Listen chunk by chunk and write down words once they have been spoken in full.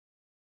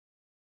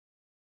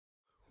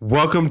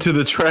Welcome to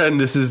The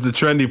Trend. This is The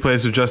Trendy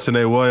Place with Justin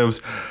A.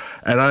 Williams,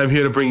 and I'm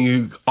here to bring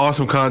you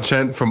awesome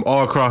content from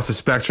all across the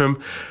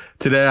spectrum.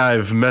 Today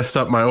I've messed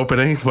up my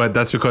opening, but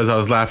that's because I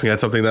was laughing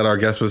at something that our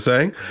guest was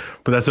saying,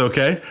 but that's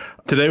okay.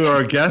 Today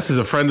our guest is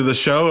a friend of the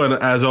show, and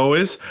as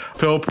always,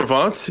 Phill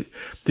Provance.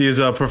 He is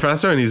a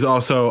professor, and he's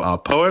also a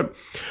poet,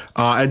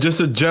 and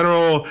just a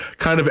general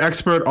kind of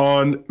expert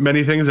on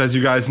many things. As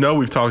you guys know,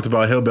 we've talked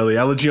about Hillbilly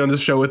Elegy on this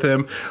show with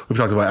him. We've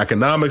talked about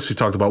economics. We've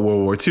talked about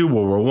World War II,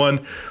 World War I.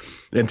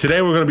 And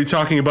today we're going to be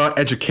talking about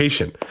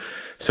education.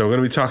 So we're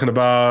going to be talking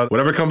about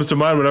whatever comes to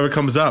mind, whatever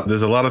comes up.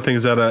 There's a lot of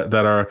things that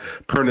are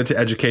pertinent to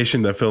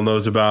education that Phill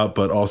knows about,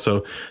 but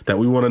also that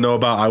we want to know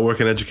about. I work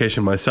in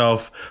education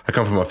myself. I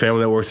come from a family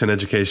that works in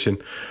education.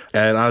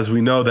 And as we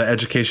know, the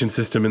education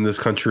system in this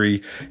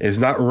country is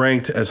not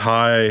ranked as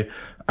high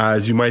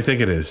as you might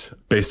think it is,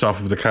 based off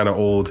of the kind of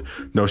old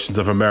notions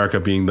of America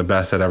being the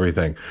best at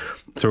everything.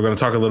 So we're going to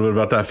talk a little bit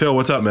about that. Phill,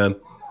 what's up, man?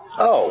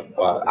 Oh,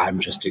 well,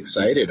 I'm just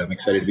excited. I'm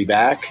excited to be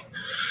back.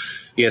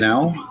 I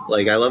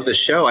love the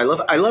show. I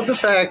love the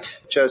fact,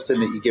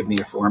 Justin, that you give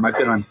me a forum. I've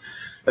been on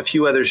a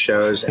few other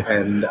shows,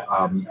 and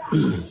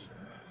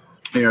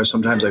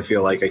sometimes I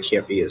feel like I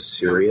can't be as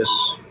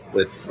serious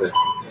with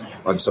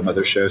on some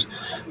other shows.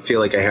 I feel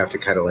like I have to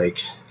kind of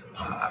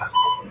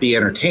be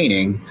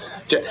entertaining.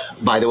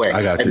 By the way,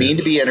 I mean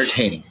to be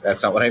entertaining.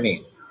 That's not what I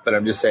mean. But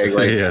I'm just saying,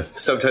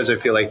 yes. Sometimes I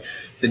feel like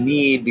the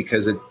need,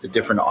 because of the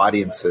different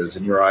audiences,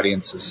 and your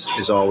audience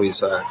is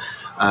always a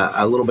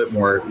little bit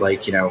more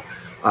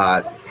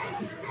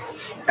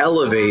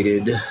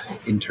elevated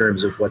in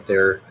terms of what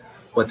they're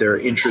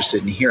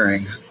interested in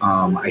hearing.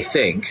 I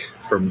think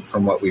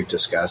from what we've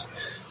discussed,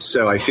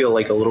 so I feel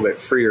like a little bit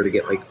freer to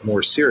get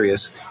more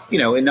serious,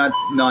 and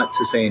not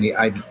to say any.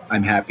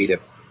 I'm happy to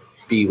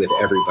be with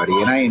everybody,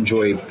 and I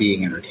enjoy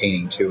being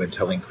entertaining too and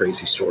telling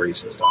crazy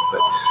stories and stuff,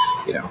 but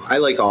I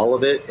like all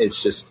of it.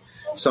 It's just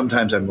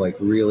sometimes I'm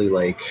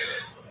really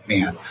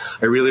man,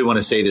 I really want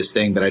to say this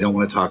thing, but I don't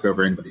want to talk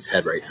over anybody's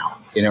head right now,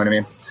 you know what I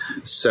mean?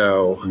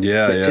 So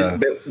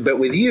but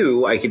with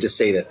you, I could just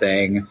say the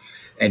thing,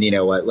 and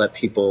let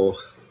people,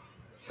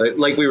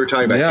 like we were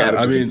talking about,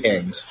 captains and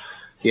kings,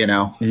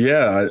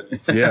 I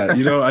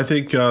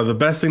think the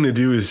best thing to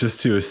do is just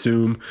to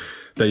assume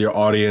that your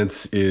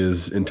audience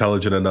is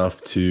intelligent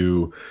enough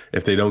to,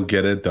 if they don't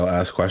get it, they'll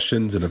ask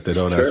questions. And if they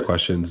don't ask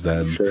questions,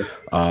 then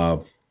I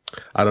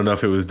don't know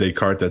if it was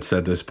Descartes that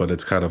said this, but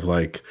it's kind of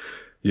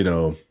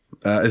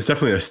it's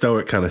definitely a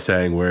Stoic kind of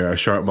saying, where a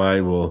sharp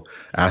mind will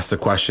ask the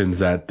questions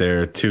that they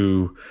are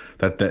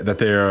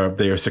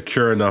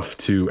secure enough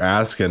to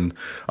ask, and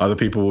other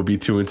people will be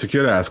too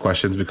insecure to ask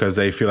questions because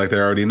they feel like they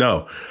already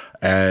know.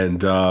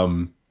 And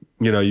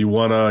you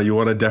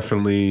wanna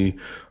definitely.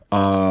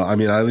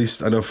 At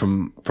least I know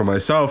from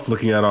myself,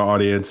 looking at our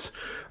audience,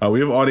 we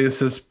have an audience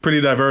that's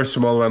pretty diverse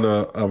from all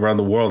around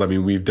the world. I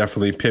mean, we've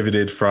definitely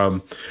pivoted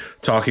from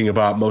talking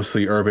about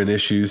mostly urban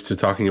issues to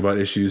talking about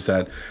issues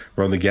that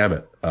run the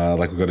gamut,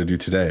 like we're going to do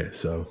today.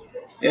 So,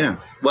 yeah,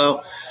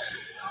 well,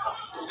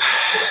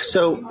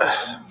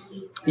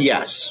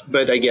 yes,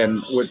 but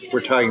again,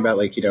 we're talking about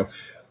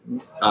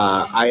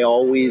I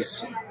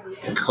always.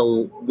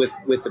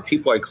 With the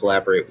people I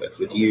collaborate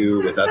with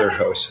you, with other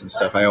hosts and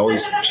stuff, I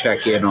always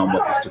check in on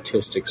what the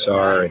statistics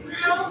are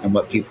and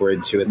what people are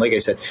into. And like I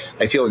said,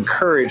 I feel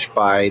encouraged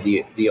by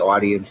the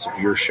audience of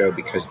your show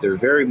because they're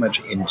very much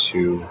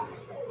into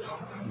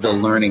the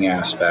learning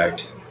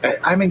aspect.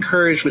 I'm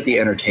encouraged with the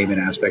entertainment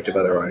aspect of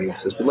other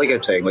audiences, but like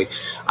I'm saying,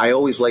 I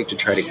always like to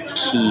try to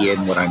key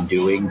in what I'm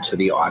doing to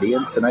the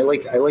audience, and I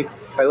like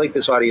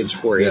this audience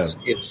for it.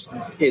 Yeah.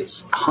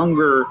 It's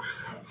hunger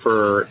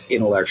for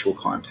intellectual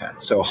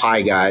content. So,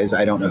 hi guys,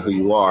 I don't know who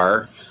you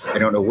are, I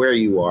don't know where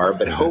you are,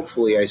 but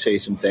hopefully I say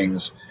some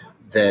things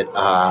that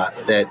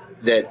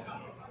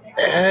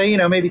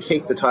maybe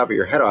take the top of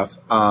your head off.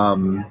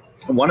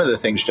 One of the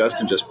things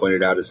Justin just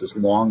pointed out is this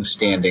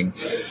long-standing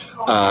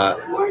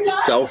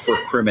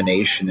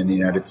self-recrimination in the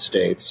United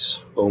States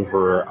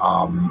over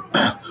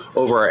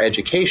our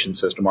education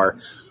system. Our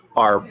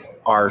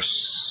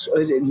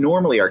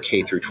normally our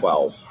K through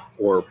 12.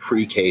 Or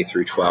pre-K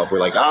through 12, we're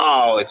like,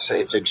 oh, it's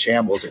in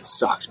shambles, it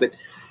sucks. But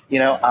you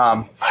know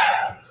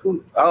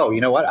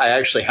what? I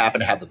actually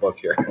happen to have the book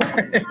here.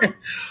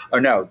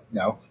 Or no,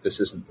 this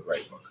isn't the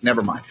right book.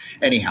 Never mind.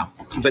 Anyhow,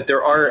 but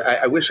there are.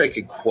 I wish I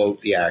could quote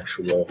the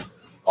actual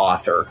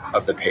author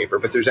of the paper,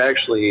 but there's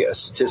actually a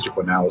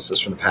statistical analysis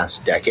from the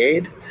past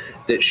decade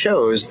that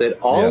shows that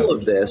all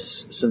of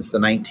this since the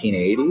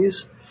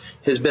 1980s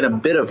has been a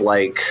bit of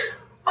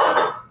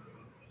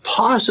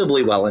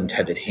possibly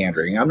well-intended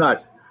hand-wringing. I'm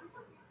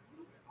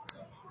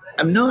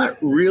not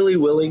really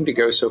willing to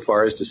go so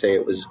far as to say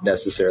it was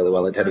necessarily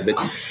well-intended, but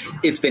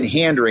it's been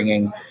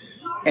hand-wringing.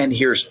 And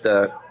here's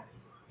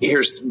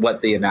what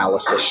the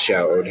analysis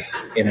showed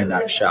in a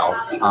nutshell.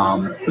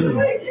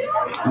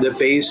 That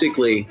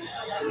basically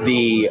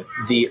the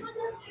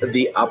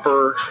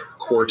upper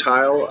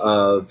quartile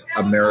of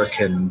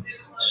American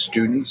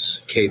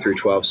students, K through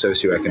 12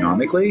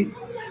 socioeconomically,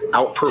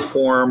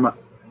 outperform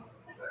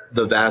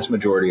the vast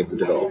majority of the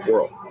developed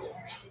world.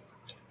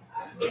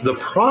 The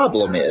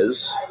problem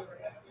is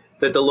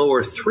that the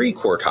lower three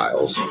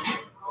quartiles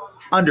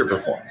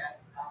underperform.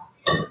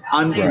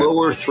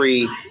 Lower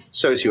three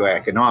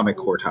socioeconomic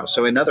quartiles.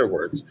 So in other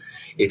words,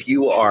 if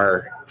you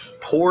are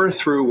poor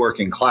through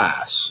working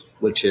class,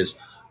 which is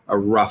a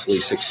roughly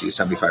 60 to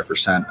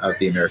 75% of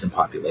the American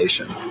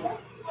population,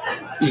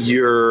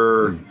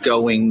 you're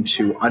going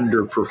to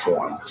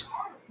underperform.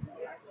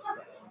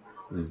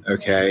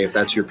 Okay, if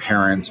that's your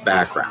parents'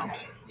 background.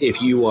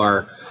 If you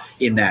are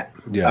in that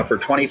upper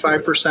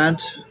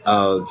 25%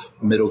 of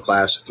middle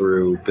class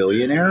through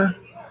billionaire,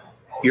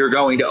 you're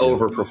going to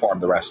overperform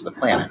the rest of the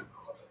planet.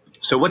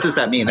 So what does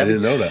that mean? I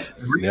didn't know that.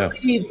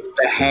 Really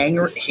the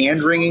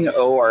hand-wringing,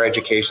 our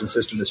education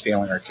system is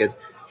failing our kids.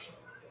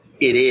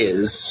 It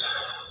is,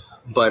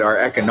 but our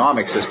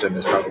economic system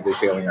is probably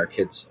failing our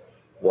kids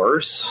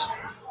worse.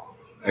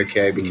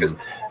 Okay, because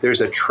there's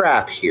a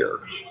trap here.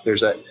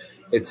 It's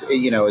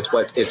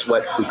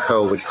what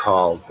Foucault would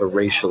call the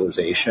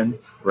racialization,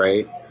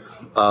 right,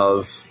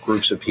 of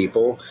groups of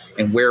people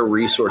and where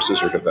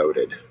resources are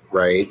devoted,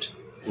 right?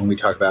 When we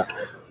talk about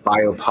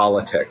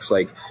biopolitics,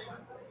 like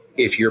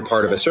if you're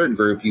part of a certain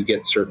group, you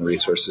get certain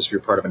resources. If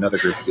you're part of another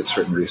group, you get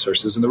certain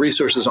resources, and the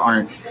resources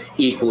aren't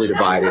equally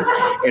divided.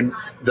 And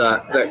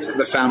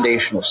the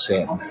foundational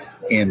sin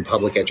in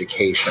public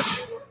education,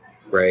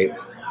 right,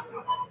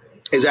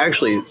 is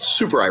actually a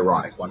super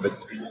ironic one, but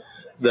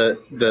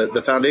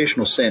the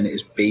foundational sin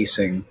is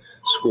basing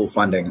school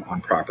funding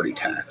on property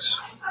tax.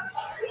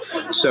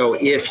 So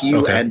if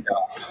you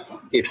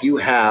if you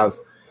have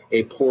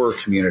a poorer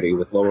community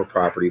with lower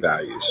property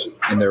values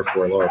and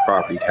therefore lower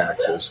property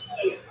taxes,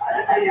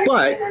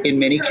 but in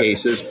many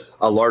cases,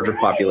 a larger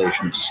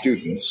population of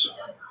students,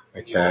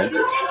 okay,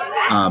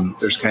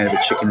 there's kind of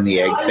a chicken and the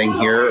egg thing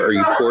here. Are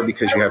you poor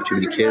because you have too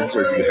many kids,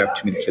 or do you have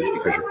too many kids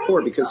because you're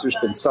poor? Because there's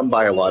been some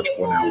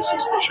biological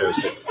analysis that shows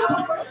that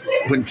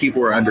when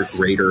people are under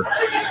greater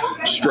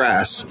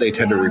stress, they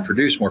tend to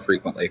reproduce more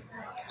frequently.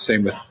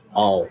 Same with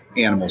all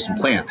animals and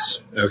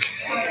plants.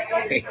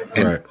 Okay.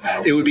 And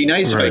it would be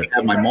nice if I could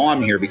have my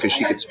mom here because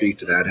she could speak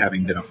to that,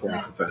 having been a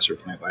former professor of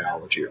plant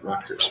biology at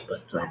Rutgers.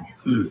 But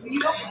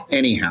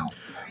anyhow.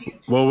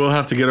 Well, we'll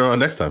have to get her on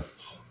next time.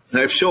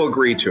 If she'll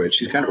agree to it.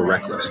 She's kind of a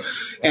recluse.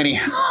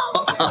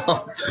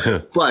 Anyhow.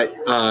 But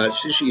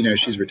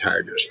she's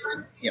retired.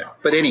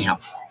 But anyhow.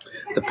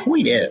 The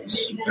point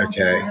is,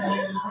 okay,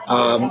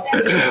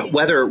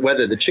 whether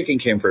the chicken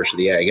came first or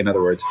the egg, in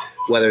other words,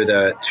 whether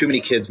the too many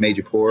kids made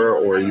you poor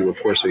or you were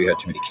poor so you had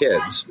too many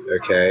kids,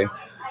 okay,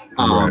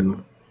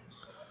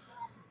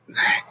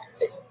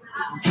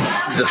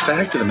 the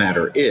fact of the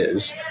matter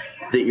is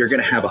that you're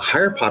going to have a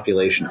higher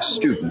population of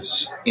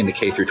students in the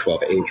K through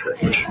 12 age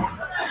range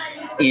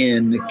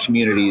in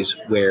communities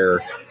where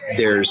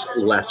there's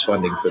less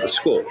funding for the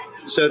school.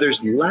 So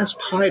there's less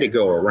pie to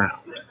go around.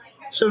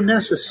 So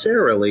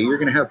necessarily, you're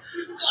going to have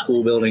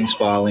school buildings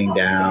falling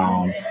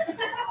down,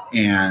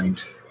 and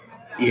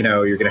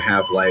you're going to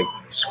have like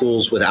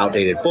schools with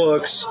outdated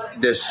books.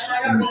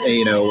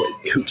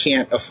 Who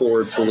can't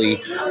afford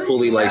fully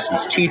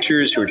licensed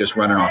teachers who are just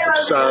running off of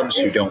subs,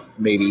 who don't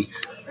maybe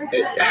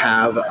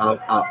have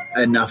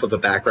enough of a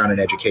background in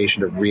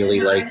education to really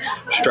like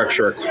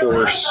structure a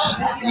course,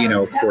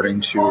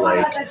 according to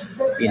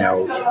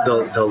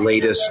the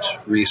latest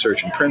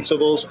research and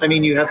principles. I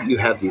mean, you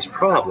have these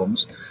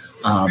problems.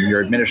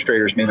 Your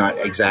administrators may not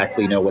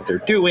exactly know what they're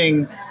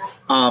doing,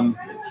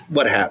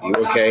 what have you,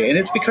 okay? And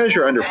it's because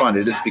you're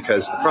underfunded. It's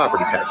because of the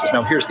property taxes.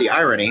 Now, here's the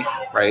irony,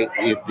 right?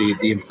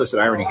 The implicit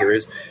irony here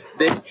is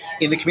that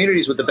in the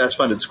communities with the best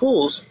funded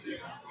schools,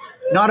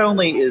 not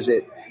only is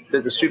it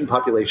that the student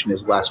population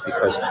is less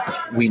because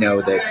we know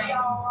that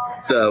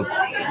the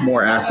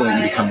more affluent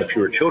you become, the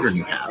fewer children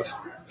you have,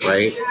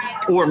 right?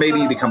 Or maybe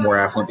you become more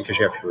affluent because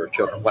you have fewer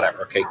children,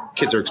 whatever, okay?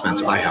 Kids are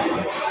expensive. I have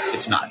one.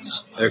 It's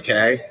nuts,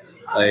 okay?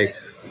 Like,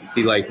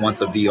 he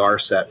wants a VR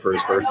set for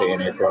his birthday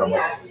in April. And I'm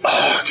like,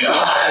 oh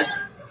God,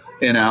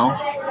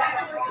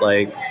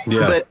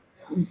 but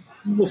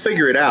we'll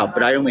figure it out.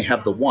 But I only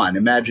have the one.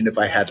 Imagine if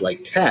I had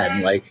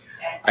 10, I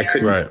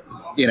couldn't,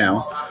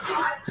 Well,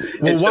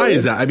 why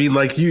is that? I mean,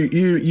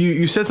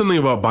 you said something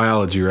about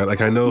biology,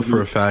 right? I know for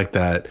a fact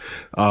that,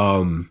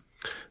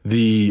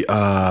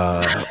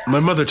 my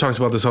mother talks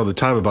about this all the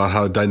time about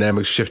how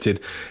dynamics shifted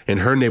in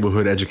her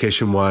neighborhood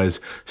education wise,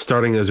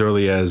 starting as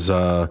early as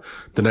the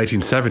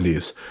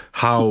 1970s.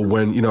 How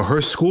when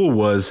her school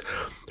was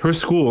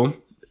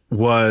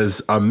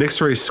a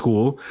mixed race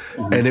school,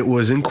 and it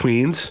was in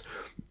Queens,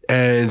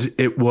 and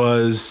it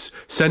was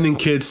sending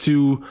kids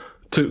to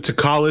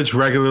college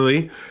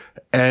regularly,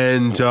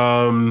 and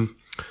all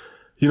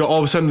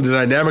of a sudden the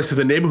dynamics of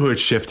the neighborhood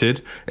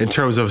shifted in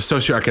terms of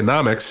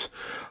socioeconomics.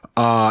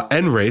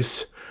 And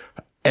race,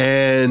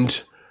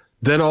 and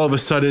then all of a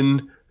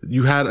sudden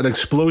you had an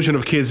explosion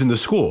of kids in the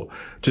school,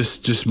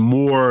 just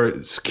more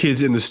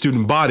kids in the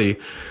student body.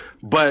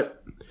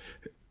 But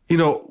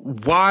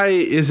why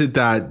is it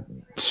that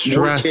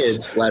stress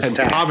kids, less and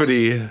tax.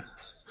 poverty,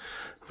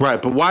 right?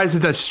 But why is it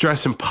that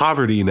stress and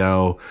poverty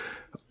now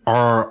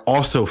are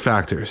also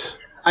factors?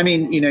 I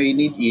mean, you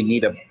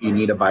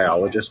need a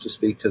biologist to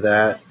speak to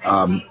that.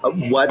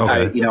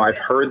 Okay. I've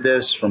heard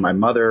this from my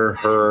mother.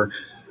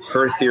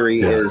 Her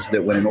theory Yeah. is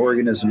that when an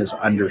organism is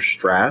under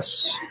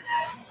stress,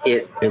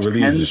 it It relieves the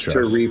tends to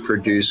stress.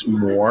 reproduce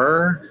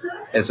more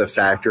as a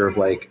factor of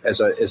like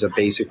as a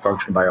basic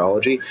function of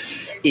biology.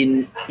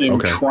 In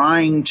Okay.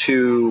 trying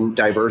to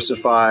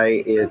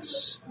diversify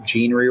its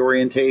gene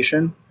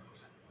reorientation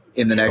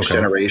in the next Okay.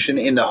 generation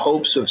in the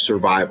hopes of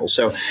survival.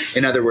 So,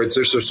 in other words,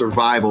 there's a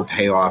survival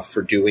payoff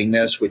for doing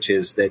this, which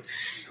is that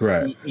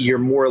Right. you're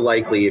more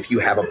likely if you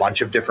have a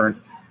bunch of different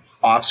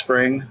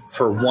offspring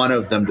for one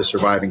of them to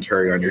survive and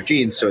carry on your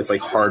genes. So it's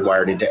like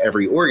hardwired into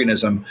every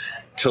organism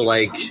to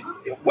like,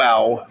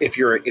 well, if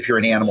you're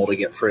an animal to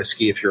get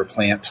frisky, if you're a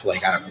plant to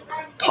like, I don't know,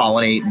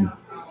 pollinate and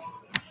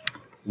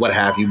what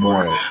have you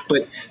more. Right.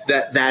 But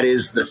that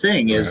is the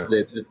thing is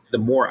that the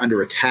more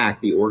under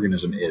attack the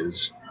organism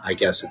is, I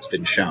guess it's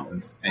been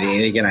shown.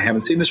 And again, I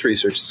haven't seen this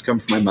research. It's come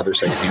from my mother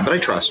secondhand, but I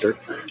trust her,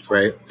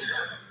 right?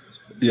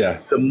 Yeah.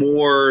 The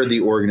more the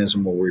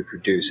organism will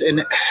reproduce.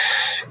 And,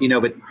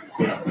 but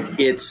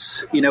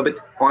but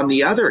on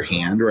the other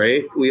hand,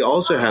 right, we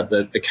also have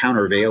the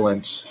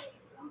countervalent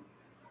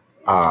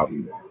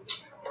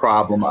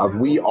problem of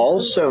we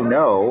also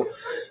know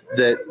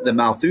that the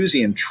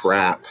Malthusian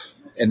trap,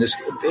 and this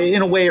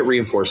in a way it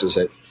reinforces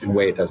it, in a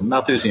way it doesn't.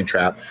 Malthusian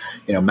trap,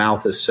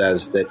 Malthus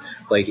says that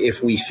like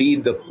if we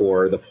feed the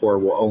poor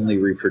will only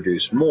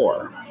reproduce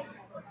more.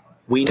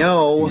 We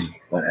know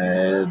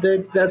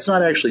that's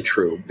not actually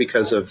true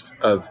because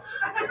of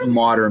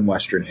modern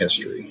Western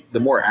history. The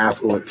more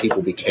affluent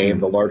people became,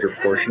 the larger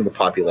portion of the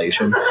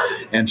population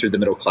entered the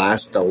middle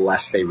class, the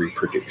less they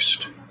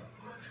reproduced.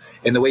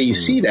 And the way you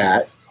see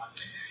that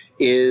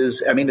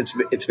is, I mean,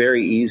 it's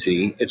very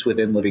easy. It's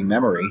within living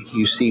memory.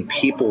 You see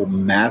people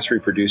mass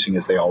reproducing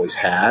as they always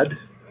had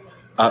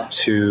up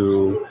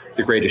to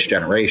the Greatest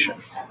Generation.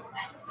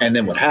 And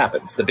then what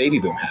happens? The baby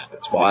boom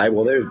happens. Why?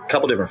 Well, there are a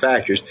couple different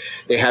factors.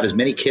 They have as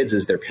many kids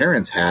as their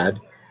parents had,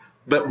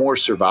 but more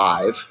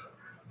survive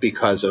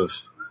because of,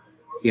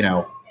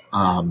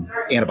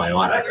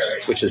 antibiotics,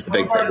 which is the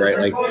big thing, right?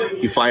 Like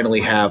you finally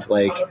have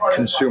like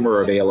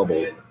consumer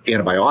available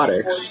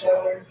antibiotics.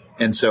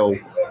 And so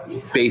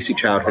basic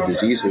childhood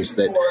diseases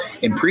that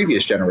in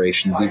previous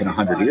generations, even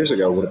 100 years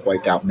ago, would have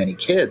wiped out many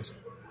kids.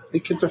 The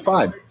kids are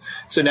fine.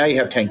 So now you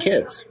have 10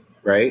 kids,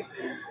 right?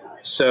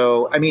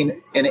 So, I mean,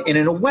 and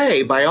in a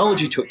way,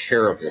 biology took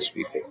care of this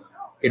before.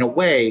 In a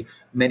way,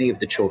 many of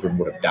the children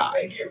would have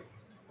died.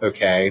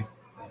 Okay.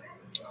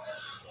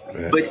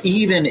 But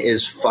even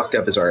as fucked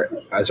up as our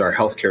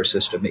healthcare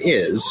system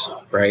is,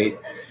 right,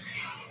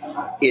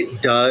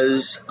 it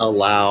does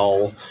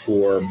allow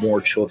for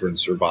more children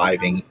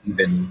surviving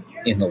even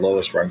in the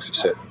lowest rungs of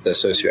the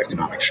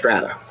socioeconomic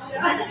strata.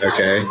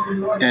 Okay.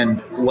 And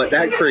what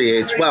that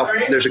creates, well,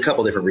 there's a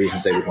couple different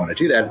reasons they would want to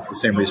do that. It's the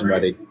same reason why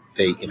they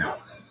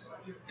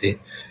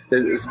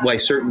why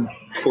certain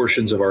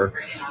portions of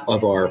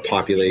our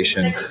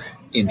population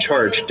in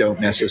charge don't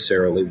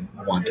necessarily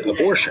want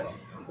abortion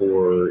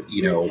or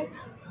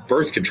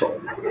birth control.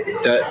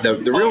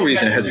 The real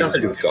reason, it has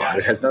nothing to do with God.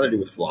 It has nothing to do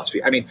with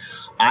philosophy. I mean,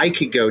 I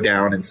could go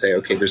down and say,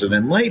 okay, there's an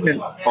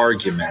Enlightenment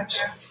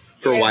argument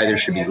for why there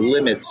should be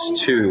limits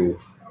to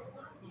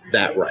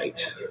that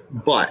right.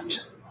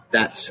 But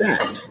that said,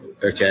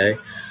 okay,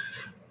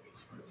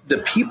 the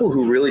people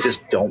who really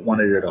just don't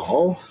want it at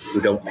all, who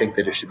don't think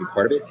that it should be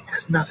part of it,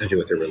 has nothing to do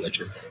with their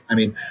religion. I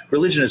mean,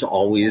 religion is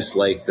always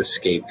like the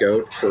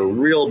scapegoat for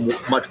real,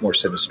 much more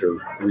sinister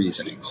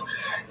reasonings.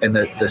 And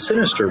the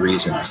sinister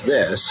reason is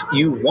this: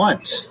 you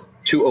want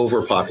to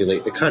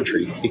overpopulate the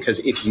country because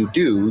if you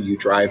do, you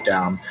drive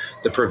down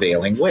the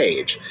prevailing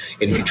wage.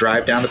 And if you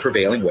drive down the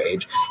prevailing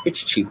wage,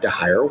 it's cheap to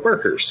hire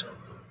workers.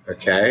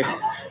 Okay?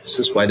 This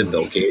is why the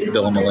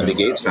Bill and Melinda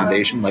Gates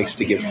Foundation likes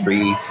to give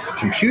free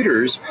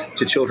computers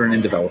to children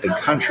in developing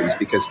countries,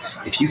 because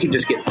if you can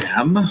just get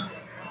them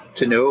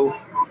to know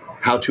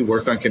how to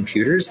work on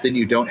computers, then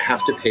you don't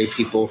have to pay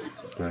people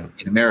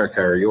in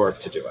America or Europe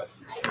to do it.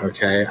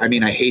 Okay? I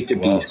mean, I hate to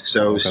be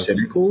so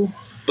cynical,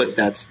 but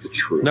that's the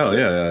truth. No,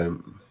 yeah.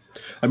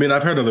 I mean,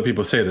 I've heard other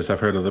people say this. I've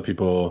heard other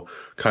people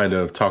kind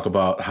of talk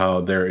about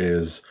how there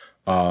is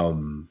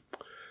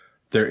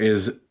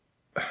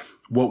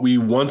what we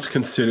once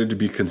considered to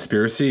be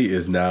conspiracy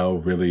is now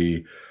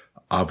really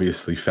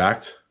obviously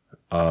fact.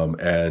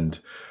 And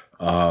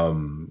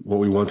what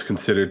we once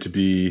considered to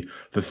be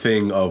the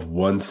thing of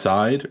one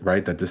side,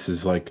 right? That this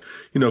is like,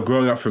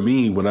 growing up for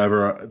me,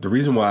 the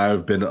reason why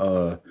I've been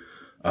a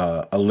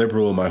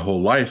liberal my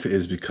whole life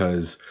is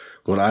because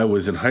when I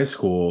was in high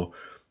school,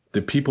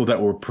 the people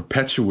that were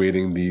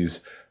perpetuating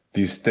these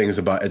things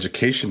about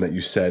education that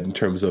you said in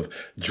terms of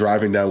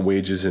driving down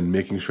wages and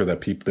making sure that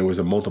there was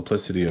a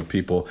multiplicity of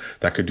people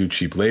that could do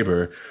cheap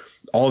labor,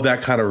 all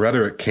that kind of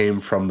rhetoric came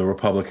from the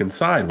Republican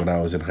side when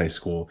I was in high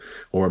school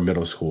or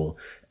middle school.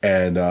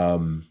 And,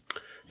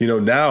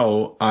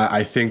 now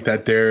I think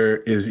that there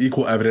is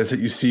equal evidence that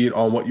you see it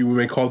on what you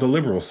may call the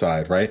liberal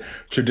side, right?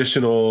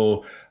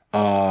 Traditional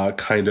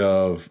kind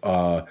of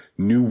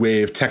new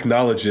wave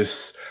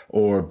technologists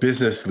or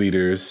business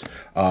leaders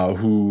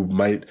who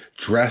might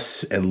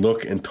dress and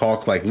look and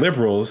talk like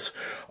liberals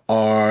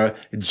are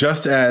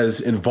just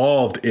as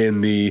involved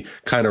in the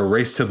kind of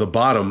race to the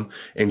bottom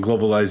in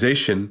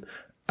globalization,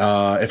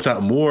 if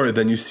not more,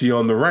 than you see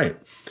on the right.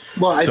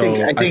 Well, I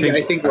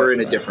think we're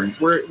in a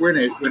different we're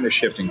in a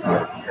shifting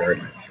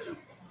paradigm.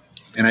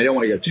 And I don't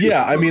want to go too.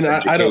 Yeah, I mean,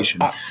 I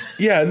don't.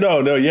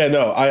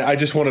 I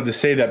just wanted to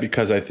say that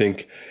because I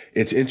think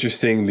it's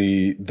interesting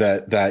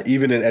that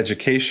even in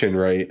education,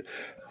 right?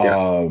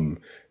 Yeah.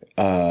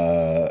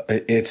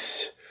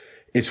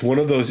 It's one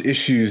of those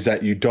issues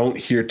that you don't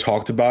hear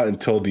talked about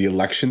until the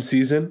election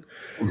season,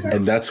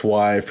 and that's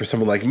why for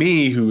someone like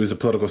me who is a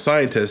political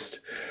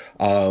scientist,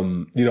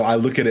 I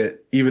look at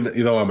it, even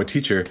though I'm a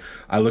teacher,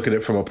 I look at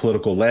it from a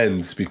political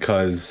lens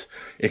because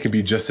it can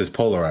be just as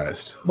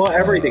polarized. Well,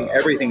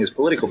 everything is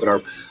political, but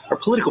our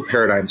political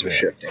paradigms are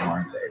shifting,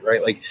 aren't they?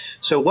 Right? Like,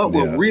 so what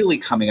we're really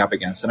coming up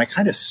against, and I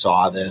kind of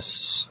saw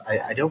this,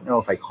 I don't know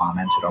if I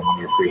commented on one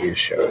of your previous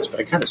shows, but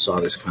I kind of saw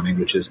this coming,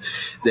 which is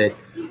that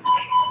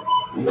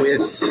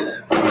with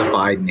the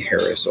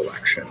Biden-Harris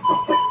election,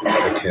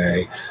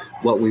 okay,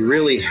 what we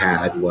really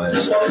had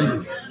was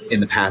in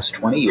the past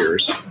 20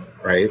 years,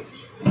 right?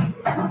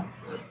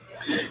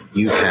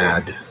 You've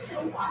had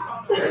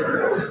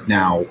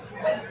now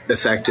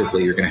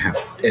effectively you're going to have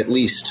at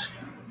least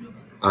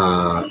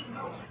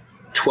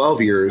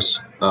 12 years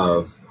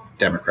of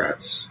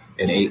Democrats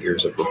and 8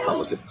 years of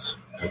Republicans.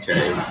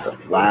 Okay, the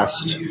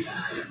last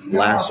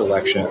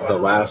election, the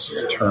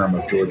last term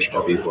of George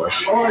W.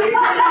 Bush,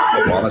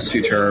 Obama's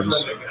 2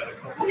 terms,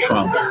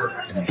 Trump,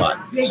 and then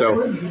Biden.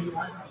 So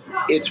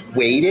it's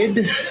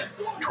weighted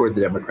toward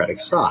the Democratic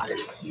side,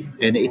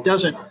 and it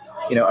doesn't.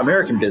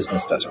 American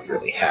business doesn't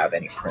really have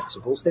any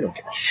principles. They don't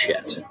give a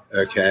shit.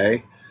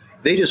 Okay.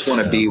 They just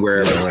want to be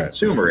wherever the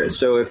consumer is.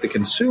 So if the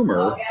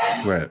consumer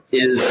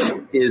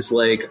is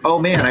like, oh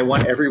man, I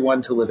want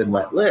everyone to live and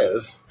let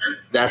live,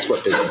 that's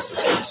what business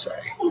is going to say.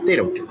 They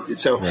don't get it.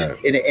 So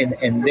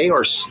and they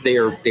are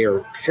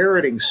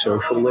parroting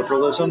social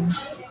liberalism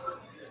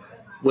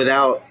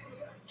without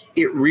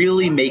it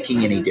really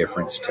making any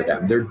difference to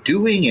them. They're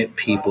doing it,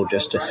 people,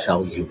 just to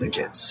sell you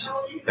widgets.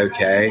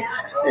 Okay.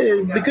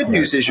 The good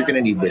news is you're going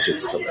to need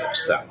widgets to live.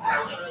 So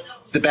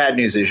the bad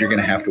news is you're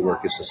going to have to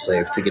work as a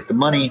slave to get the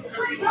money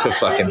to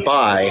fucking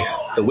buy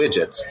the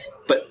widgets.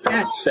 But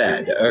that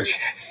said, okay,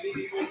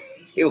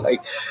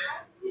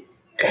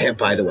 and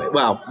by the way,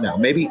 well, no,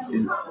 maybe,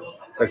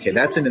 okay,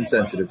 that's an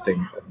insensitive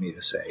thing of me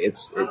to say.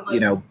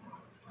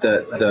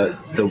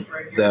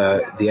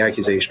 The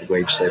accusation of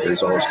wage slavery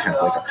is always kind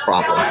of like a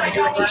problematic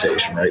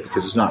accusation, right?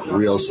 Because it's not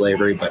real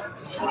slavery, but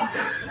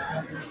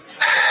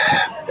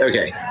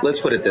okay, let's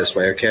put it this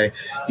way, okay?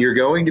 You're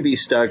going to be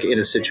stuck in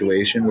a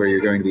situation where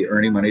you're going to be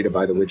earning money to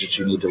buy the widgets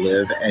you need to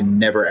live and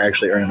never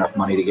actually earn enough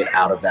money to get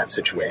out of that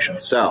situation.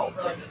 So,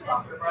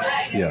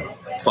 yeah,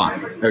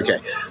 fine. Okay,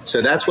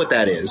 so that's what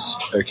that is,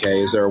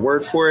 okay? Is there a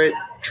word for it?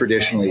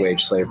 Traditionally,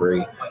 wage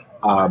slavery.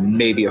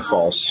 Maybe a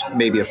false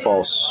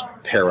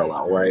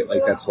parallel, right?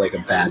 Like that's like a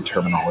bad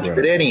terminology. Right.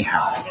 But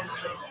anyhow,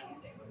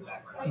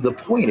 the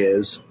point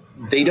is,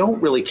 they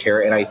don't really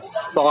care. And I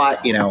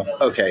thought,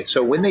 okay,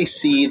 so when they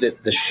see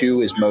that the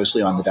shoe is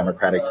mostly on the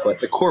Democratic foot,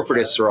 the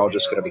corporatists are all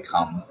just going to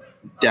become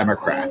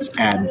Democrats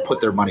and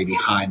put their money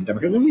behind the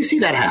Democrats. And we see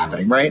that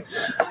happening, right?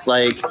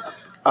 Like,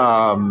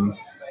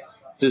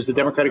 does the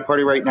Democratic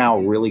Party right now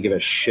really give a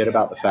shit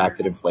about the fact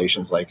that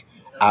inflation's like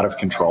out of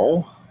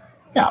control?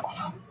 No.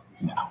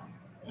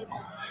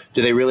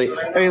 Do they really?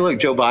 I mean, look,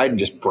 Joe Biden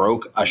just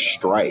broke a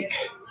strike.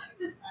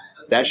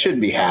 That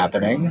shouldn't be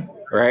happening.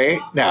 Right?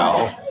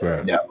 No.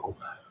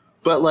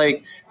 But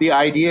like the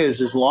idea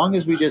is as long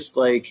as we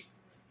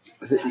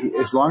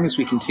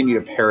continue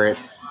to parrot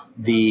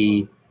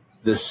the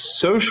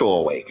social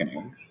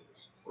awakening,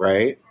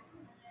 right?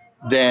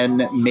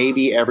 Then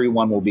maybe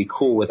everyone will be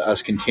cool with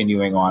us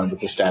continuing on with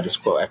the status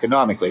quo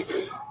economically.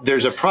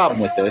 There's a problem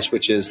with this,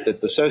 which is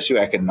that the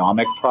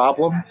socioeconomic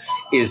problem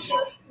is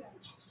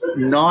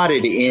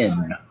knotted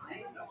in,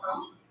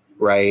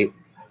 right,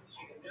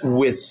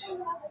 with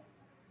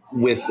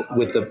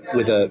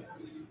the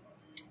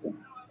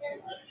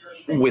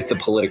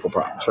political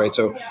problems, right?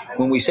 So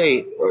when we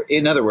say,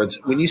 in other words,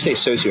 when you say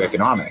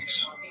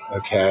socioeconomics,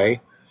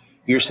 okay,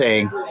 you're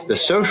saying the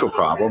social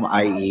problem,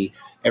 i.e.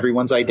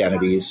 everyone's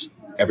identities,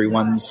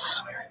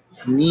 everyone's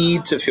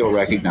need to feel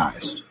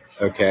recognized,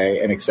 okay,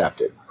 and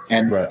accepted,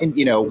 and right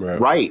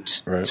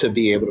to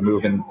be able to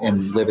move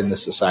and live in the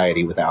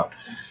society without,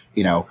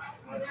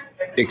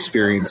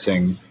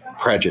 experiencing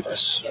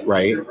prejudice,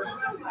 right?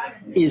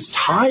 Is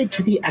tied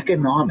to the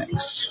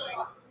economics.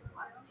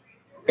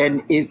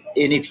 And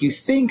if you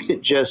think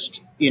that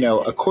just,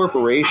 a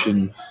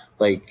corporation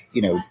like,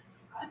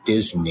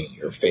 Disney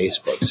or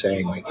Facebook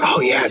saying like, oh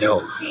yeah,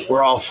 no,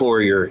 we're all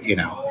for your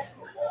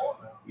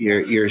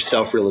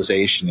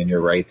self-realization and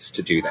your rights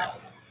to do that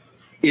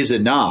is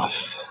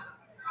enough,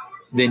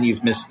 then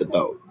you've missed the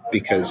boat,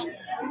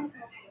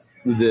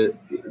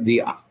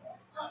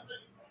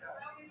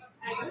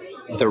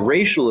 the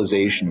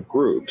racialization of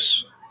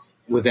groups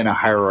within a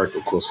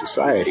hierarchical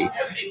society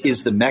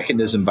is the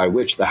mechanism by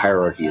which the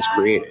hierarchy is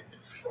created.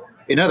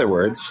 In other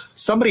words,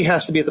 somebody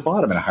has to be at the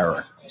bottom in a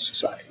hierarchical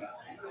society.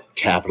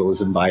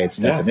 Capitalism, by its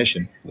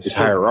definition, is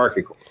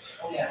hierarchical.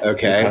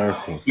 Okay,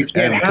 you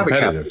can't have a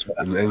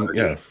capitalism.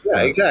 Yeah,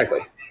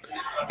 exactly.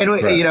 And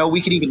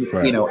we could even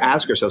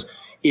ask ourselves: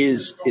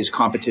 Is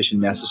competition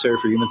necessary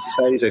for human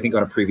societies? I think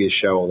on a previous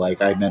show,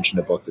 like I mentioned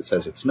a book that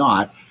says it's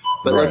not.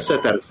 But let's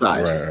set that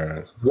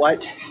aside.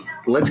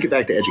 Let's get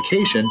back to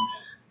education.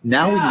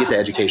 Now we can get to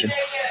education.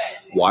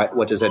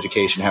 What does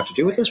education have to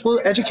do with this? Well,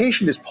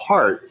 education is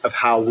part of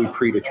how we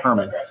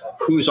predetermine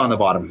who's on the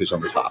bottom, who's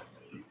on the top.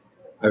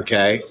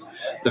 Okay?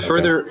 The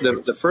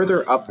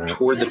further up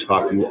toward the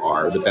top you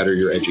are, the better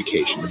your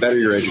education. The better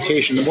your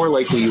education, the more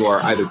likely you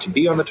are either to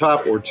be on the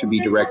top or to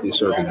be directly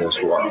serving those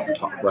who are on the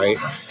top, right?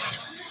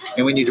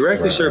 And when you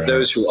directly serve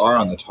those who are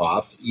on the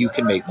top, you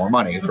can make more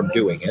money from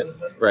doing it,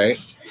 right?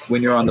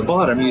 When you're on the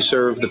bottom, you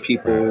serve the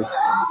people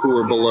who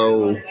are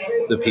below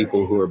the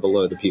people who are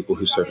below the people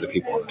who serve the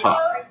people on the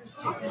top,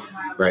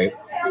 right?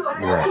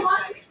 Right.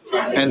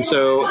 And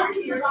so,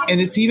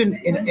 and it's even,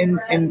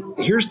 and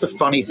here's the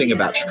funny thing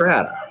about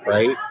strata,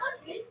 right?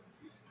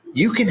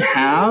 You can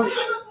have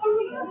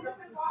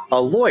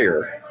a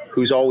lawyer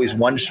who's always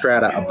one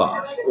strata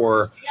above,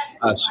 or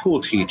a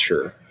school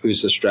teacher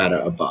who's a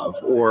strata above,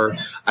 or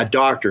a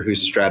doctor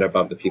who's a strata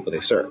above the people they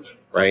serve,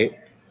 right?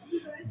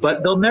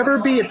 But they'll never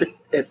be at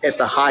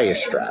the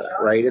highest strata,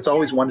 right? It's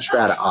always one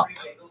strata up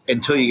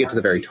until you get to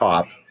the very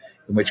top,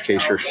 in which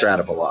case you're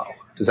strata below.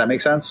 Does that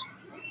make sense?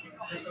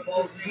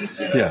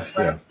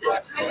 Yeah.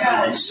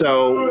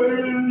 So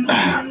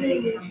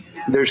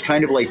there's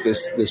kind of like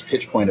this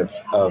pitch point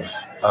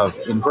of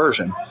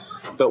inversion,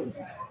 but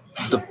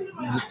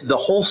the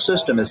whole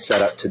system is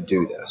set up to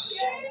do this.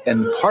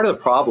 And part of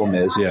the problem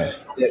is that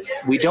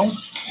we don't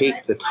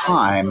take the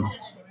time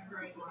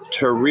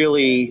to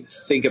really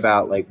think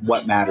about like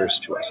what matters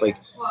to us. Like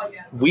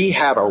we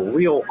have a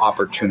real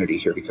opportunity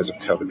here because of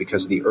COVID,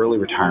 because of the early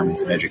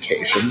retirements in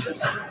education.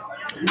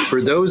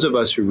 For those of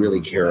us who really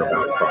care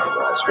about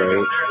progress,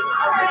 right?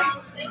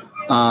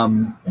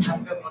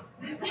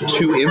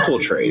 To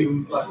infiltrate.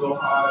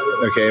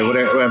 Okay, when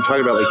I'm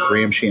talking about like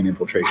Gramscian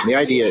infiltration, the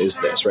idea is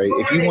this, right?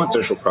 If you want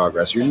social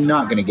progress, you're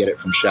not going to get it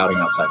from shouting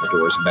outside the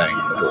doors and banging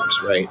on the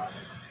doors, right?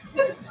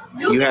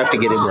 You have to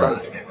get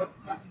inside.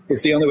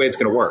 It's the only way it's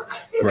going to work.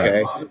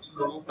 Okay,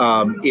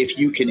 if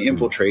you can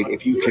infiltrate,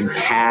 if you can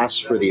pass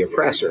for the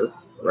oppressor,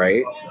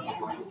 right,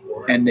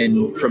 and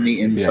then from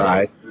the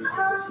inside.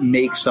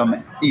 Make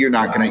some. You're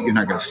not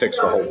gonna fix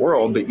the whole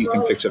world, but you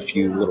can fix a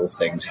few little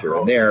things here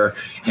and there,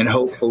 and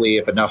hopefully,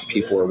 if enough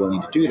people are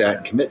willing to do that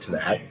and commit to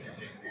that,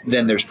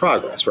 then there's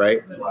progress,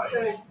 right?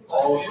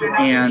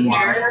 And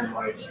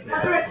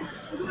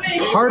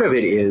part of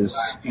it is,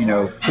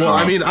 Well,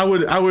 I mean, I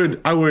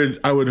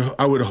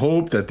would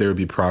hope that there would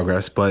be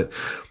progress, but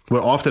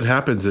what often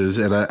happens is,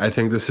 and I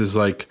think this is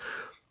like,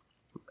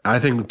 I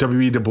think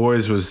W.E. Du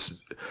Bois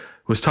was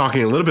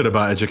talking a little bit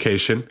about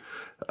education.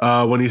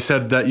 When he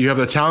said that you have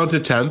the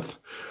talented 10th,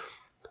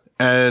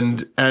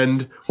 and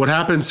what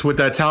happens with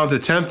that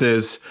talented 10th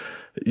is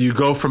you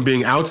go from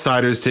being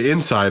outsiders to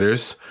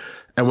insiders,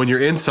 and when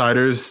you're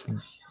insiders,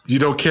 you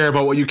don't care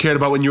about what you cared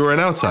about when you were an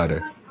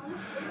outsider.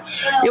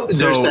 There's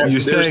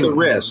the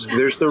risk.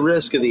 There's the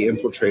risk of the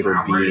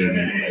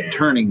infiltrator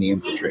turning the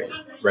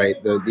infiltrator,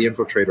 right? The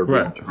infiltrator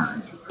being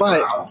turned,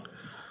 but.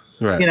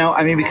 Right.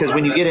 Because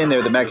when you get in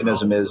there, the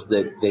mechanism is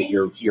that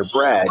your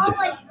bread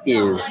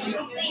is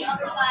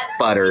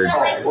buttered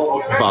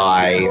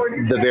by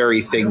the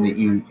very thing that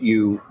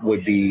you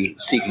would be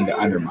seeking to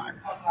undermine.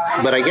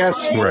 But I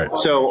guess,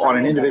 so on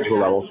an individual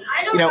level,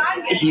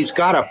 he's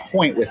got a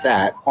point with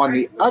that. On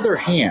the other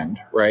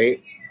hand,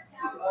 right,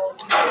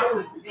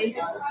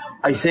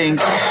 I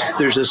think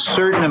there's a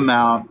certain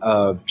amount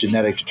of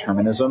genetic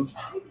determinism,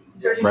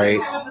 right?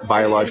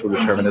 Biological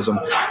determinism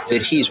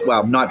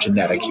that not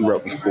genetic, he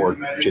wrote before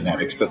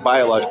genetics, but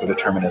biological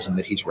determinism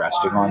that he's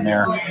resting on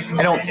there.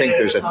 I don't think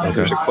there's a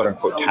quote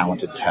unquote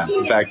talented 10th.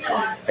 In fact,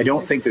 I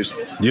don't think there's.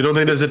 You don't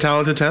think there's a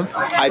talented 10th?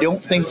 I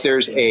don't think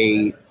there's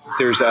a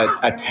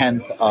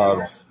 10th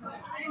of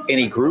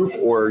any group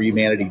or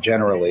humanity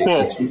generally.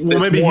 Well,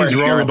 maybe he's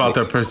wrong about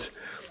the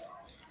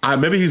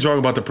maybe he's wrong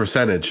about the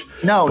percentage.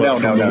 No.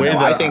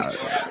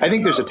 I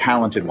think there's a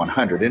talented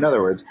 100. In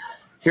other words,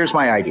 here's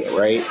my idea,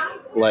 right?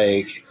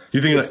 Like, you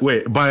think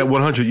by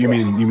 100 you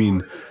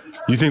mean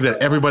you think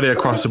that everybody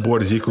across the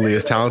board is equally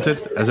as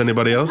talented as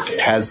anybody else? It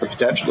has the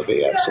potential to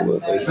be,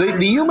 absolutely.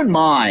 The human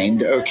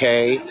mind,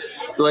 okay,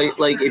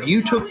 like if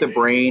you took the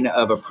brain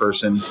of a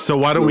person. So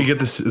why don't we get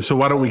this? So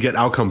why don't we get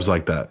outcomes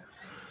like that?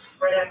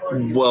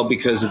 Well,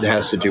 because it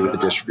has to do with the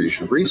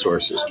distribution of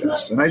resources,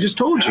 Justin. I just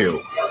told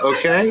you,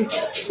 okay.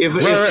 If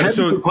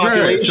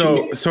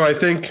population, so I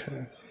think.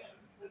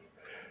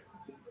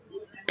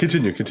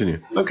 Continue.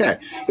 Okay.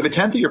 If a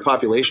tenth of your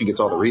population gets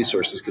all the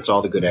resources, gets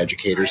all the good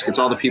educators, gets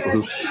all the people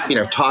who,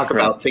 talk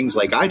about things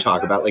like I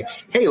talk about, like,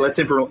 hey, let's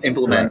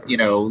implement,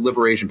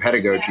 liberation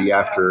pedagogy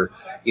after,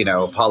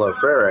 Paulo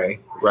Freire,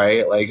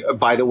 right? Like,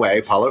 by the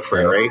way, Paulo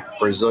Freire,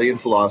 Brazilian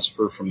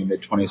philosopher from the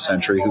mid 20th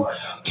century, who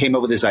came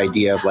up with this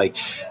idea of like,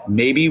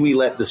 maybe we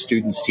let the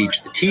students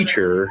teach the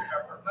teacher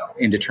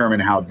and determine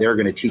how they're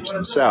going to teach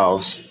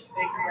themselves.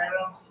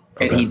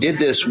 And he did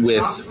this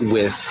with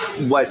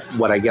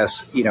what I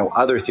guess,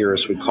 other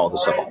theorists would call the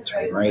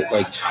subaltern, right?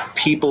 Like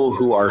people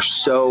who are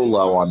so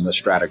low on the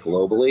strata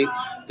globally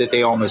that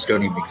they almost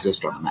don't even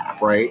exist on the map,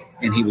 right?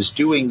 And he was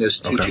doing this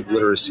teaching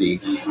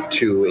literacy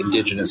to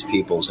indigenous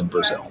peoples in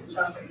Brazil.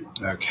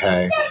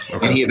 Okay.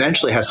 And he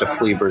eventually has to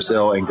flee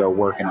Brazil and go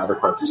work in other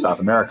parts of South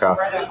America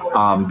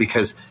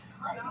because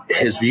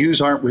his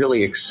views aren't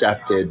really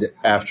accepted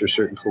after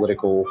certain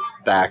political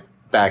back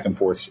and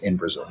forths in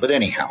Brazil. But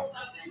anyhow,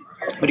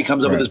 when he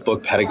comes up with this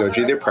book,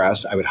 Pedagogy of the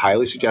Oppressed, I would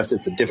highly suggest it.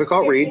 It's a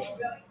difficult read.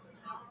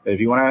 If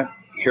you want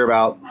to hear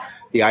about,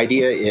 the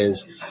idea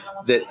is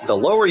that the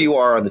lower you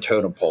are on the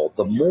totem pole,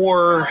 the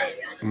more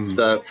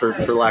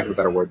for lack of a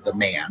better word, the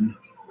man,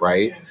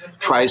 right,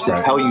 tries to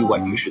tell you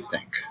what you should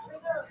think.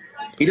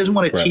 He doesn't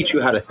want to teach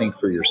you how to think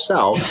for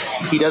yourself.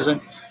 He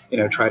doesn't,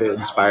 try to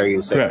inspire you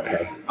to say,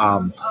 okay,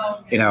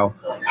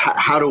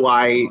 how do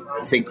I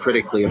think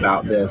critically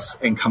about this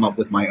and come up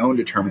with my own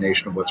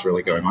determination of what's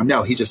really going on?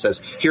 No, he just says,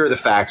 here are the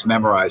facts,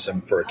 memorize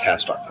them for a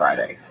test on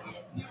Friday.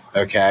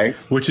 Okay.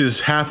 Which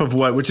is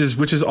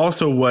which is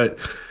also what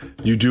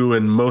you do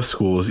in most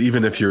schools,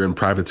 even if you're in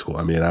private school.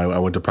 I mean, I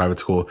went to private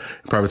school.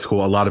 In private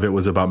school, a lot of it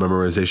was about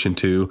memorization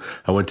too.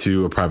 I went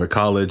to a private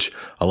college.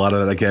 A lot of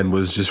that, again,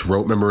 was just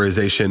rote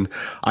memorization.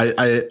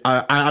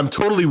 I'm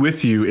totally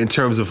with you in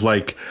terms of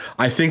like,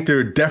 I think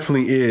there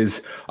definitely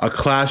is a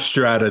class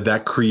strata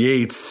that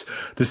creates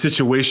the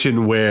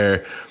situation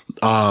where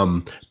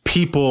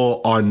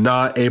people are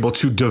not able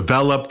to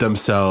develop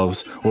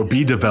themselves or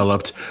be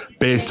developed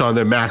based on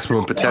their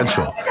maximum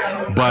potential.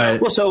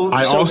 But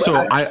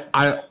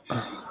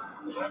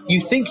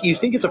you think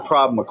it's a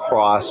problem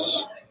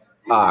across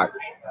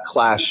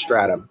class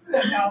strata.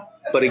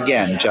 But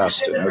again,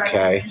 Justin,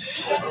 okay,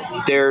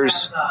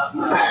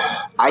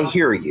 I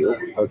hear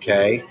you,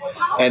 okay,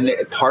 and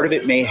part of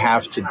it may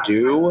have to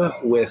do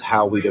with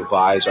how we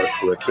devise our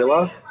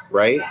curricula,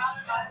 right?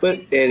 But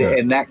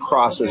and that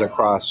crosses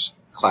across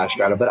class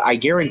strata. But I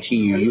guarantee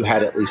you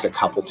had at least a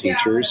couple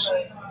teachers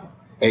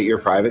at your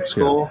private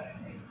school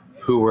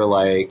who were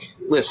like,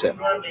 listen,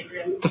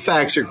 the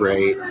facts are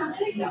great,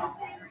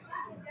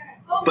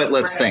 but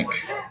let's think,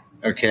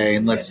 okay?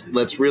 And let's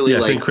really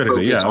think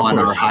critically. Focus on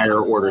our higher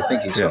order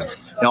thinking skills.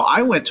 Now,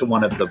 I went to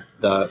one of the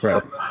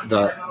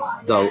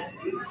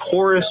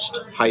poorest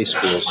high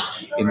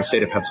schools in the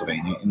state of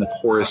Pennsylvania, in the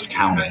poorest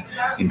county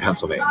in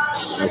Pennsylvania,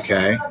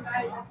 okay?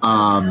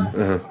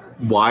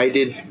 Why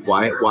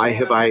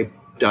have I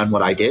done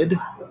what I did?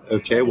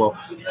 Okay, well,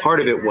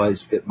 part of it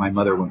was that my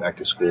mother went back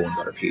to school and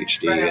got her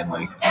PhD, and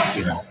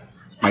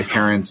my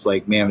parents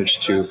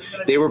managed to.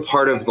 They were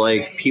part of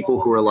people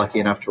who were lucky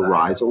enough to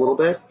rise a little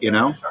bit,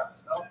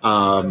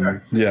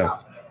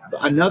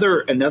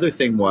 Another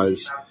thing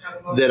was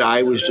that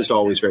I was just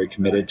always very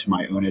committed to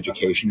my own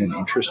education and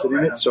interested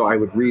in it, so I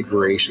would read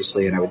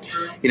voraciously, and I would,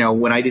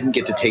 when I didn't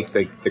get to take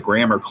the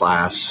grammar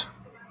class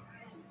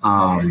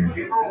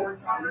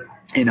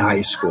in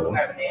high school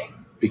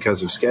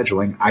because of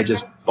scheduling, I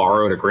just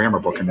borrowed a grammar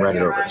book and read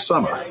it over the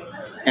summer.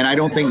 And I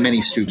don't think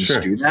many students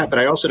do that, but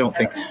I also don't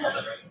think,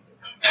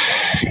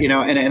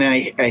 and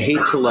I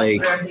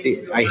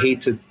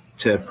hate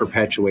to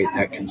perpetuate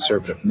that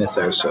conservative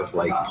mythos of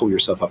pull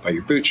yourself up by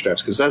your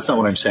bootstraps, because that's not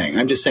what I'm saying.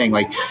 I'm just saying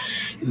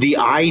the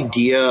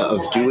idea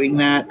of doing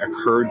that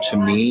occurred to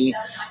me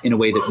in a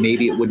way that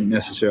maybe it wouldn't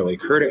necessarily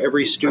occur to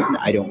every student.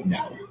 I don't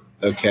know.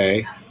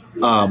 Okay.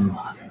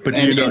 But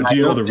do you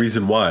know the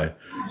reason why?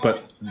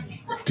 But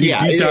deep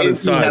down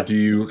inside, do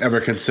you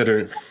ever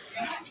consider?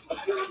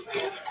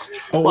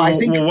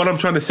 What I'm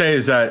trying to say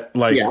is that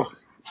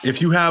if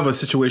you have a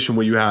situation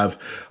where you have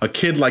a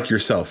kid like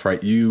yourself,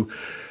 right?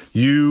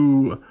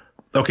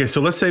 Okay, so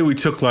let's say we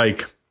took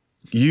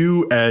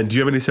you, and do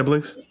you have any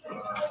siblings?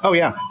 Oh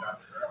yeah.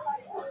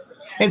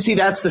 And see,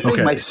 that's the thing.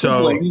 Okay, my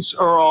siblings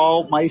are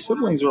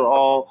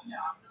all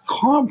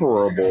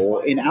comparable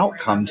in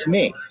outcome to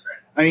me.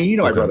 I mean,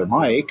 my brother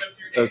Mike.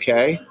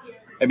 Okay.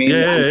 I mean,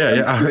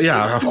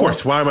 yeah. Of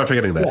course. Why am I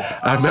forgetting that? Yeah.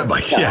 I've met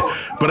Mike. Yeah.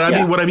 But I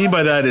mean, what I mean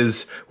by that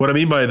is,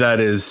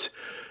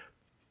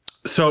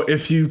 so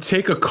if you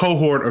take a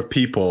cohort of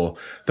people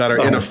that are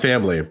in a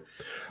family,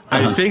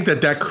 I think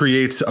that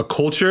creates a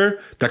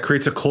culture. That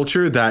creates a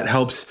culture that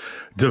helps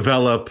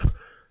develop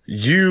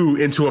you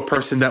into a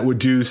person that would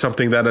do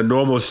something that a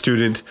normal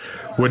student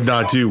would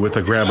not do with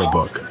a grammar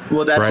book.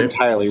 Well, that's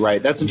entirely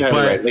right. That's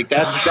entirely right.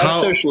 That's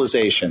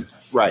socialization.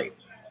 Right.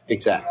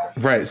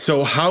 Exactly. Right.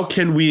 So how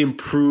can we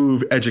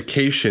improve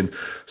education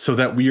so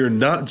that we are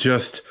not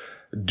just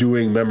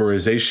doing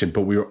memorization,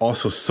 but we are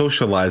also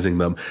socializing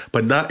them,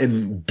 but not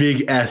in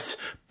big S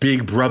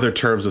big brother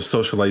terms of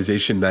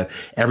socialization that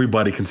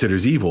everybody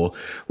considers evil.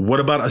 What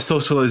about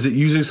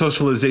using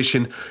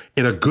socialization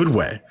in a good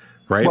way,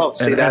 right? Well,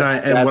 see,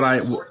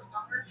 that's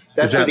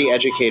where the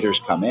educators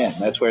come in.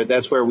 That's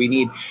where we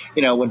need,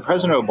 when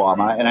President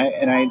Obama,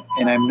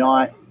 and I'm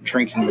not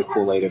drinking the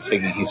Kool-Aid of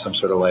thinking he's some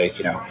sort of like,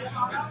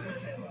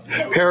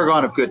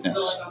 paragon of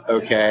goodness.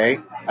 Okay.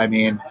 I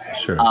mean,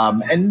 sure.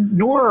 And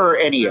nor are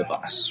any of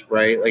us,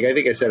 right? Like I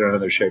think I said on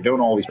another show,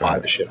 don't always buy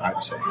the shit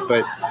I'm saying,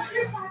 but,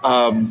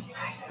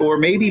 or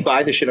maybe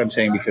buy the shit I'm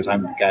saying because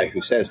I'm the guy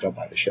who says don't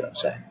buy the shit I'm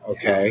saying.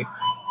 Okay.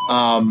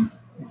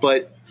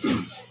 But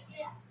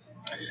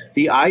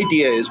the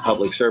idea is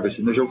public service,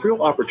 and there's a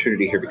real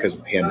opportunity here because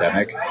of the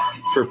pandemic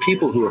for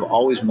people who have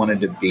always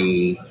wanted to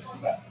be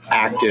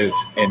active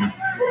and,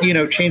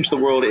 change the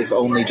world, if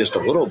only just a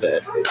little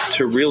bit,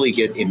 to really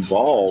get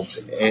involved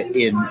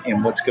in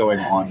what's going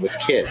on with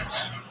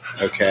kids.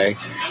 Okay.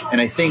 And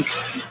I think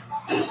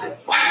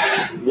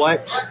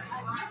what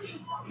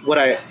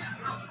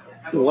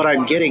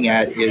I'm getting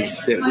at is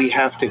that we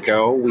have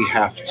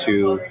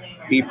to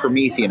be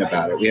Promethean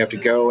about it. We have to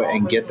go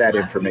and get that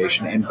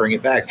information and bring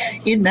it back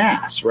in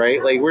mass,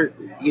 right? Like we're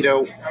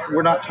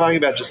not talking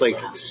about just like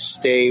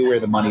stay where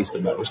the money's the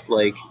most.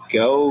 Like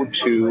go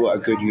to a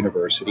good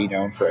university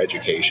known for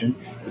education,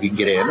 if you can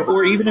get in,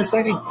 or even a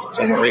second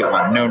rate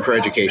one known for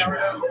education,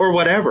 or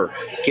whatever.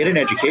 Get an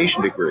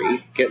education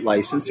degree, get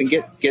licensed, and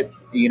get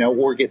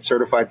or get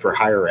certified for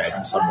higher ed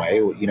in some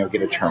way.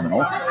 Get a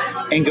terminal,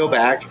 and go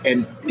back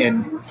and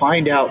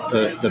find out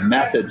the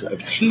methods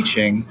of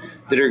teaching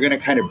that are going to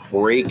kind of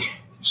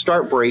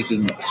start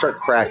cracking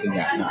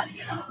that nut.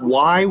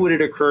 Why would it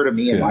occur to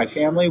me and my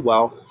family?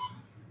 Well,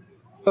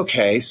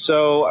 okay,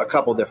 so a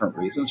couple different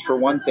reasons. For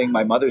one thing,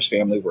 my mother's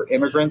family were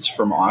immigrants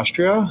from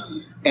Austria,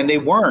 and they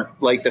weren't,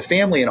 like the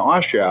family in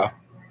Austria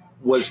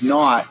was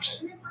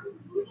not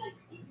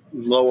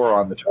lower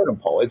on the totem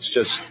pole. It's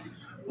just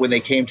when they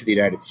came to the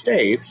United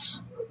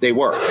States, they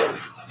were.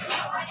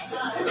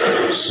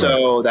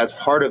 So that's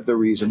part of the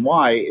reason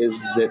why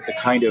is that the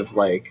kind of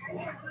like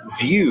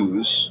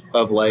views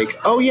of like,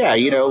 oh yeah,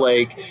 do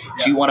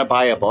you want to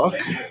buy a book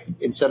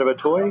instead of a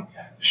toy?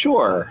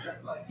 Sure.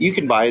 You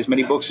can buy as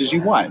many books as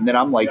you want. And then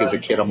I'm like, as a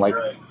kid, I'm like,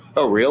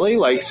 oh really?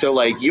 Like, so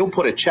like you'll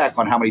put a check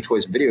on how many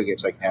toys and video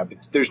games I can have,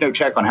 but there's no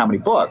check on how many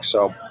books.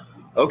 So,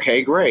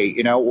 okay,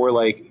 great. Or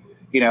like,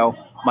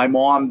 my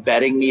mom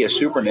betting me a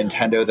Super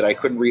Nintendo that I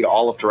couldn't read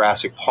all of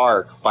Jurassic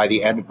Park by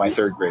the end of my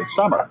third grade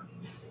summer.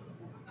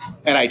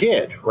 And I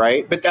did,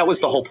 right? But that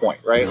was the whole point,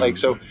 right? Like,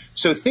 so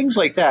things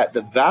like that,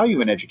 the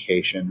value in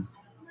education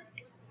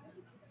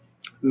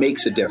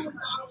makes a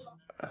difference.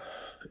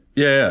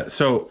 Yeah.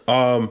 So,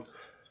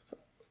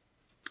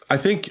 I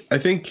think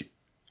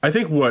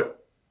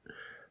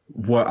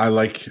what I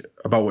like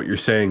about what you're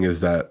saying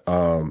is that,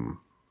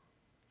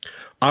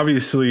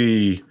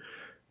 obviously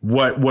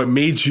what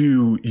made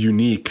you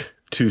unique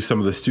to some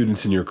of the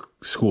students in your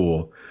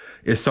school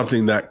is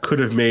something that could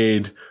have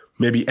made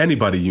maybe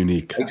anybody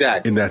unique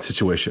in that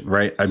situation,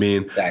 right? I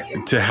mean,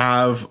 to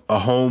have a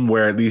home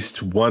where at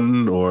least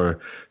one or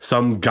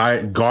some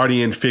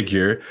guardian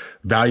figure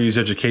values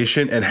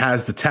education and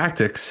has the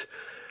tactics,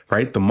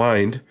 right? The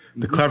mind,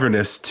 the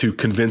cleverness to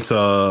convince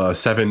a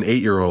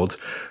 7-8-year-old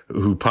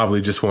who probably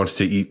just wants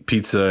to eat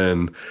pizza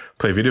and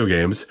play video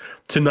games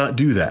to not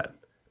do that,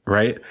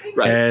 right?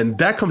 And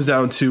that comes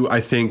down to,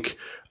 I think,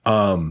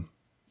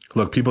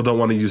 look, people don't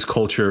want to use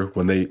culture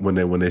when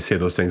they say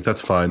those things.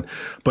 That's fine.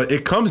 But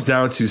it comes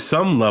down to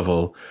some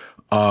level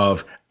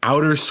of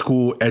outer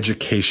school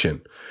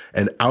education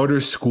and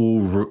outer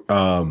school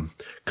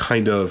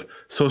kind of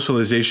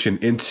socialization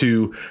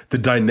into the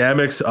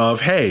dynamics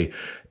of, hey,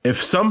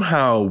 if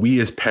somehow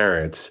we as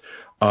parents,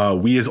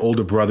 we as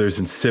older brothers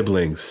and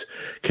siblings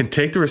can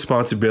take the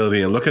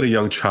responsibility and look at a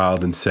young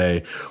child and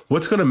say,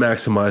 what's going to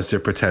maximize their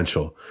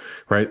potential,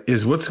 right?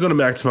 Is what's going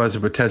to maximize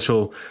their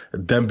potential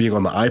them being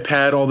on the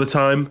iPad all the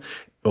time,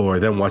 or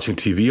them watching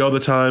TV all the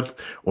time,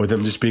 or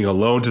them just being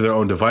alone to their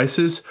own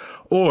devices,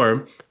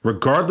 or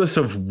regardless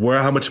of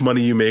how much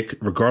money you make,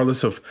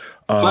 regardless of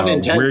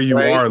where you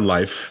are in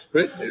life,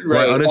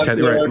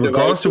 unintended,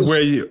 regardless of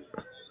where you,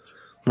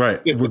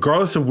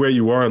 regardless of where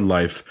you are in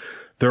life,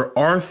 there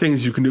are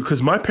things you can do.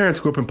 Because my parents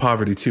grew up in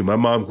poverty too. My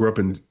mom grew up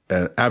in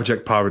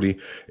abject poverty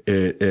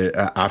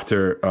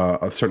after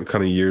a certain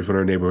kind of years when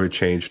our neighborhood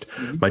changed.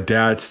 Mm-hmm. My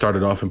dad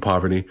started off in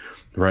poverty,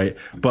 right?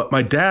 But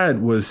my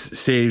dad was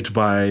saved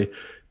by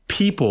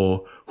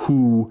people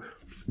who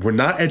were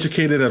not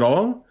educated at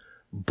all,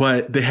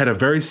 but they had a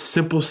very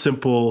simple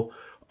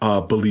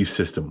belief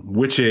system,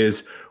 which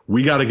is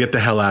we got to get the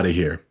hell out of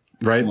here,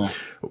 right? Yeah.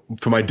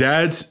 For my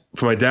dad's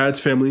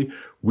family,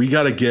 we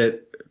got to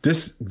get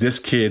this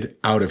kid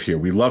out of here.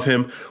 We love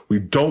him. We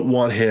don't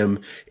want him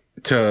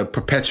to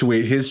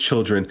perpetuate his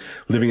children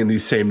living in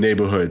these same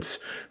neighborhoods,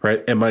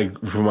 right? And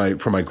from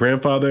my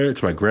grandfather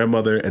to my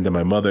grandmother and then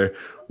my mother,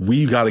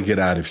 we got to get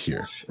out of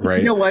here, right?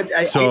 You know what?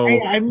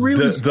 I'm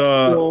really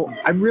skeptical.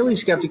 I'm really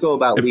skeptical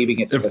about leaving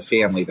it to the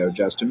family, though,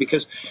 Justin,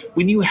 because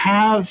when you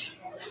have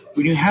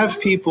when you have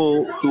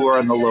people who are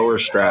on the lower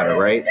strata,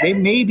 right? They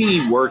may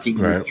be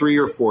working 3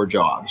 or 4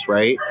 jobs,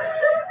 right?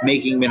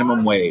 Making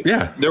minimum wage.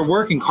 Yeah. They're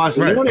working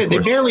constantly. Right, They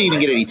barely even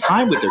get any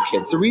time with their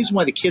kids. The reason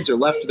why the kids are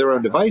left to their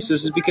own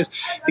devices is because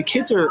the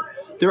kids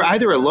they're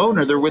either alone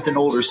or they're with an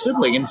older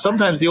sibling, and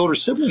sometimes the older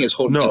sibling is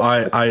holding. No,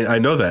 I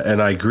know that,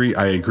 and I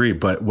agree.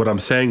 But what I'm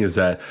saying is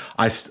that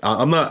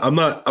I'm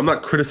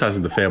not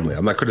criticizing the family.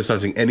 I'm not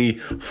criticizing any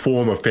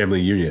form of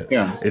family union.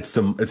 Yeah. It's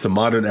a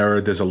modern era.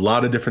 There's a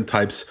lot of different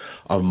types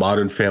of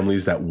modern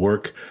families that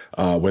work,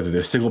 whether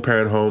they're single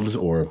parent homes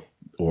or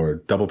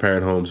double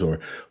parent homes or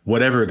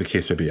whatever the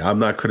case may be. I'm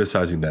not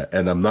criticizing that.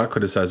 And I'm not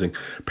criticizing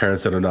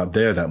parents that are not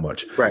there that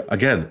much. Right.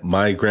 Again,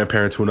 my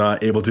grandparents were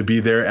not able to be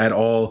there at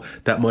all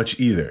that much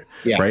either.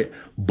 Yeah. Right.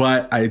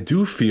 But I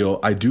do feel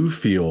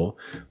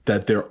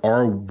that there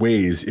are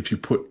ways, if you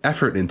put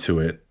effort into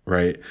it,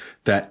 right,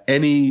 that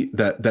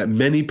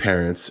many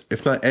parents,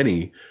 if not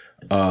any,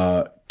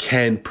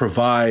 can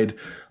provide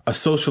a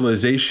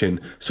socialization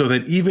so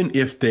that even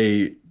if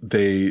they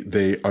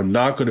are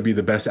not going to be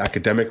the best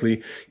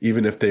academically,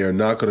 even if they are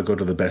not going to go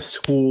to the best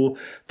school,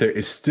 there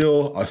is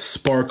still a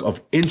spark of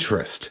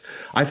interest.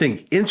 I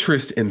think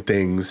interest in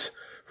things,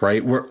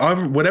 right,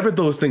 whatever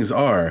those things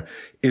are,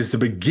 is the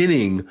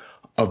beginning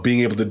of being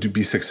able to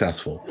be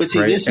successful. But see,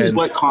 right? this is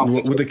what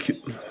complicates.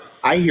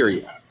 I hear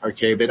you.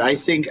 Okay, but I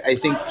think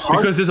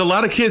because there's a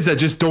lot of kids that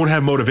just don't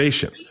have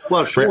motivation.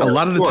 Well, sure. Right? A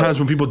lot of the times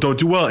when people don't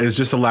do well is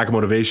just a lack of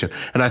motivation.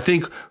 And I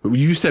think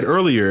you said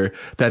earlier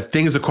that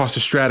things across the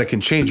strata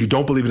can change. You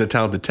don't believe in a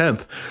talented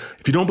 10th.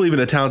 If you don't believe in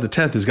a talented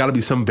 10th, there's got to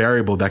be some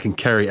variable that can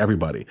carry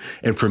everybody.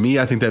 And for me,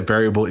 I think that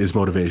variable is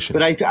motivation.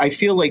 But I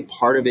feel like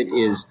part of it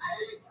is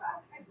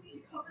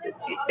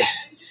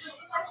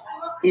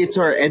it's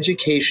our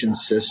education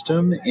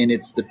system, and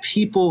it's the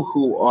people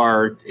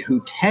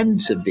who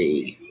tend to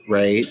be,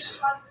 right,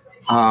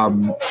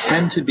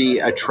 tend to be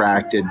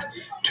attracted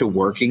to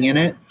working in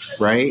it,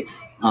 right?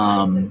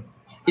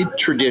 It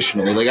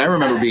traditionally, like I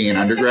remember being an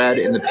undergrad,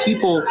 and the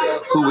people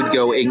who would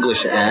go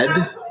English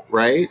ed,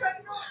 right,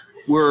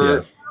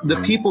 were the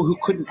people who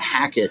couldn't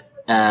hack it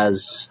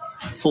as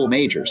full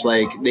majors.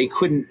 Like they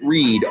couldn't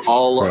read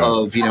all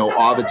of,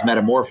 Ovid's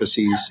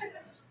Metamorphoses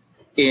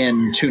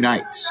in 2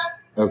 nights.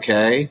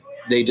 Okay.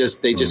 They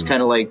just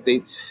kind of like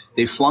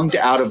they flunked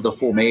out of the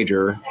full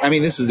major. I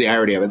mean, this is the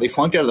irony of it. They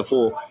flunked out of the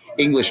full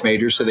English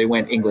major, so they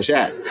went English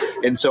ed.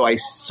 And so I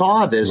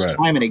saw this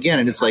time and again,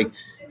 and it's like,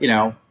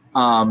 and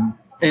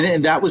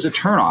that was a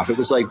turnoff. It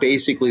was like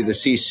basically the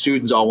C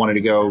students all wanted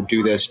to go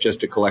do this just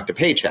to collect a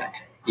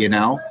paycheck,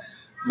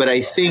 But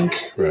I think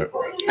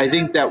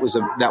that was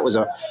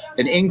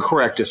an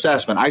incorrect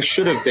assessment. I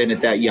should have been at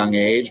that young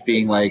age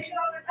being like,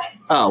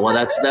 oh, well,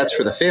 that's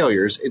for the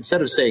failures.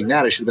 Instead of saying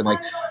that, I should have been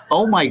like,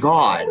 oh my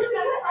God,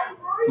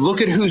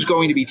 look at who's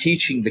going to be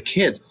teaching the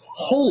kids.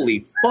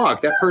 Holy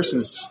fuck, that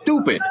person's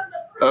stupid.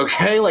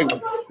 Okay, like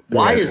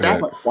why is that?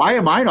 Why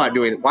am I not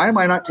doing it? Why am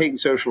I not taking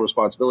social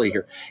responsibility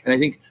here? And I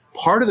think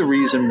part of the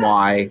reason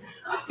why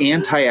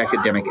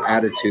anti-academic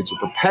attitudes are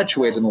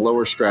perpetuated in the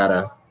lower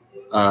strata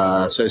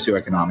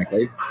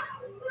socioeconomically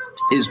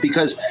is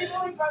because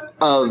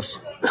of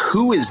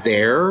who is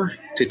there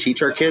to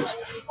teach our kids,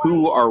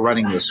 who are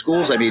running the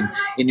schools. I mean,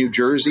 in New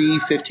Jersey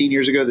 15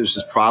 years ago, there's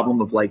this problem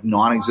of like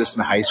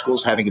non-existent high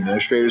schools having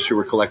administrators who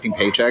were collecting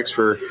paychecks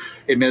for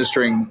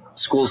administering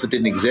schools that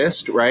didn't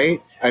exist,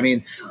 right? I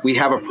mean, we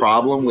have a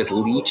problem with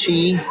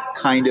leechy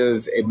kind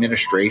of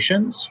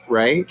administrations,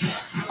 right?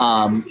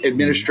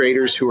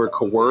 Administrators who are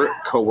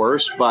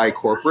coerced by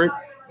corporate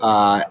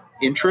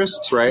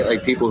interests, right?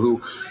 Like people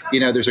who,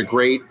 there's a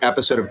great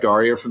episode of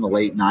Daria from the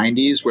late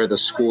 90s where the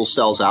school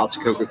sells out to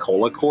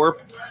Coca-Cola Corp.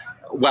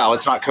 Well,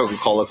 it's not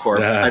Coca-Cola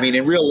Corp. I mean,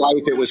 in real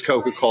life, it was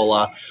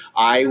Coca-Cola.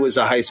 I was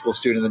a high school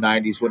student in the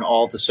 90s when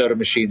all the soda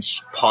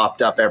machines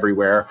popped up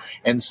everywhere.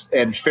 And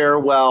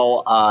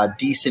farewell,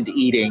 decent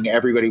eating.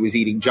 Everybody was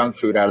eating junk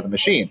food out of the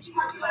machines.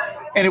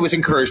 And it was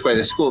encouraged by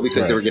the school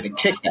because they were getting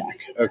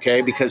kickback, okay,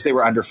 because they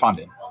were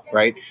underfunded,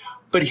 right?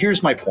 But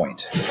here's my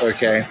point,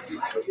 okay?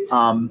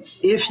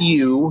 If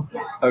you,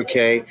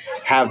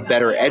 have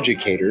better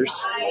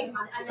educators,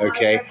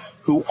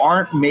 who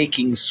aren't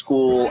making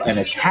school an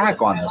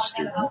attack on the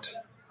student,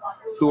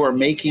 who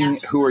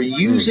are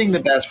using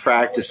the best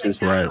practices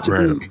to be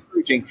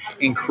encouraging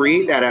and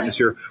create that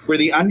atmosphere where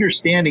the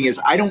understanding is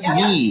I don't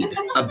need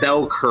a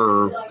bell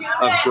curve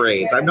of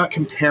grades. I'm not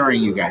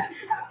comparing you guys.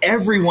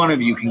 Every one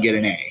of you can get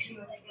an A.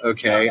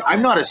 Okay,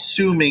 I'm not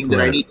assuming that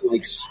I need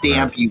to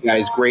stamp you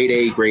guys grade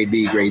A, grade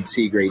B, grade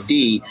C, grade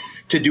D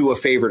to do a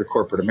favor to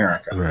corporate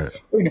America. Right.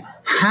 I mean,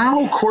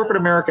 how corporate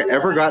America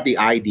ever got the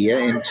idea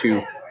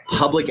into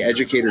public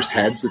educators'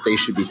 heads that they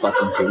should be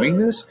fucking doing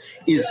this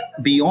is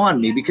beyond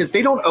me because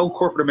they don't owe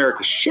corporate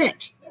America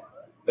shit.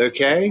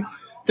 Okay,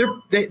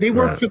 they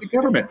work for the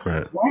government.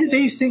 Right. Why do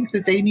they think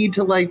that they need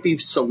to be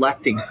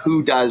selecting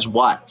who does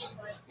what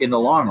in the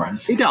long run?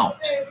 They don't.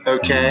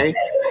 Okay,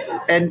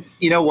 and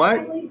you know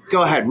what?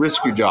 Go ahead,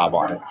 risk your job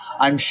on it.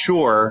 I'm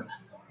sure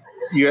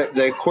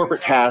the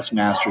corporate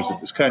taskmasters of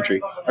this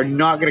country are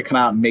not going to come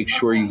out and make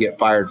sure you get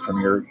fired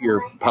from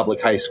your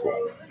public high school.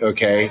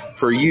 Okay,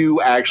 for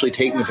you actually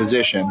taking a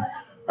position,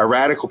 a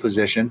radical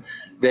position,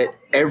 that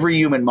every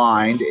human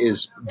mind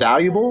is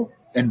valuable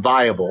and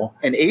viable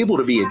and able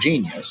to be a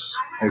genius.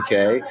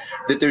 Okay,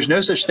 that there's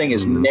no such thing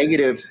as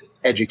negative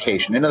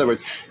education. In other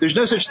words, there's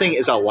no such thing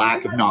as a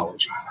lack of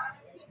knowledge.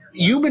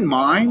 Human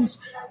minds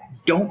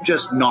don't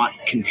just not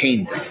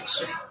contain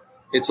things.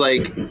 It's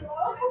like,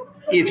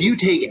 if you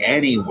take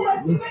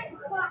anyone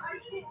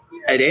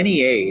at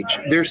any age,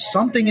 there's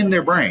something in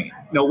their brain.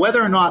 Now,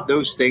 whether or not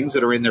those things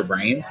that are in their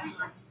brains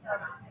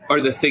are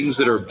the things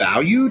that are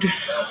valued,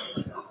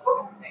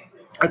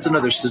 that's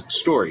another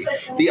story.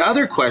 The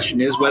other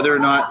question is whether or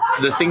not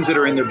the things that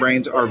are in their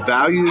brains are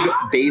valued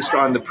based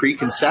on the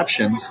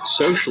preconceptions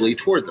socially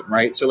toward them,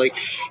 right? So, like,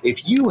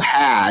 if you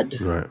had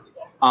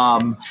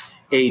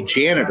a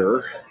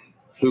janitor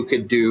who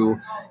could do,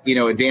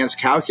 advanced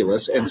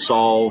calculus and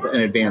solve an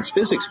advanced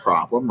physics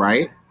problem,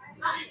 right?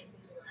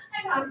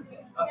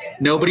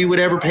 Nobody would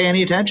ever pay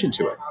any attention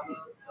to it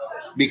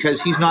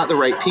because he's not the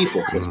right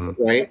people for it,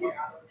 right?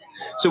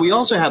 So we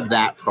also have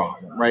that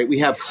problem, right? We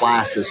have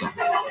classism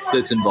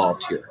that's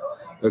involved here,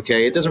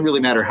 okay? It doesn't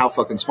really matter how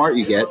fucking smart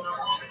you get.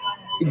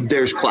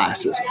 There's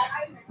classism,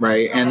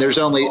 right? And there's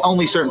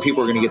only certain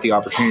people are going to get the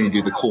opportunity to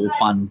do the cool,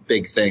 fun,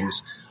 big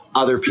things.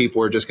 Other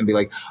people are just going to be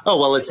like, oh,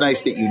 well, it's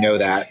nice that you know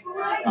that.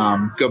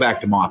 Go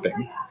back to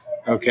mopping.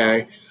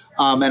 Okay.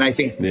 And I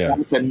think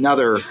that's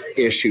another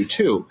issue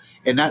too.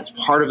 And that's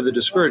part of the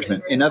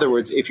discouragement. In other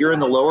words, if you're in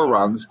the lower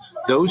rungs,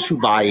 those who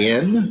buy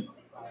in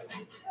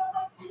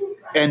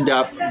end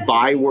up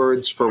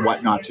bywords for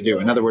what not to do.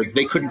 In other words,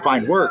 they couldn't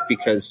find work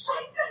because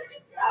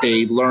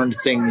they learned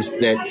things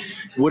that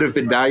would have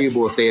been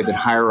valuable if they had been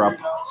higher up,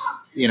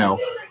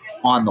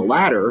 on the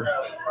ladder,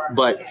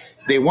 but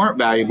they weren't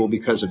valuable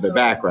because of their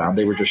background.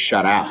 They were just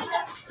shut out.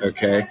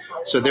 Okay.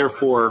 So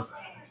therefore,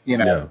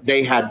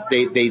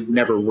 they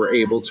never were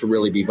able to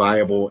really be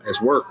viable as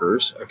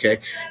workers. Okay.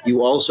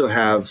 You also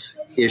have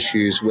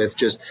issues with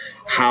just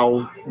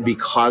how,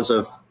 because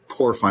of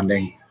poor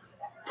funding,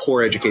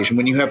 poor education,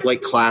 when you have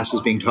like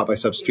classes being taught by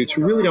substitutes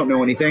who really don't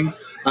know anything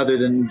other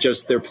than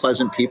just they're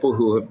pleasant people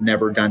who have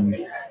never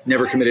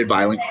committed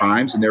violent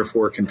crimes and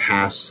therefore can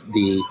pass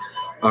the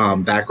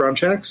background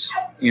checks,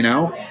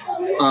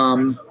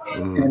 and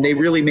they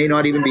really may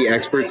not even be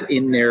experts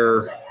in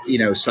their,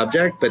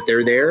 subject, but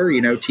they're there,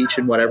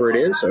 teaching whatever it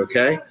is.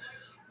 Okay.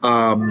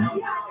 And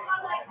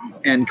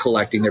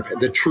collecting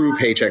the true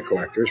paycheck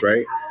collectors.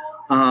 Right.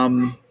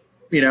 And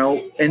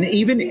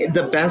even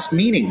the best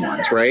meaning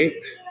ones, right.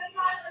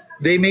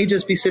 They may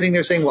just be sitting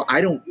there saying, well,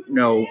 I don't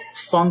know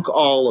funk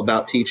all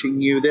about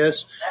teaching you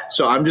this.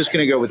 So I'm just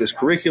going to go with this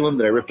curriculum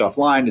that I ripped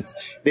offline.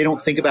 They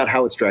don't think about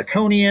how it's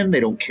draconian.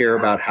 They don't care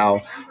about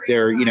how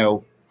they're,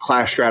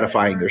 class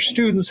stratifying their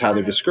students, how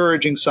they're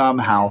discouraging some,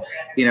 how,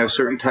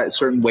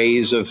 certain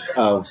ways of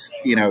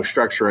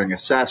structuring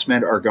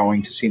assessment are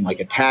going to seem like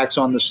attacks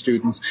on the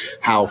students,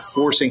 how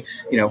forcing,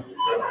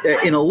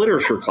 in a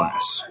literature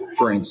class,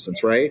 for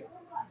instance, right?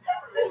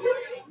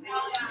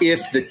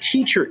 If the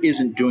teacher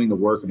isn't doing the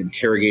work of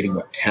interrogating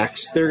what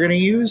texts they're going to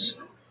use,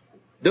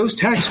 those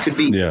texts could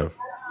be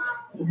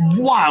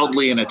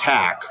wildly an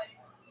attack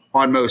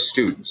on most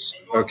students.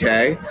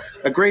 Okay.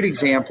 A great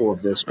example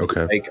of this.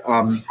 Okay. Like,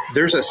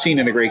 there's a scene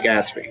in The Great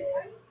Gatsby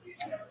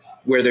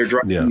where they're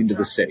driving into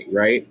the city,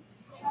 right?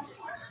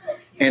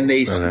 And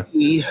they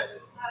see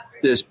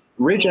this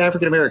rich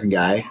African-American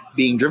guy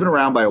being driven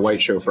around by a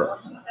white chauffeur.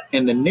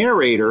 And the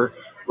narrator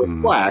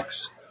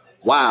reflects,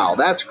 wow,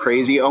 that's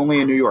crazy. Only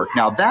in New York.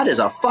 Now that is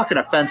a fucking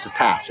offensive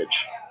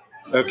passage.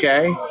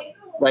 Okay.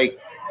 Like,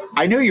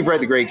 I know you've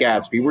read The Great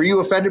Gatsby. Were you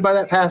offended by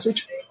that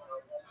passage?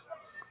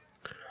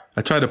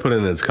 I try to put it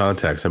in its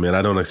context. I mean,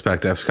 I don't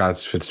expect F. Scott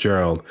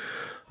Fitzgerald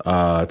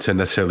to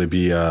necessarily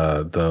be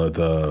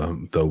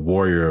the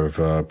warrior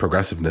of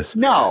progressiveness.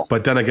 No,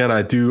 but then again,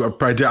 I did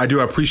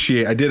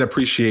appreciate I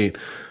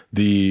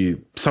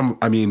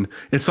mean,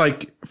 it's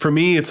like, for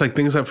me, it's like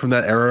things that from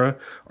that era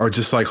are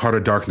just like Heart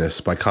of Darkness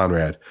by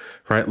Conrad,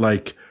 right?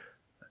 Like,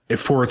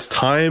 for its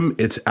time,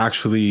 it's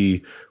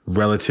actually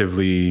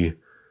relatively,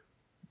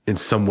 in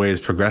some ways,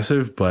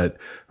 progressive, but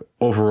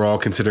overall,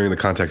 considering the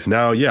context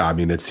now, I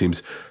mean, it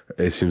seems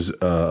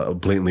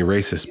blatantly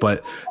racist.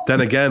 But then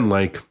again,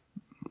 like,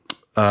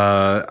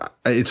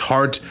 it's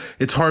hard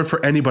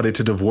for anybody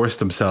to divorce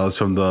themselves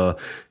from the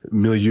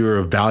milieu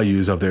of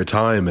values of their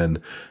time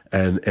and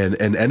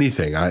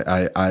anything.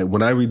 I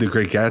when I read The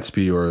Great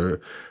Gatsby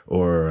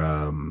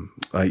or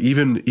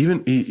even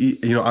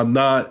I'm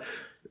not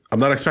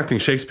expecting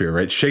Shakespeare,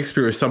 right?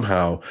 Shakespeare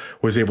somehow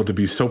was able to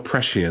be so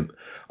prescient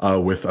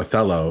with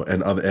Othello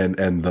and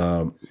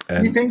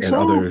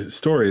other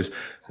stories.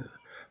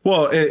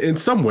 Well, in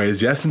some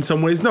ways, yes. In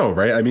some ways, no,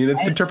 right? I mean,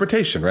 it's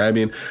interpretation, right? I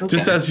mean,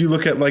 just as you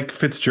look at like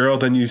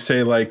Fitzgerald and you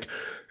say like,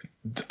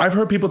 I've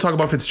heard people talk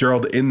about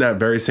Fitzgerald in that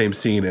very same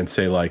scene and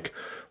say like,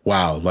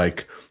 wow,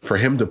 like for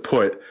him to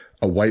put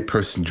a white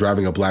person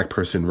driving a black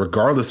person,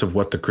 regardless of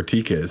what the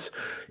critique is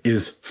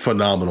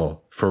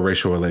phenomenal. for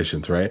racial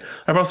relations, right?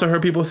 I've also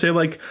heard people say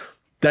like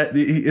that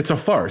it's a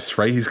farce,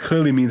 right? He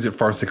clearly means it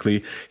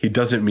farcically. He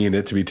doesn't mean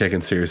it to be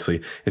taken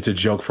seriously. It's a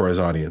joke for his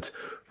audience.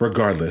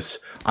 Regardless,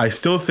 I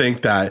still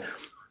think that,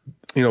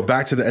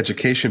 back to the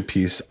education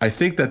piece, I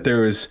think that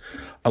there is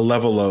a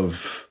level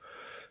of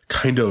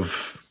kind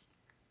of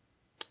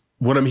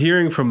what I'm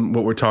hearing from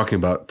what we're talking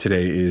about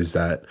today is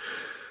that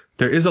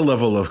there is a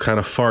level of kind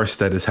of farce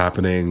that is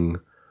happening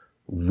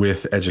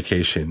with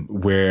education,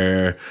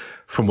 where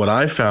from what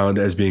I found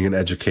as being an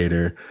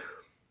educator,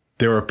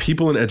 there are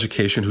people in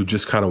education who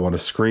just kind of want to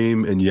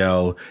scream and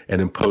yell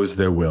and impose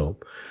their will.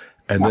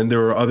 And then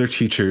there are other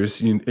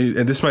teachers, and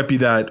this might be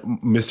that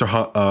Mr.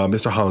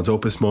 Holland's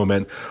Opus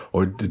moment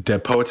or the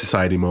Dead Poet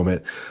Society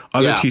moment.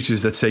 Other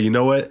teachers that say, you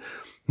know what,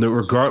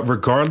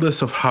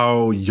 regardless of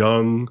how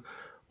young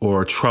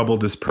or troubled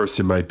this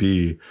person might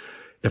be,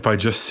 if I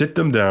just sit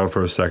them down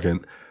for a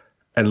second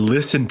and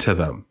listen to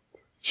them,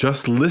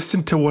 just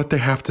listen to what they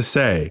have to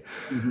say,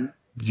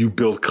 you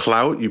build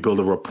clout, you build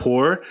a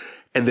rapport,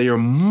 and they are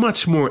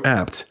much more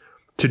apt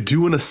to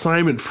do an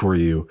assignment for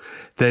you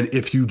than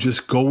if you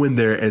just go in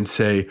there and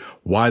say,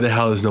 why the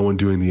hell is no one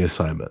doing the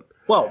assignment?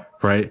 Well,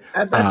 right.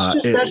 That's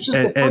just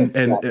the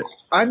point.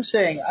 I'm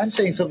saying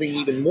something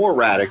even more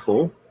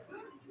radical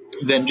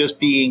than just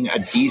being a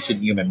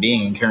decent human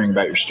being and caring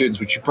about your students,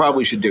 which you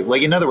probably should do.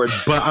 Like, in other words,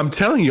 but I'm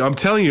telling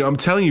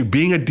you,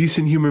 being a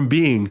decent human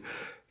being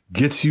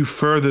gets you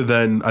further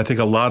than I think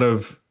a lot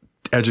of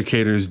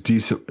educators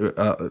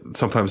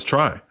sometimes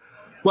try.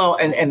 Well,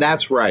 and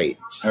that's right.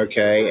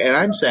 Okay. And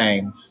I'm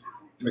saying,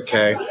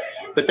 okay,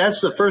 but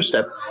that's the first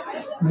step.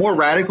 More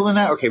radical than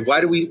that. Okay. Why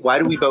do we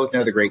both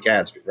know The Great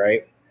Gatsby,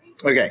 right?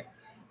 Okay.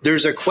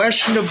 There's a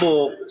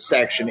questionable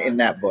section in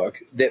that book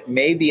that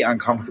may be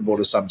uncomfortable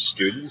to some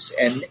students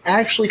and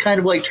actually kind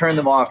of like turn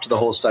them off to the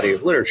whole study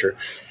of literature.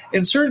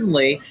 And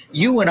certainly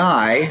you and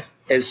I,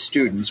 as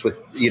students with,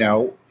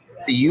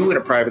 you in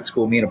a private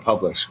school, me in a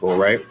public school,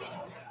 right?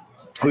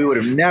 We would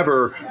have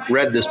never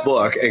read this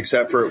book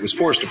except for it was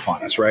forced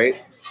upon us, right?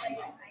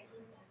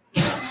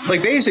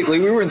 Like, basically,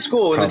 we were in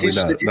school and the teacher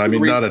said,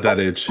 not at that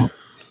age.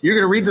 You're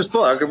going to read this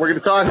book and we're going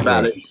to talk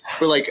about it.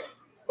 We're like,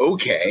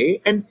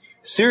 okay. And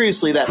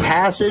seriously, that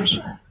passage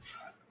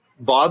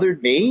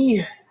bothered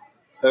me.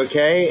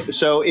 Okay.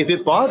 So if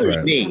it bothers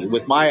me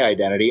with my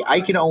identity,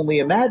 I can only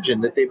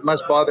imagine that it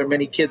must bother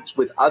many kids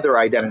with other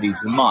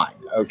identities than mine.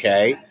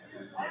 Okay.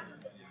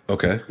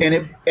 Okay. And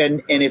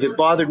if it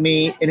bothered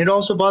me, and it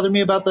also bothered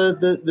me about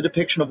the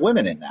depiction of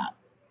women in that.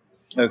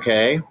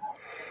 Okay.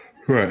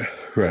 Right.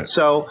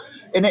 So,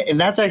 and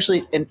that's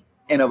actually, and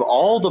of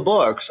all the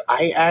books,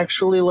 I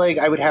actually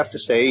I would have to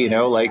say,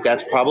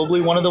 that's probably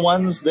one of the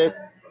ones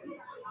that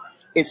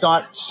it's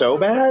not so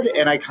bad.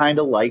 And I kind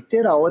of liked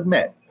it, I'll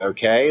admit.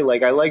 Okay.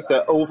 I like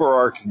the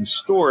overarching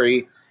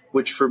story,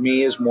 which for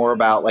me is more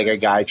about a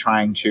guy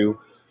trying to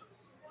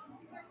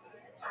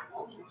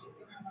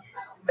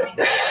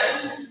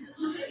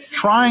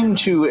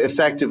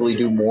effectively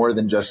do more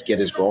than just get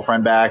his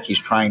girlfriend back. He's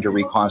trying to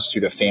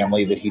reconstitute a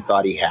family that he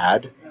thought he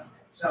had,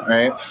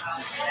 right?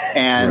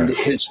 And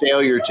his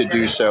failure to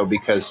do so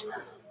because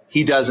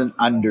he doesn't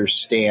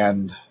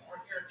understand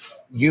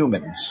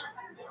humans,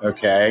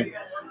 okay?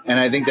 And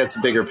I think that's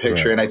a bigger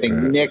picture. And I think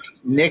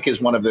Nick is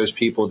one of those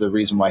people. The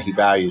reason why he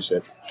values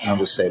it, I'll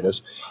just say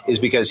this, is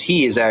because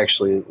he is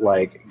actually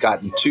by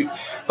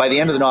the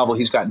end of the novel,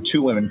 he's gotten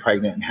 2 women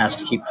pregnant and has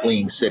to keep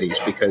fleeing cities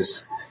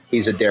because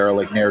he's a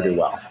derelict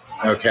ne'er-do-well,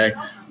 okay?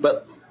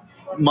 But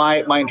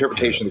my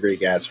interpretation of The Great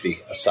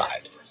Gatsby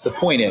aside, the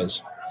point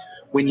is,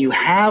 when you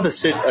have a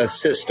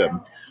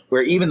system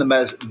where even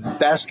the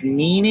best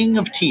meaning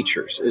of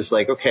teachers is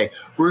okay,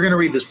 we're going to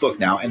read this book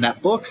now, and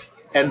that book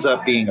ends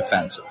up being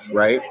offensive,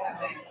 right?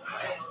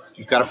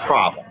 You've got a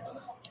problem.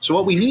 So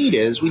what we need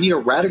a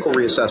radical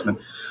reassessment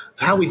of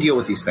how we deal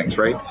with these things,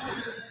 right?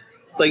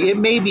 It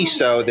may be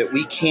so that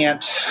we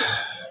can't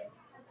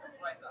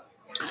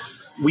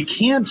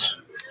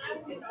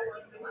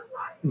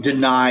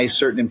deny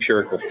certain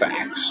empirical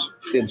facts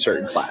in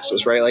certain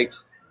classes, right?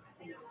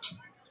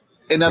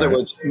 In other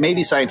words,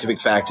 maybe scientific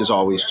fact is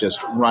always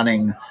just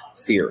running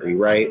theory,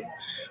 right?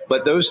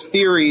 But those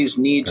theories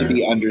need to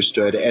be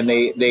understood, and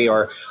they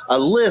are a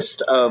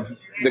list of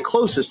the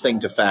closest thing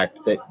to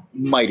fact that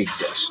might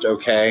exist,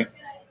 okay?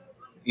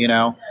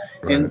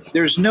 And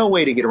there's no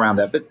way to get around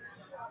that. But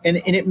and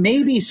it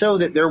may be so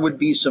that there would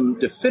be some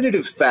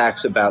definitive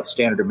facts about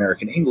standard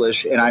American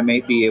English, and I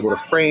may be able to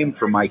frame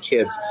for my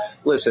kids,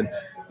 listen,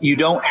 you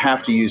don't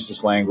have to use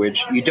this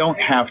language. You don't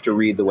have to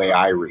read the way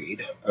I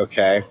read,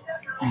 okay?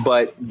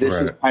 But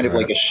this is kind of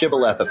like a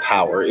shibboleth of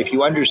power. If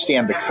you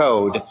understand the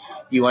code,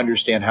 you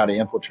understand how to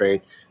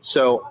infiltrate.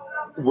 So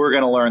we're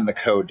going to learn the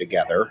code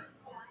together,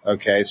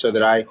 okay? So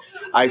that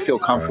I feel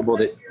comfortable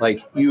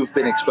that you've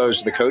been exposed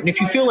to the code. And if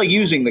you feel like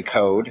using the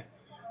code,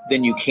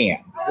 then you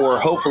can. Or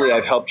hopefully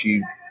I've helped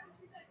you,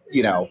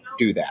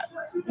 do that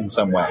in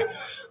some way.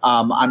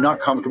 I'm not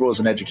comfortable as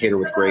an educator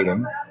with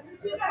grading.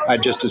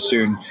 I'd just as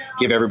soon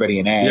give everybody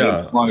an A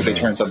as long as they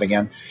turn something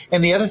in.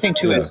 And the other thing,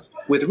 too, is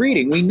with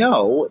reading, we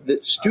know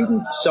that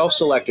student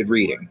self-selected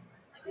reading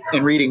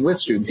and reading with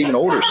students, even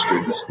older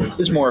students,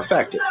 is more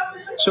effective.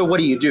 So what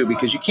do you do?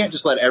 Because you can't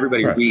just let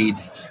everybody read,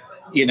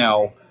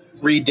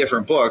 read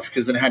different books,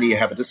 because then how do you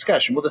have a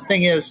discussion? Well, the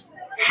thing is,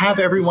 have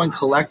everyone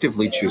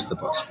collectively choose the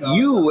books.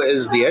 You,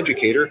 as the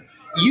educator,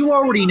 you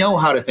already know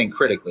how to think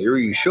critically, or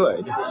you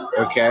should,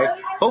 okay?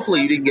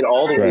 Hopefully you didn't get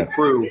all the way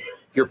through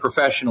your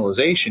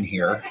professionalization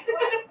here,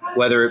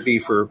 whether it be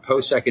for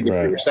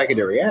post-secondary or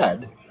secondary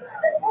ed,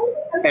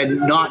 and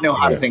not know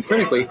how to think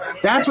critically.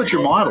 That's what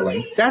you're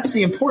modeling. That's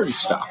the important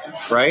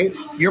stuff, right?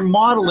 You're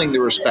modeling the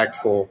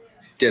respectful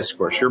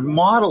discourse. You're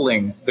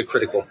modeling the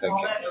critical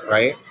thinking,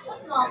 right?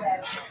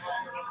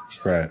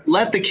 Right.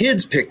 Let the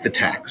kids pick the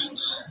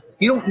texts.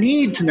 You don't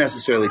need to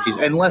necessarily teach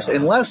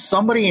unless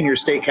somebody in your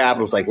state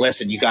capital is like,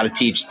 listen, you got to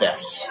teach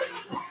this.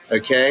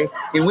 Okay.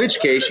 In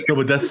which case,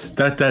 but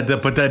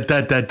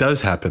that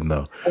does happen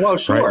though. Well,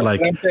 sure. Right?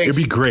 Like it'd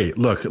be great.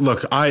 Look.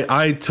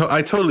 I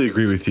totally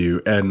agree with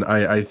you, and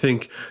I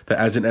think that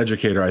as an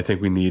educator, I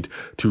think we need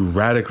to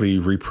radically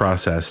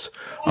reprocess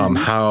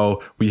how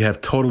we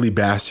have totally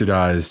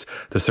bastardized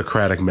the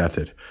Socratic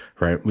method.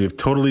 Right. We have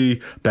totally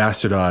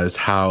bastardized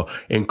how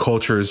in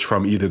cultures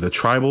from either the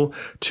tribal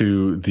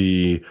to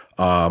the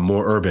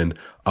more urban,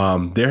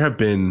 there have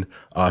been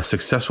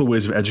successful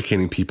ways of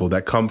educating people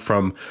that come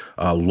from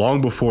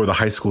long before the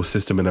high school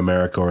system in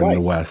America or in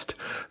the West,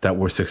 that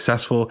were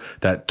successful,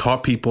 that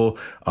taught people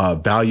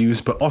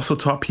values, but also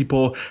taught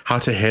people how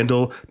to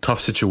handle tough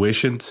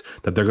situations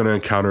that they're going to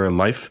encounter in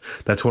life.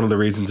 That's one of the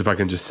reasons, if I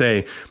can just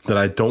say, that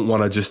I don't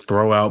want to just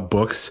throw out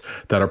books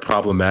that are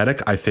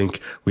problematic. I think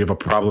we have a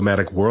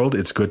problematic world.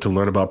 It's good to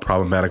learn about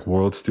problematic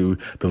worlds through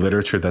the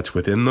literature that's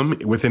within them,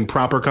 within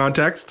proper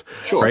context,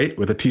 right?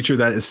 With a teacher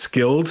that is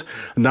skilled,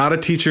 not a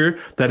teacher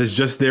that is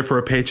just there for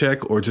a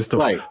paycheck or just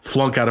to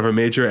flunk out of a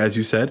major, as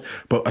you said,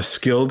 but a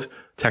skilled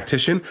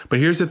tactician. But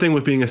here's the thing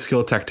with being a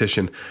skilled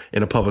tactician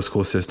in a public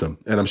school system,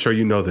 and I'm sure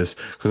you know this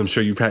because I'm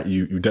sure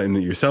you've done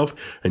it yourself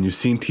and you've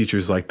seen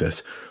teachers like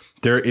this.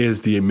 There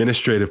is the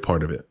administrative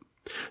part of it.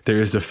 There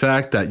is the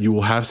fact that you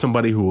will have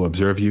somebody who will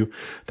observe you,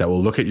 that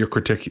will look at your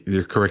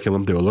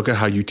curriculum. They will look at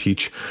how you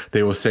teach.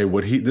 They will say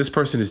this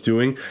person is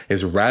doing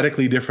is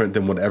radically different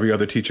than what every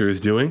other teacher is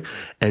doing.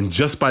 And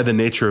just by the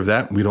nature of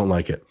that, we don't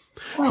like it.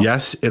 Well,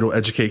 yes, it'll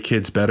educate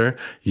kids better.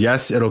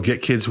 Yes, it'll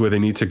get kids where they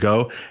need to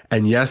go.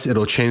 And yes,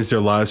 it'll change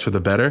their lives for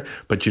the better.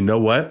 But you know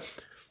what?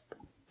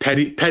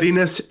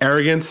 Pettiness,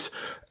 arrogance,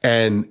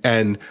 and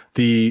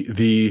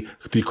the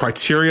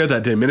criteria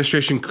that the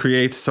administration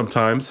creates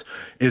sometimes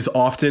is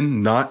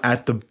often not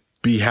at the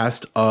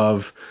behest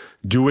of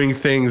doing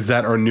things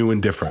that are new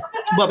and different.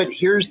 Well, but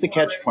here's the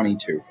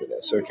catch-22 for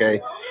this,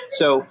 okay?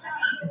 So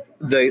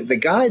the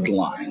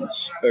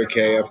guidelines,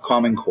 okay, of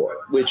Common Core,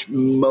 which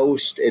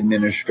most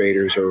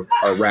administrators are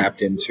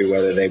wrapped into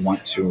whether they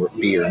want to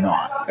be or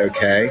not,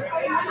 okay,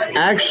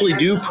 actually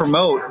do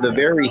promote the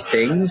very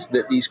things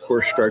that these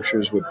course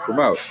structures would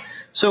promote.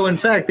 So, in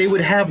fact, they would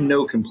have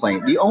no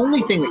complaint. The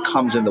only thing that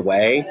comes in the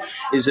way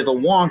is if a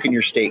wonk in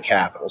your state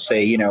capital,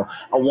 say, a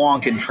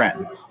wonk in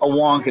Trenton, a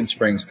wonk in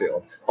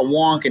Springfield, a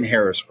wonk in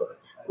Harrisburg,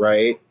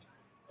 right?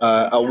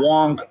 A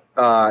wonk,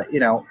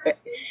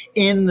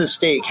 in the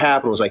state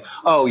capital is like,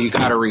 oh, you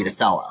got to read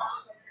Othello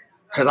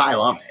because I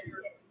love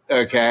it.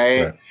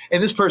 Okay. Right.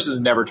 And this person's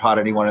never taught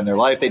anyone in their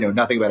life. They know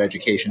nothing about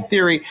education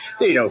theory.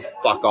 They know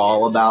fuck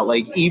all about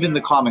even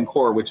the Common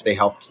Core, which they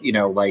helped,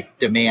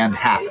 demand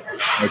happen.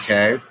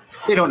 Okay.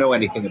 They don't know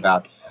anything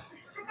about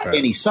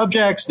any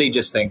subjects. They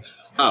just think,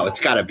 oh, it's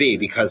got to be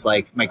because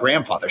my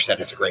grandfather said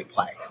it's a great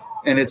play.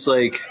 And it's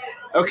like,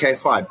 okay,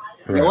 fine.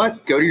 You know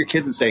what? Go to your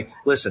kids and say,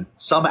 listen,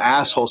 some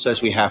asshole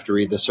says we have to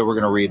read this, so we're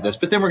going to read this.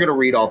 But then we're going to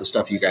read all the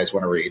stuff you guys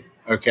want to read.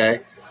 Okay?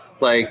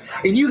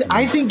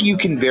 I think you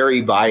can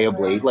very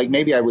viably,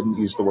 maybe I wouldn't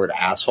use the word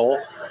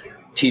asshole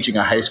teaching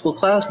a high school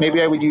class.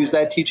 Maybe I would use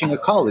that teaching a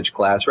college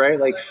class, right?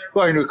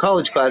 Going into a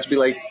college class, be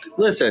like,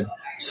 listen,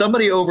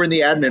 somebody over in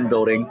the admin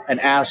building, an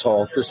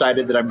asshole,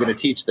 decided that I'm going to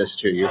teach this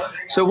to you.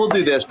 So we'll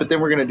do this, but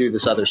then we're going to do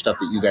this other stuff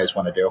that you guys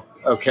want to do.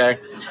 Okay?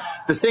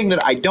 The thing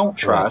that I don't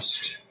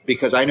trust,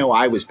 because I know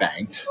I was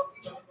banked,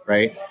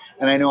 right?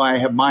 And I know I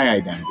have my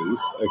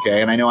identities,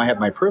 okay? And I know I have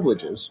my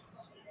privileges,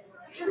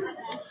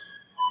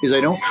 is I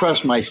don't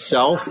trust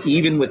myself,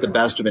 even with the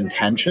best of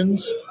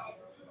intentions,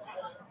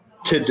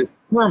 to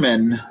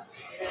determine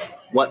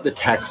what the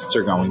texts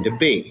are going to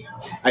be.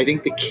 I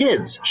think the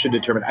kids should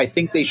determine. I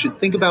think they should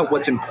think about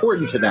what's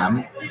important to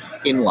them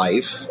in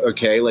life,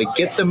 okay?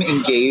 Get them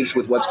engaged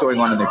with what's going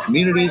on in their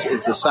communities,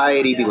 in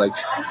society. Be like,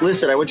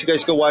 listen, I want you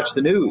guys to go watch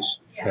the news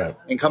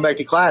and come back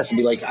to class and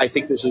be like, I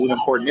think this is an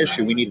important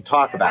issue. We need to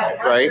talk about it,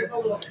 right?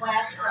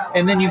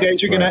 And then you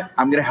guys are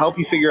I'm going to help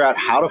you figure out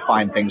how to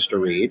find things to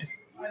read.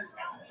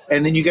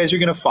 And then you guys are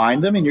going to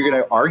find them and you're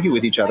going to argue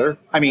with each other.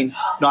 I mean,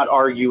 not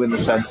argue in the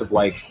sense of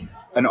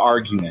an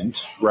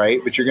argument, right?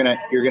 But you're going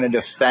to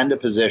defend a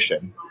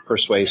position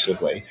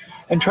persuasively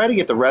and try to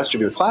get the rest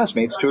of your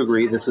classmates to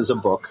agree this is a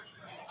book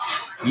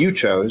you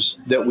chose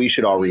that we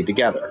should all read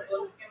together.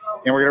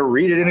 And we're going to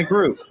read it in a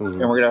group. And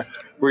we're going to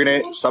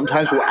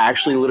Sometimes we'll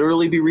actually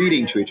literally be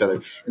reading to each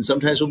other, and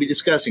sometimes we'll be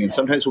discussing, and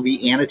sometimes we'll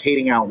be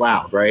annotating out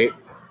loud, right?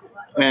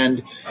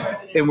 And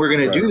we're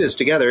going to do this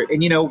together.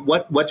 And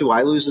what do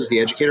I lose as the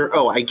educator?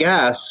 Oh, I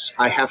guess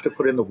I have to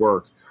put in the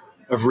work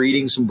of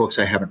reading some books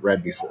I haven't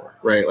read before,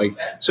 right? Like,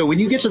 so when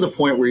you get to the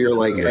point where you're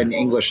like an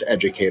English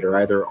educator,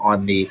 either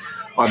on the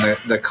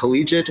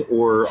collegiate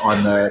or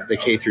on the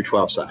K through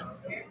 12 side,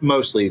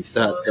 mostly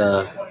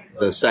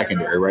the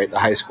secondary, right? The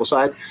high school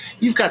side,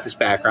 you've got this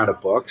background of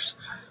books,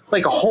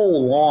 like a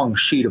whole long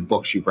sheet of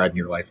books you've read in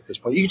your life at this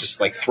point. You can just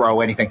like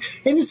throw anything,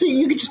 and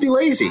you could just be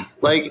lazy.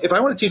 Like if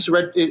I want to teach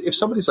if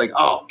somebody's like,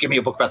 oh, give me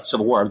a book about the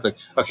Civil War, I'm like,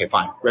 okay,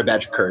 fine, Red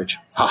Badge of Courage,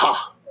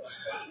 haha.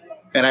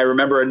 And I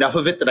remember enough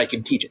of it that I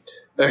can teach it.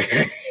 But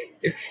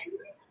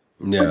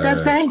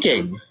that's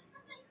banking,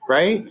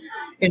 right?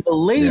 And the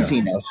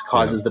laziness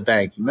causes the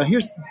banking. Now,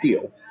 here's the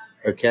deal,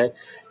 okay?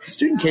 A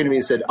student came to me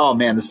and said, oh,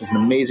 man, this is an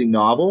amazing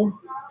novel.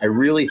 I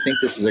really think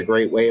this is a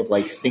great way of,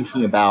 like,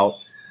 thinking about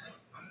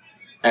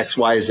X,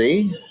 Y,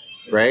 Z,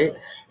 right?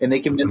 And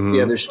they convinced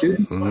the other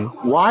students.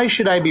 Why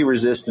should I be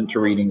resistant to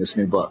reading this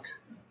new book?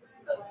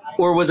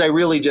 Or was I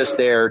really just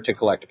there to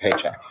collect a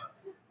paycheck?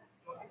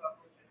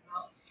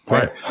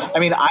 Right. I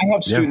mean, I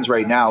have students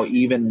right now,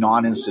 even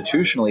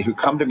non-institutionally, who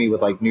come to me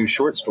with like new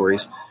short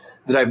stories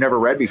that I've never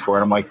read before.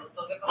 And I'm like,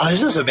 oh,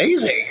 this is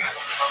amazing.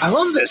 I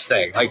love this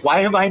thing. Like, why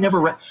have I never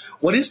read?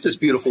 What is this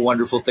beautiful,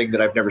 wonderful thing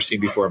that I've never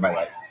seen before in my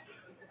life?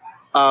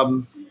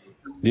 Well,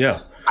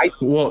 I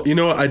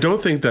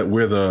don't think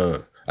we're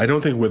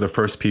the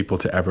first people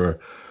to ever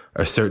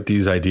assert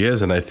these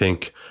ideas. And I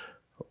think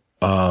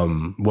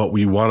what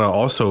we want to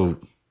also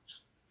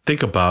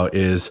think about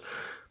is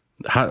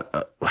how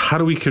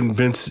do we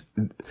convince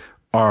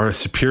our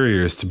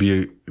superiors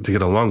to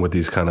get along with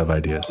these kind of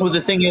ideas? Well,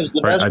 the thing is, the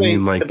best way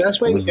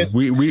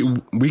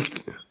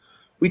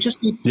we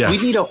just need we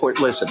need a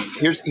listen.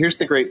 Here's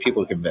the great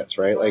people to convince,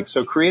 right? Like,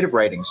 so creative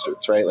writing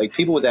students, right? Like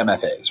people with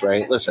MFAs,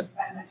 right? Listen,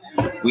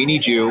 we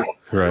need you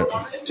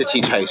to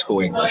teach high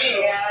school English.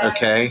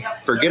 Okay,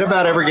 forget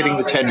about ever getting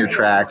the tenure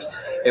track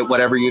at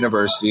whatever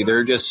university. There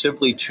are just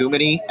simply too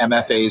many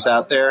MFAs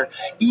out there,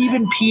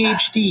 even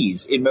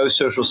PhDs in most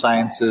social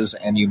sciences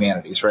and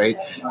humanities, right?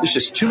 There's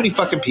just too many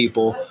fucking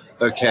people,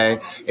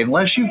 okay?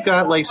 Unless you've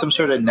got like some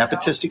sort of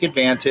nepotistic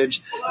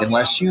advantage,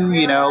 unless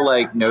you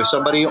know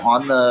somebody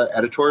on the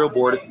editorial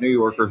board at the New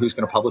Yorker who's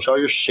going to publish all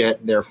your shit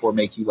and therefore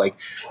make you like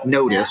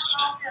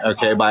noticed,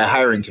 okay, by a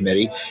hiring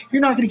committee,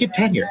 you're not going to get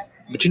tenure.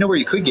 But you know where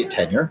you could get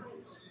tenure?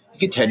 You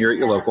get tenure at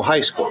your local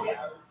high school.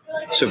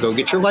 So go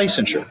get your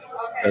licensure.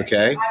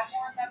 Okay.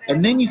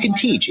 And then you can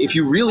teach if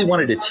you really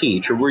wanted to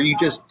teach, or were you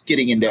just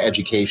getting into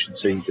education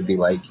so you could be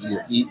like,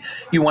 you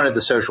wanted the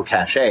social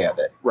cachet of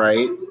it,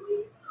 right?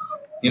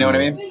 You know what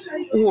I mean?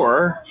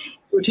 Or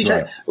teach.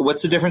 Right.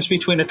 What's the difference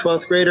between a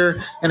 12th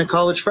grader and a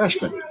college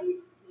freshman?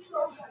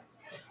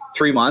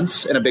 3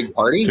 months and a big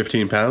party?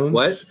 15 pounds?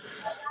 What?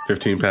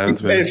 15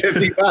 pounds.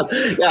 15 pounds.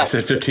 Yeah. I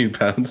said 15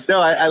 pounds.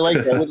 No, I like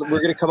that. We're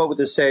going to come up with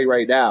this saying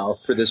right now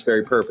for this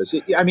very purpose.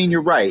 I mean,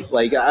 you're right.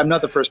 Like, I'm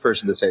not the first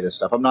person to say this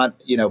stuff. I'm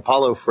not,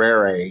 Paulo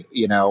Freire,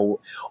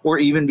 or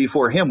even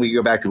before him, we can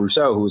go back to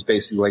Rousseau, who was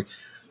basically like,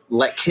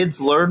 let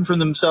kids learn from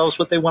themselves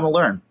what they want to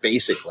learn,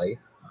 basically.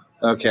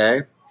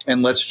 Okay.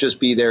 And let's just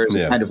be there as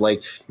a kind of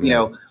like,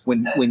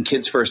 when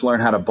kids first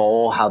learn how to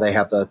bowl, how they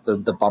have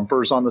the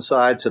bumpers on the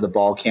side so the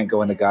ball can't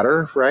go in the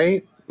gutter,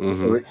 right?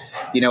 Mm-hmm.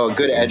 A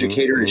good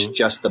educator is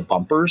just the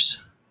bumpers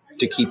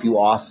to keep you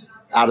out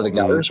of the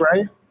gutters,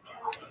 right?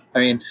 I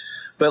mean,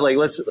 but like,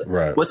 what's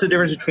the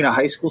difference between a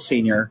high school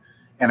senior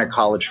and a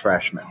college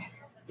freshman?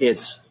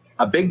 It's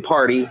a big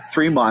party,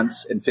 3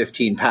 months, and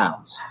 15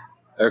 pounds.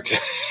 Okay.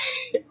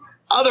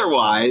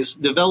 Otherwise,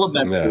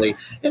 developmentally,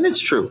 and it's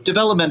true,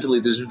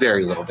 developmentally, there's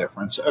very little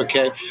difference.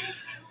 Okay.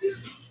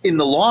 In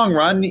the long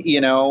run,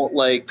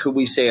 like, could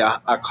we say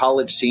a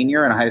college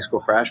senior and a high school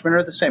freshman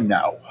are the same?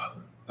 No.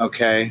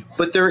 Okay.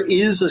 But there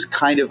is this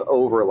kind of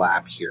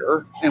overlap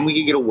here, and we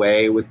can get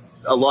away with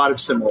a lot of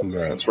similar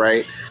things,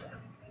 right?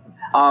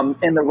 And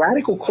the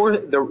radical core,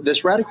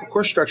 this radical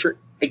course structure,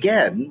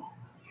 again,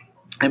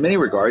 in many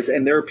regards,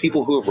 and there are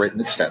people who have written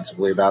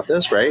extensively about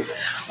this, right?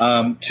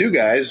 Two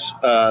guys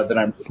that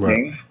I'm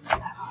reading.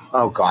 Right.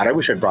 Oh, God, I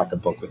wish I'd brought the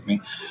book with me.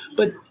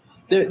 But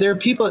there are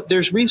people,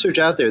 there's research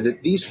out there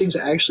that these things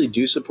actually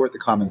do support the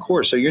Common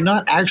Core. So you're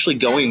not actually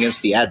going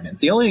against the admins.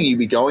 The only thing you'd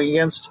be going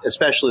against,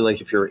 especially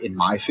like if you're in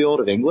my field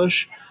of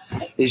English,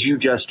 is you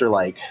just are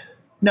like,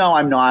 no,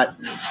 I'm not,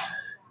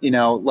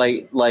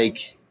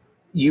 like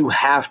you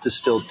have to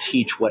still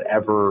teach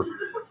whatever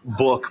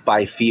book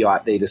by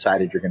fiat they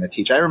decided you're going to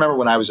teach. I remember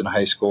when I was in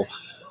high school,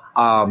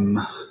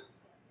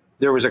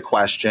 there was a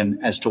question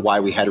as to why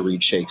we had to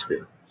read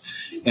Shakespeare.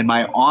 And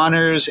my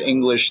honors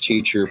English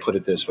teacher put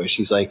it this way.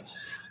 She's like,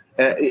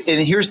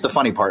 and here's the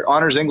funny part.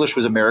 Honors English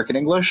was American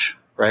English,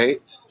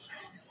 right?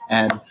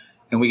 And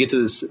we get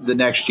to the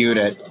next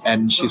unit,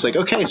 and she's like,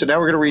 okay, so now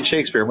we're going to read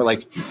Shakespeare. And we're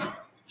like,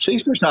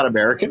 Shakespeare's not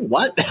American.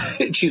 What?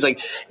 She's like,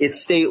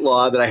 it's state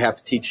law that I have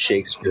to teach a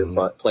Shakespeare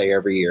play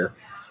every year.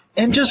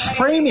 And just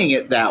framing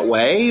it that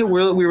way,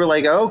 we were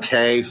like,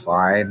 okay,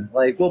 fine,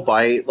 like we'll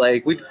bite,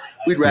 like we'd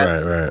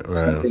rather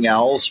something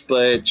else,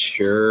 but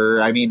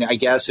sure. I mean, I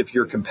guess if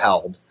you're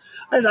compelled,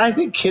 I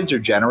think kids are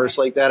generous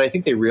like that. I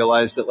think they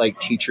realize that like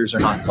teachers are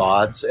not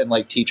gods, and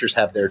like teachers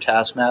have their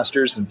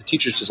taskmasters, and the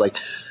teachers just like,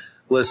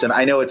 listen,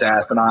 I know it's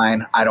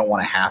asinine. I don't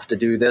want to have to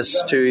do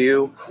this to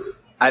you.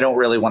 I don't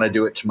really want to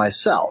do it to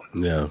myself.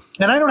 Yeah.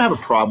 And I don't have a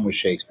problem with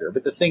Shakespeare,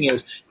 but the thing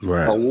is,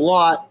 a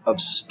lot of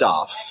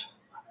stuff,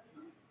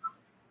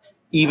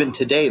 even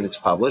today, that's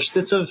published,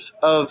 that's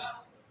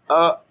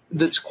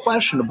that's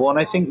questionable, and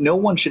I think no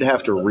one should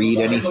have to read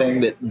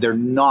anything that they're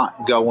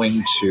not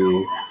going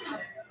to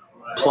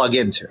plug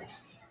into.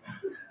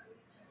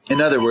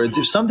 In other words,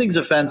 if something's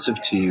offensive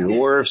to you,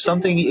 or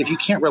if you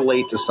can't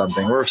relate to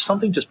something, or if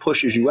something just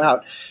pushes you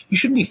out, you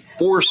shouldn't be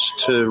forced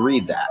to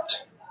read that.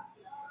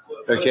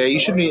 Okay, you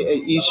shouldn't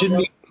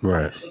be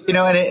right. You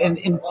know, and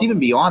it's even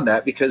beyond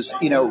that, because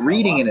you know,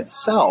 reading in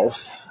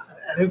itself.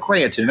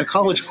 Granted, in a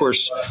college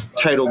course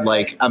titled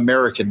like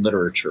American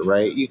literature,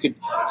 right? You could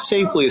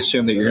safely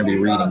assume that you're going to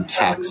be reading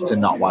text and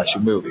not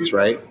watching movies,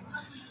 right?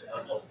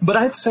 But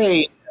I'd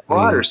say, in a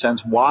broader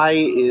sense, why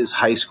is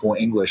high school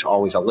English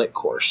always a lit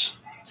course?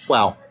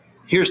 Well,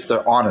 here's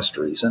the honest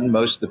reason.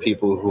 Most of the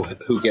people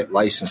who get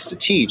licensed to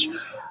teach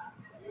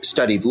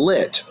studied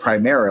lit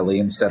primarily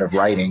instead of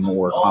writing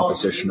or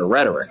composition or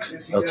rhetoric.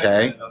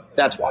 Okay?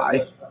 That's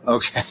why.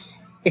 Okay.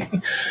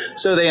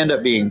 So they end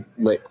up being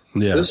lit.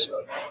 Yeah.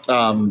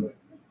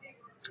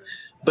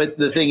 But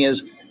the thing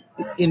is,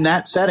 in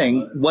that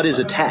setting, what is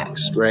a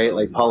text, right?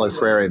 Like Paulo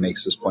Freire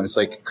makes this point. It's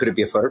like, could it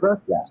be a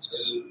photograph?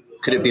 Yes.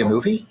 Could it be a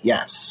movie?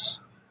 Yes.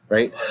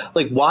 Right?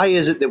 Like, why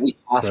is it that we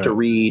have to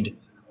read?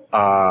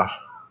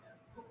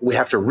 We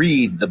have to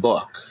read the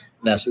book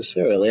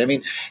necessarily. I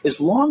mean, as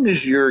long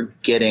as you're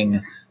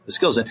getting the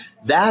skills in,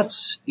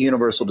 that's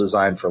universal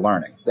design for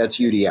learning. That's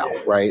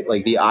UDL, right?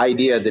 Like the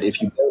idea that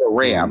if you build a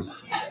ramp,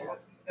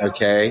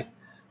 okay,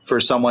 for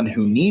someone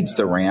who needs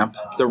the ramp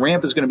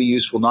is going to be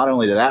useful not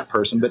only to that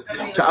person, but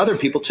to other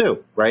people too,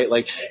 right?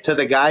 Like to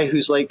the guy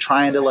who's like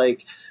trying to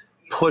like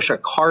push a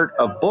cart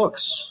of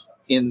books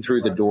in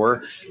through the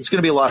door. It's going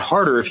to be a lot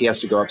harder if he has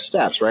to go up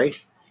steps, right?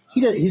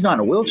 He's not in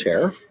a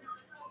wheelchair,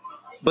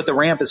 but the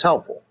ramp is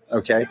helpful,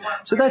 okay?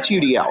 So that's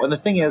UDL. And the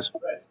thing is,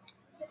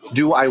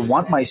 do I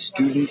want my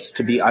students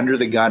to be under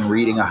the gun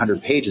reading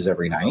 100 pages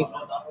every night?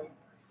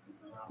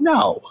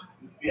 No.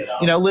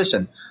 You know,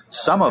 listen,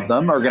 some of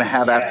them are going to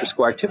have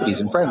after-school activities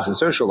and friends and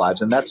social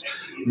lives, and that's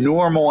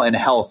normal and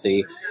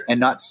healthy, and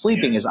not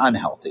sleeping is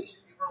unhealthy,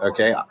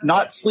 okay?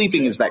 Not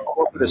sleeping is that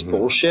corpus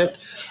bullshit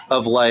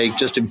of, like,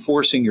 just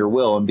enforcing your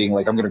will and being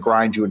like, I'm going to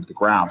grind you into the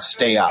ground,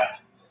 stay up,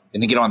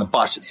 and then get on the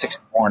bus at 6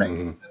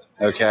 a.m,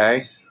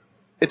 okay?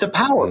 It's a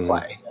power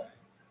play.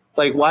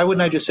 Like, why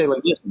wouldn't I just say,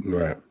 like, listen,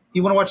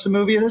 you want to watch the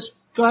movie of this?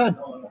 Go ahead.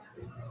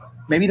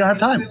 Maybe you don't have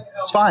time.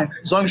 It's fine.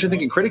 As long as you're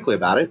thinking critically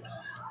about it.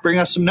 Bring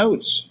us some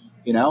notes,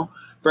 you know?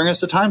 Bring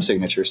us the time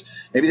signatures.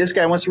 Maybe this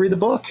guy wants to read the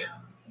book.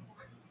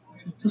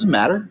 It doesn't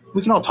matter.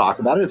 We can all talk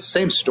about it. It's the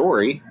same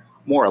story,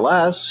 more or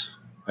less,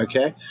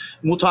 okay? And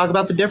we'll talk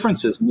about the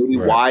differences, maybe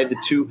why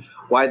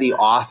the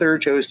author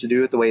chose to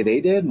do it the way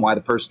they did, and why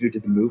the person who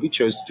did the movie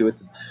chose to do it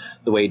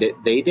the way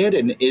that they did,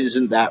 and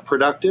isn't that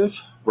productive,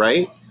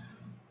 right?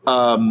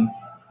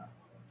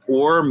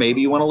 Or maybe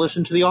you want to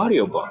listen to the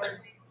audiobook,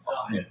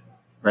 fine,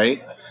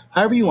 right?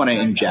 However you want to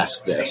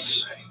ingest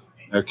this.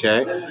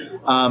 Okay,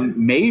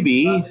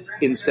 maybe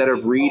instead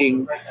of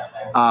reading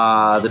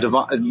the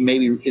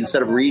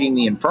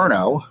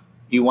Inferno,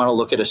 you want to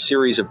look at a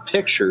series of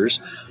pictures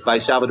by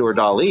Salvador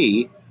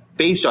Dali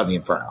based on the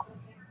Inferno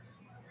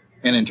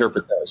and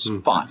interpret those.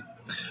 Fine.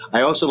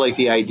 I also like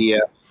the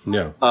idea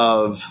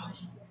of,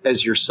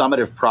 as your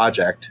summative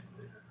project,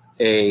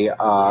 a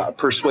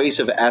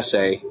persuasive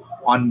essay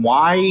on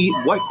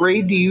what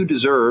grade do you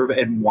deserve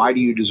and why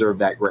do you deserve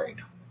that grade.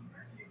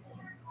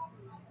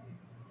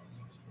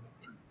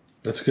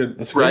 That's good.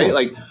 That's right. Good.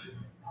 Like,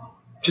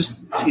 just,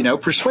 you know,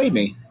 persuade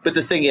me. But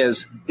the thing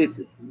is,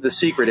 the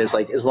secret is,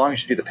 like, as long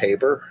as you do the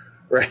paper,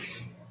 right,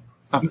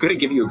 I'm going to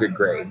give you a good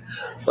grade.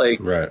 Like,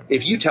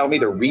 if you tell me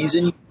the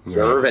reason you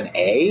deserve an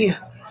A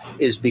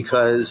is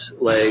because,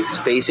 like,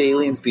 space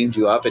aliens beamed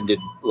you up and did,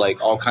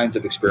 like, all kinds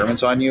of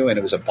experiments on you, and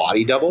it was a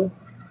body double,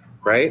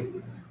 right,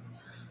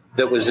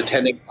 that was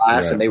attending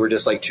class, and they were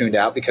just, like, tuned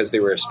out because they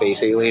were a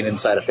space alien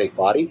inside a fake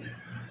body.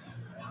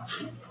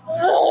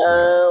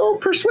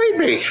 Persuade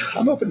me.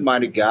 I'm an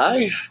open-minded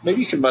guy. Maybe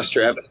you can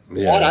muster evidence.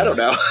 I don't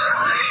know.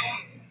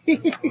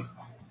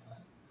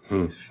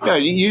 No,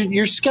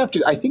 you're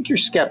skeptical. I think you're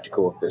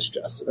skeptical of this,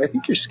 Justin. I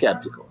think you're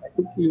skeptical. I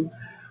think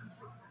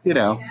you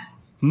know.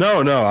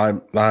 No.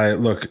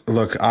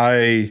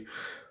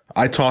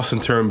 I toss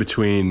and turn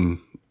between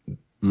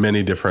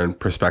many different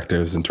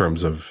perspectives in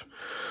terms of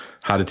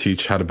how to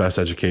teach, how to best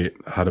educate,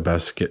 how to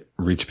best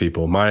reach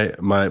people.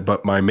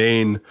 But my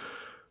main,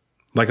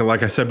 like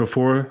I said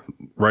before,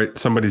 right?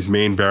 Somebody's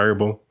main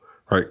variable,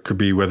 right, could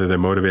be whether they're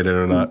motivated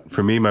or not.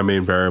 For me, my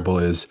main variable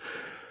is,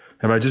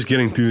 am I just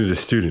getting through to the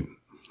student?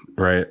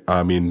 right?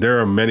 I mean, there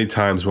are many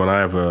times when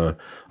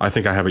I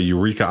think I have a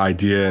eureka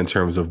idea in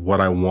terms of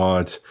what I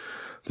want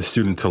the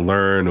student to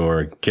learn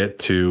or get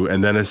to.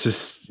 And then it's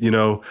just,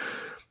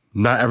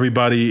 not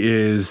everybody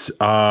is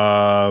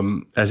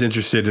as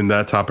interested in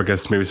that topic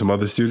as maybe some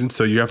other students.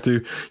 So you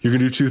can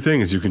do two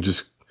things. You can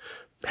just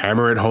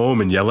hammer it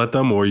home and yell at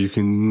them, or you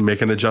can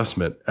make an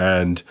adjustment.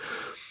 And,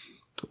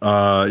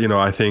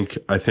 I think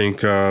I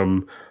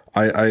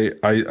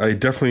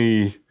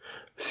definitely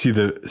see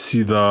the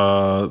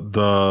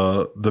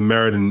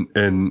merit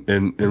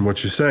in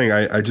what you're saying.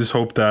 I just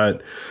hope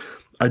that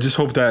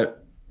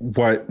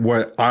what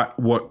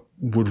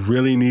would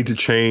really need to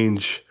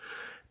change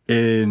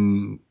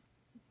in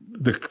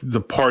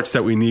the parts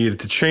that we need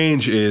to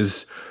change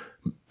is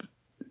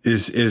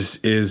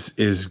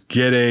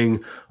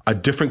getting a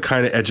different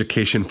kind of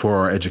education for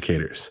our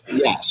educators.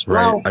 Yes.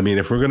 Right. Well, I mean,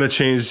 if we're going to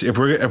change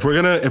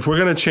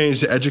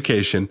the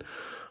education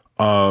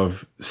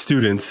of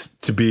students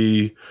to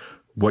be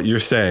what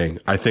you're saying,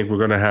 I think we're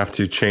going to have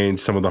to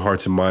change some of the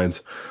hearts and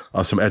minds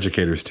of some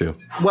educators too.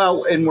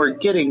 Well, and we're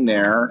getting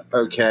there.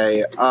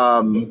 Okay.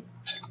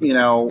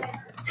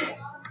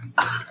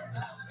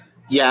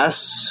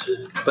 Yes,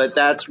 but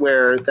that's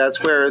where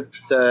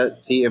the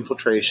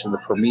infiltration, the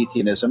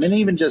Prometheanism, and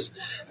even just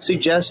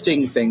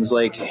suggesting things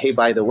like, hey,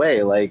 by the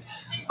way, like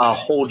a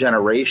whole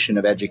generation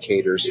of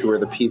educators who are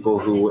the people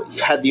who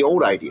had the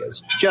old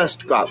ideas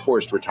just got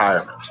forced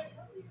retirement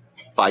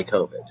by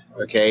COVID.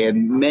 Okay,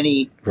 and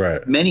many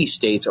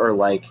states are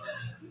like,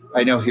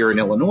 I know here in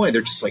Illinois,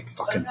 they're just like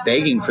fucking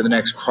begging for the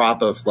next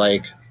crop of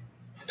like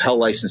Pell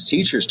licensed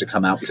teachers to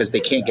come out because they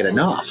can't get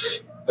enough.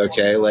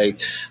 Okay,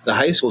 like the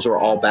high schools are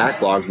all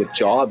backlogged with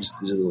jobs.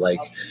 Like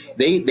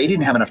they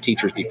didn't have enough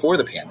teachers before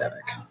the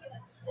pandemic.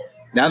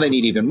 Now they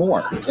need even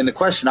more. And the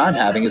question I'm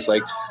having is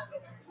like,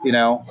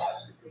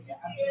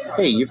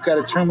 hey, you've got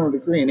a terminal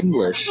degree in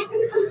English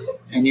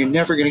and you're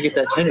never going to get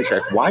that tenure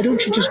track. Why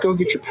don't you just go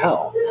get your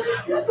Pell?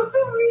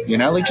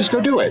 Just go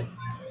do it.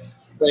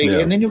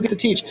 And then you'll get to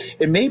teach.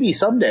 And maybe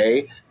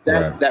someday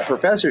that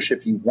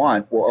professorship you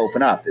want will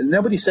open up. And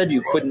nobody said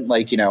you couldn't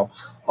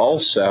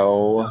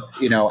also,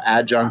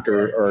 adjunct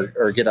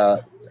or get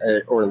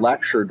or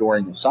lecture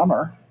during the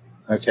summer.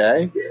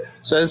 Okay.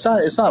 So it's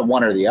not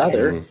one or the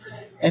other. Mm-hmm.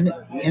 And,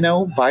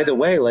 by the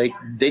way,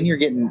 then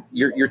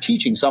you're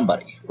teaching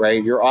somebody,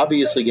 right? You're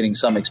obviously getting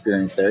some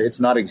experience there. It's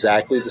not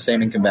exactly the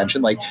same in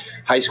convention. Like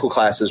high school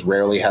classes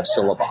rarely have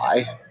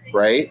syllabi,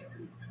 right?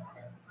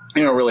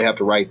 You don't really have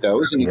to write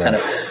those, and you kind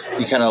of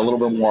a little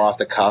bit more off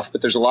the cuff,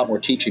 but there's a lot more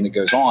teaching that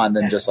goes on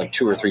than just like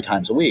 2 or 3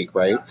 times a week,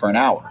 right? For an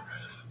hour.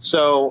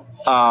 So,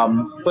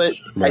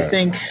 I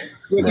think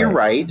you're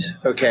right.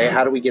 Okay.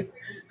 How do we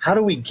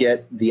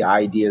get the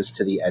ideas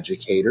to the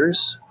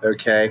educators?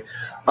 Okay.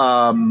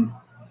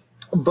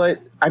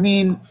 But I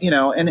mean,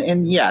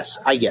 and yes,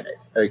 I get it.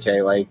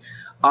 Okay. Like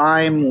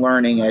I'm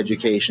learning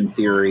education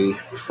theory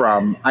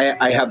from,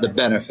 I have the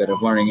benefit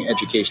of learning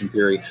education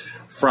theory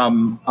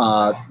from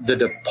the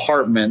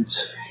department,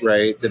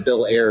 right, that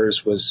Bill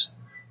Ayers was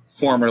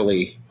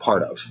formerly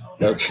part of.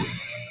 Okay.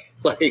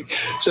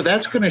 So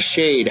that's going to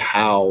shade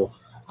how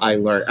I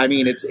learn. I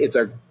mean, it's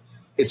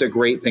a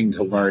great thing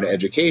to learn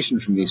education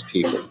from these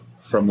people,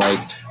 from like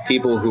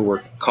people who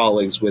were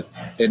colleagues with,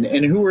 and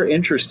who were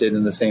interested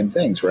in the same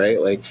things, right?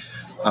 Like,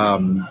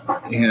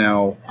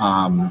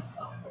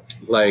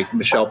 like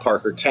Michelle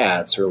Parker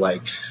Katz or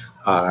like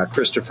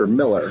Christopher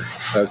Miller.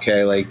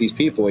 Okay. Like these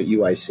people at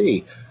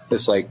UIC,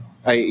 it's like,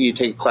 you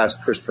take a class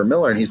with Christopher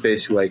Miller and he's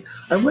basically like,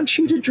 I want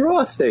you to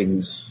draw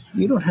things.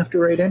 You don't have to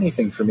write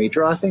anything for me.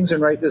 Draw things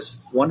and write this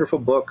wonderful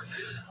book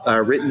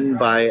written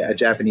by a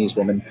Japanese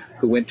woman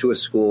who went to a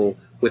school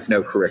with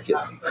no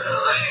curriculum.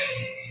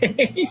 And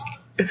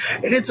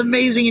it's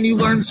amazing, and you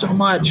learn so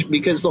much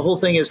because the whole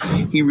thing is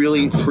he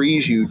really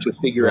frees you to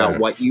figure out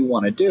what you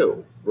want to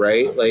do,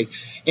 right? Like,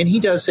 and he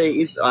does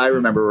say, I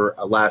remember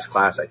a last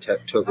class I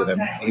took with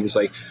him, he was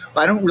like,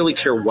 I don't really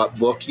care what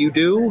book you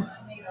do,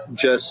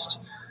 just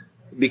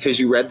because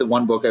you read the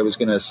one book I was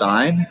going to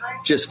assign,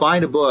 just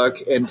find a book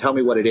and tell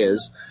me what it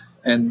is.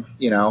 And,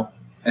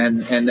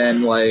 and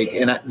then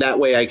that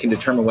way I can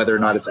determine whether or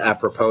not it's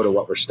apropos to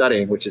what we're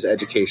studying, which is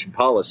education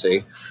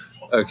policy.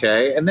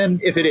 Okay. And then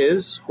if it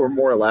is, or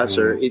more or less,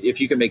 or if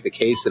you can make the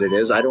case that it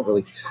is, I don't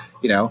really,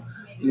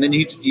 and then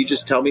you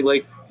just tell me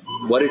like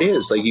what it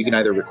is. Like you can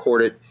either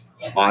record it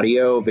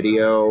audio,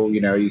 video,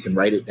 you can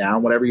write it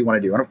down, whatever you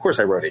want to do. And of course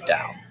I wrote it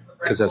down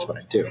because that's what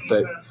I do.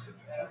 But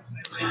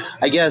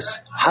I guess,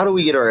 how do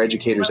we get our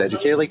educators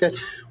educated like that?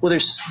 Well,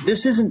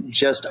 this isn't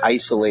just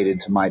isolated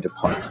to my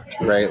department,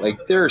 right?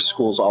 Like there are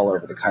schools all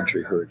over the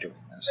country who are doing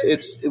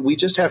this. We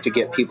just have to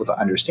get people to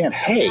understand,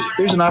 hey,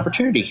 there's an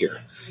opportunity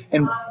here.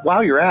 And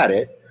while you're at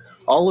it,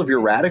 all of your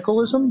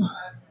radicalism,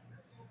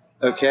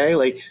 okay,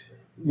 like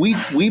we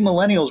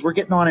millennials, we're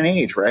getting on in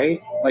age,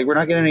 right? Like we're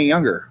not getting any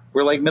younger.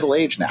 We're like middle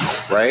age now,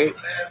 right?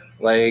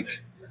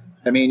 Like,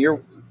 I mean,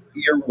 you're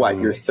what?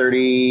 You're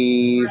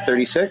 30,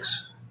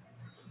 36?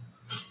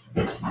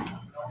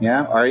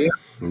 Yeah, are you?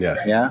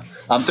 Yes. Yeah,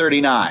 I'm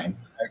 39.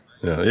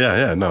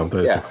 Yeah. No, I'm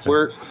 36.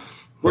 Yeah,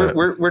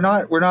 We're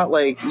not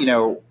like,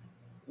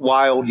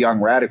 wild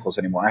young radicals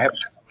anymore. I have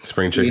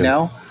spring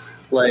chickens.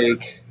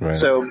 Like,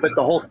 so, but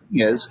the whole thing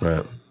is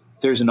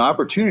there's an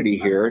opportunity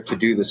here to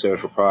do the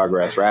social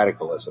progress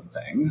radicalism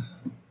thing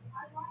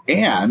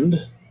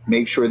and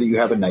make sure that you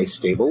have a nice,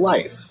 stable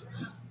life.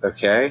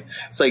 Okay.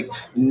 It's like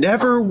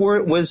never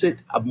was it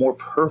a more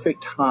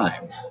perfect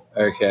time.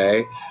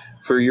 Okay.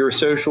 For your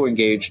social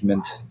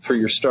engagement, for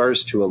your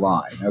stars to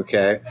align.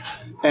 Okay.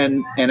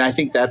 And I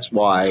think that's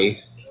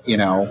why,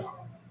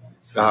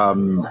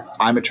 I'm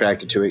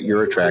attracted to it.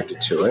 You're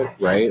attracted to it,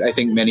 right? I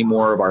think many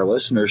more of our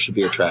listeners should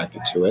be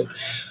attracted to it.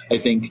 I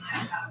think,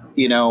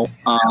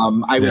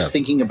 I was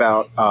thinking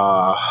about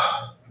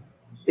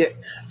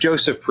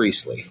Joseph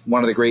Priestley,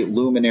 one of the great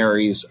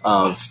luminaries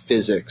of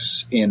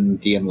physics in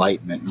the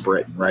Enlightenment in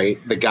Britain, right?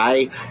 The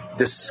guy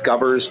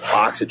discovers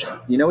oxygen.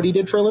 You know what he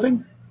did for a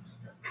living?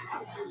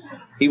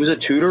 He was a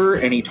tutor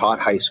and he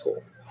taught high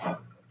school.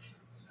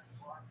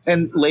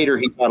 And later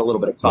he taught a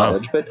little bit of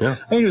college, but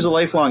he was a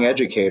lifelong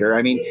educator.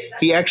 I mean,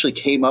 he actually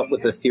came up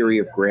with a theory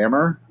of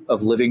grammar,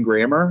 of living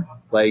grammar.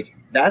 Like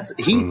back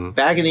in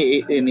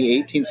the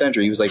 18th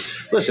century, he was like,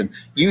 listen,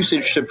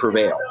 usage should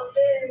prevail.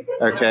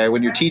 Okay.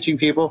 When you're teaching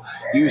people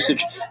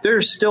usage, there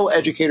are still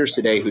educators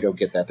today who don't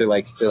get that. They're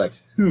like,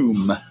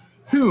 whom,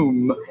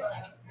 and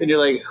you're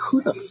like,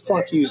 who the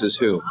fuck uses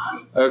whom?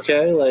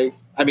 Okay. Like,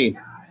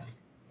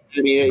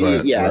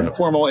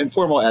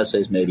 informal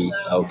essays maybe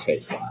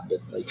okay, fine, but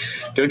like,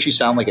 don't you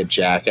sound like a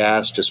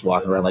jackass just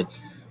walking around like,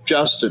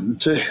 Justin,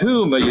 to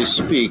whom are you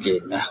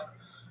speaking?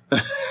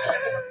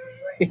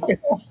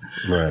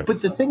 Right.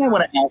 But the thing I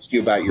want to ask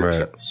you about your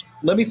kids,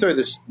 let me throw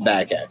this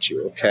back at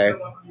you, okay?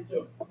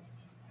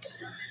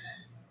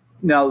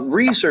 Now,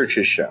 research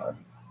has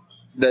shown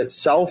that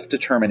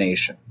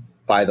self-determination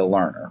by the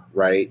learner,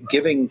 right,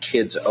 giving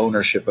kids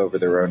ownership over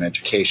their own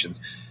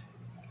educations,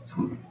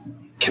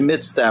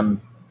 commits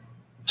them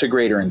to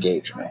greater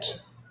engagement,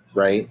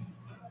 right?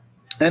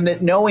 And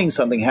that knowing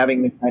something,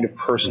 having a kind of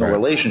personal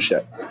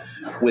relationship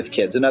with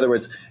kids, in other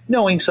words,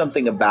 knowing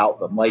something about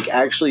them, like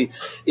actually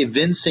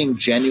evincing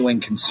genuine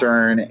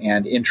concern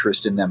and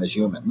interest in them as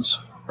humans,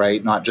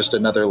 right? Not just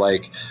another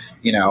little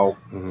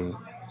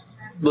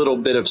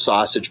bit of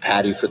sausage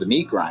patty for the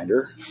meat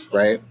grinder,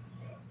 right?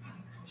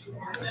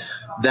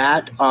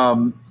 That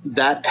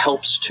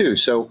helps too.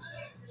 So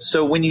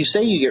when you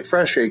say you get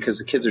frustrated because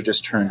the kids are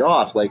just turned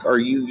off, like, are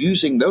you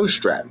using those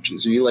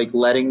strategies? Are you like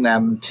letting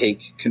them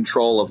take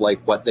control of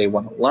like what they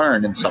want to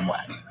learn in some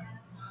way?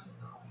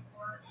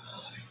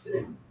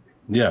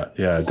 Yeah,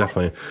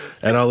 definitely.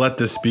 And I'll let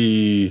this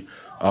be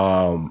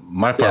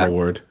my final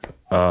word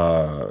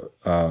as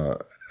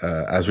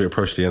we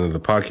approach the end of the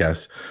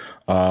podcast,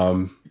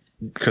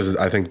 because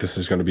I think this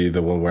is going to be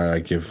the one where I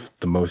give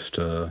the most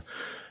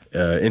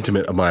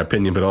intimate of my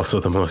opinion, but also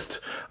the most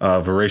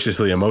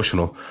voraciously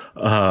emotional,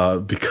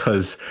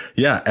 because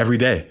every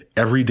day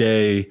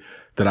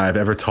that I've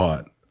ever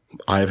taught,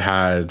 I've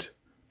had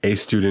a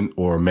student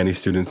or many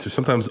students, or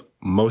sometimes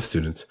most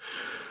students,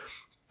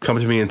 come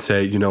to me and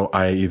say,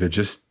 I either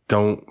just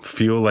don't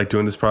feel like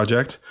doing this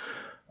project,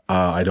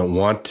 I don't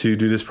want to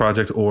do this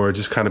project, or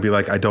just kind of be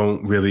like,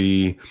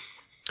 this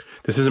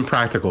isn't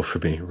practical for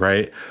me,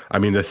 right? I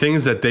mean, the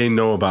things that they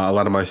know about a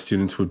lot of my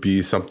students would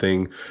be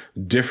something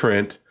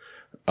different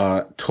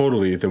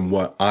totally than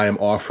what I am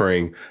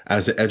offering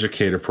as an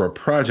educator for a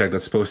project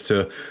that's supposed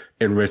to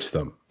enrich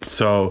them.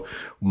 So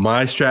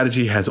my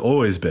strategy has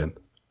always been,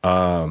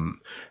 and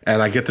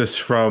I get this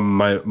from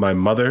my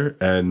mother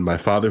and my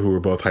father, who were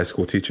both high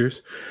school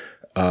teachers.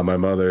 My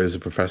mother is a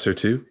professor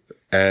too,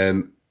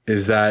 and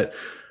is that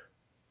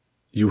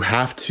you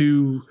have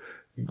to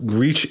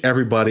reach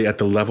everybody at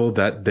the level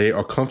that they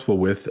are comfortable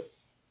with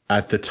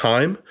at the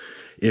time.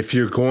 If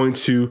you're going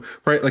to,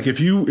 right, like if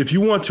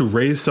you want to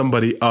raise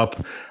somebody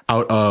up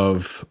out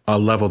of a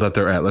level that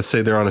they're at, let's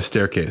say they're on a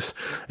staircase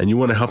and you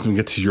want to help them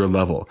get to your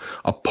level,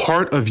 a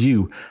part of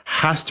you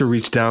has to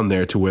reach down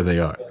there to where they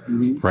are,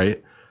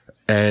 right?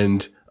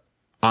 And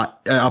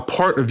a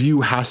part of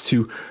you has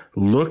to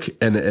look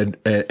and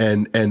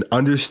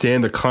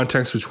understand the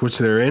context which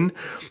they're in,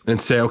 and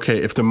say, okay,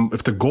 if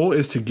the goal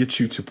is to get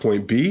you to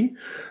point B,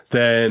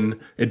 then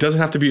it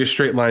doesn't have to be a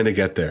straight line to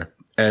get there.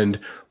 And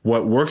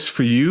what works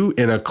for you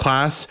in a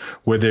class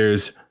where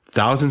there's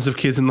thousands of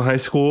kids in the high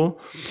school,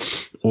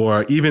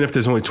 or even if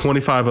there's only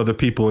 25 other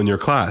people in your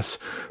class,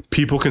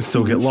 people can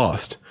still get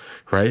lost,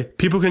 right?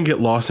 People can get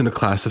lost in a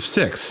class of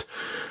 6.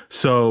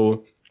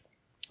 So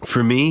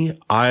for me,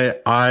 I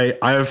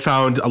have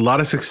found a lot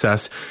of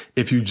success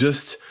if you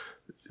just,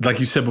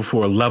 like you said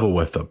before, level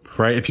with them,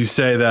 right? If you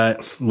say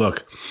that,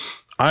 look,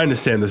 I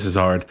understand this is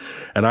hard,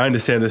 and I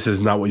understand this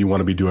is not what you want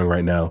to be doing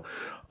right now.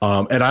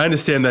 And I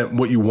understand that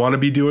what you want to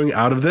be doing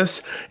out of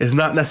this is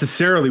not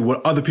necessarily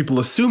what other people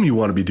assume you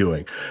want to be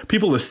doing.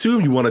 People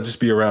assume you want to just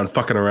be around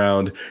fucking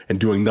around and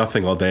doing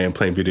nothing all day and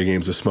playing video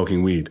games or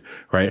smoking weed,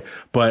 right?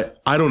 But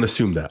I don't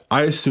assume that.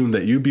 I assume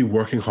that you'd be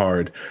working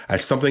hard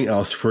at something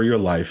else for your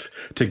life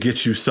to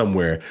get you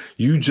somewhere.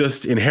 You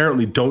just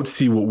inherently don't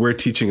see what we're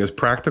teaching as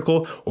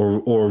practical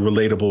or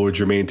relatable or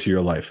germane to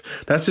your life.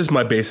 That's just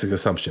my basic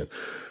assumption.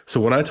 So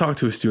when I talk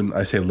to a student,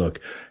 I say, look,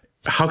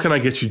 how can I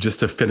get you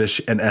just to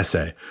finish an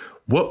essay?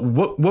 What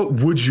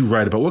would you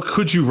write about? What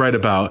could you write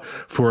about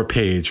for a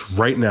page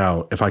right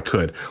now if I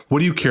could? What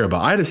do you care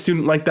about? I had a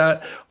student like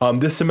that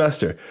this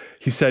semester.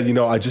 He said,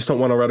 I just don't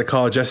want to write a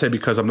college essay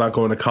because I'm not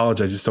going to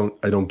college.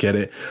 I don't get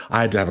it.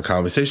 I had to have a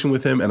conversation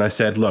with him and I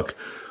said, look,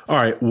 all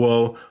right,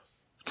 well,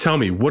 tell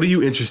me, what are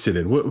you interested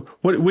in? What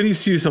do you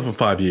see yourself in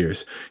 5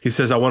 years? He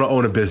says, I want to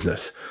own a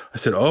business. I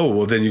said, oh,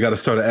 well, then you got to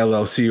start an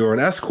LLC or an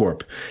S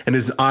Corp. And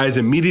his eyes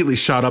immediately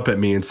shot up at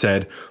me and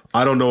said,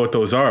 I don't know what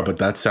those are, but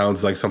that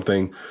sounds like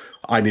something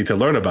I need to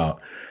learn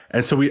about.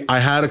 And so I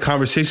had a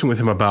conversation with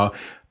him about,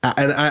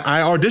 and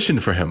I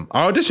auditioned for him.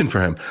 I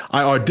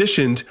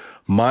auditioned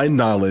my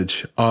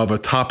knowledge of a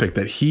topic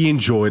that he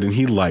enjoyed and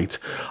he liked.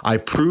 I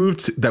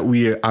proved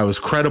that I was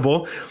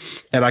credible,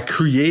 and I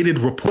created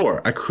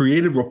rapport.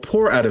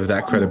 Out of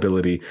that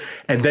credibility.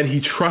 And then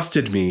he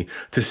trusted me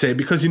to say,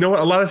 because you know what?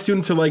 A lot of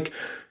students are like,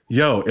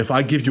 yo, if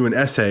I give you an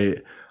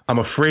essay, I'm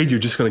afraid you're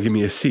just going to give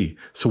me a C.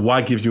 So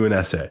why give you an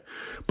essay?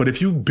 But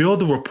if you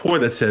build a rapport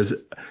that says,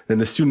 then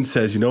the student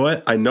says, you know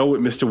what? I know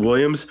with Mr.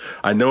 Williams,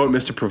 I know with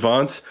Mr.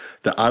 Provance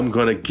that I'm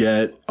going to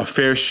get a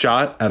fair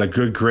shot at a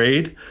good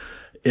grade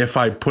if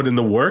I put in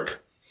the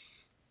work.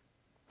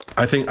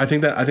 I think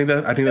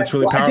that's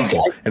really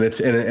powerful, and it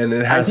has.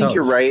 I think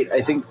you're right.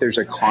 I think there's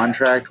a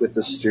contract with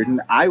the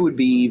student. I would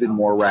be even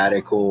more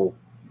radical,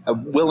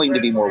 willing to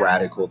be more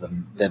radical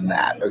than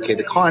that. Okay,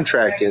 the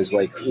contract is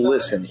like,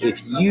 listen,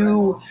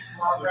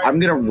 I'm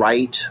going to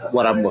write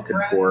what I'm looking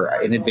for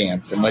in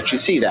advance and let you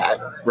see that,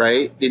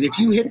 right? And if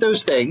you hit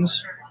those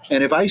things,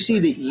 and if I see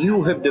that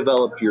you have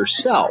developed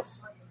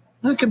yourself,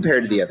 not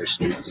compared to the other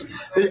students,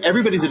 but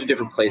everybody's at a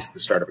different place at the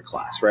start of a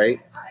class, right?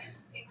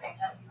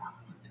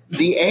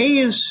 The A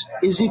is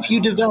if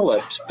you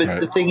developed, but right.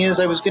 The thing is,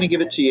 I was going to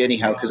give it to you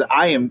anyhow because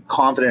I am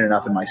confident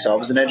enough in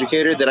myself as an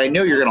educator that I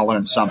know you're going to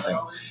learn something.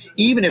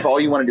 Even if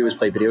all you want to do is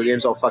play video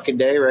games all fucking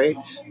day, right?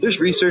 There's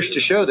research to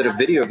show that a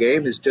video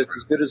game is just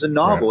as good as a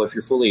novel right. if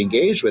you're fully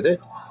engaged with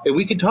it. And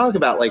we could talk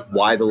about like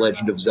why The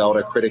Legend of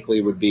Zelda critically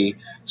would be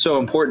so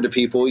important to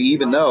people,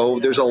 even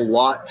though there's a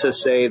lot to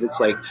say that's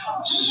like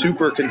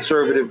super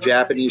conservative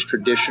Japanese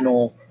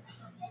traditional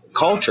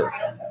culture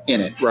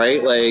in it,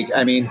 right? Like,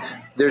 I mean,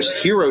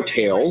 there's hero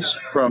tales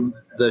from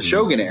the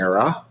Shogun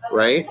era,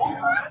 right?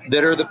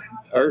 That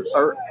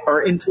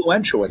are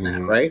influential in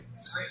that, right?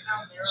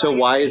 So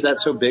why is that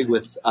so big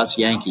with us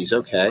Yankees?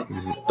 Okay.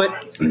 But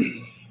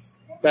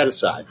that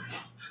aside,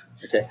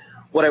 okay.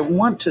 What I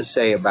want to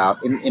say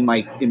about in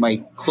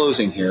my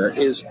closing here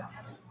is,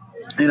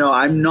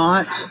 I'm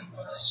not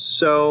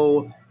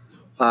so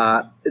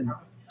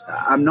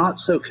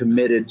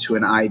committed to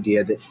an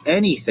idea that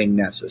anything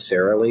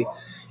necessarily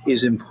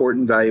is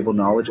important, valuable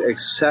knowledge,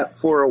 except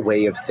for a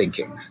way of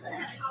thinking.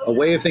 A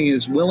way of thinking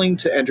is willing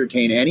to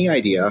entertain any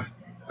idea,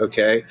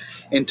 okay,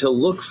 and to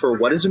look for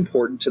what is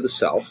important to the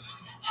self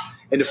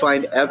and to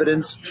find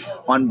evidence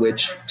on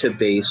which to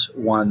base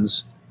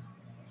one's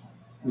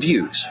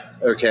views,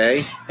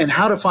 okay, and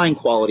how to find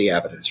quality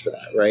evidence for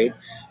that, right?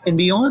 And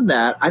beyond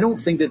that, I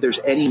don't think that there's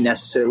any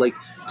necessary, like,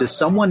 does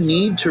someone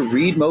need to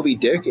read Moby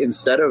Dick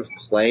instead of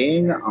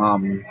playing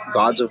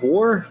Gods of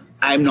War?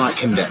 I'm not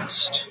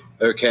convinced,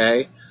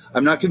 okay?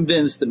 I'm not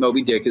convinced that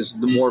Moby Dick is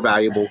the more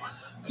valuable,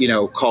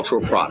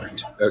 cultural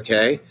product,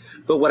 okay?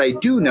 But what I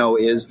do know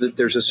is that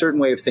there's a certain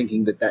way of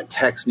thinking that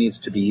text needs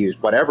to be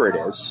used, whatever it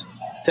is,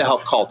 to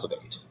help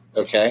cultivate,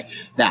 okay?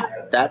 Now,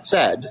 that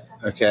said,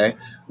 okay,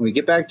 when we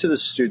get back to the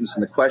students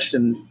and the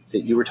question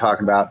that you were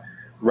talking about,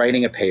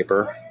 writing a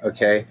paper,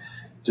 okay,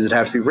 does it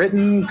have to be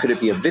written? Could it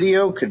be a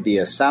video? Could it be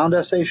a sound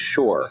essay?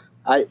 Sure.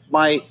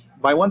 My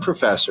one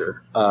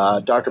professor,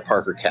 Dr.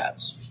 Parker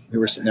Katz, we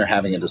were sitting there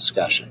having a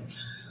discussion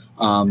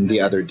the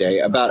other day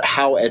about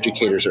how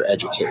educators are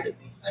educated.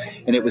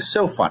 And it was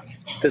so funny.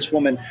 This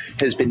woman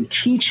has been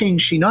teaching.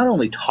 She not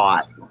only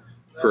taught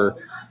for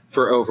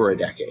over a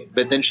decade,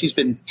 but then she's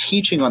been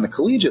teaching on the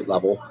collegiate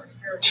level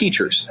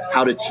teachers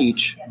how to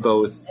teach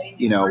both,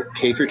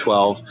 K through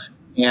 12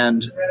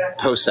 and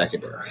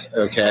post-secondary,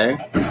 okay,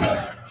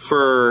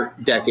 for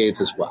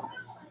decades as well,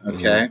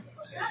 okay?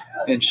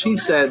 And she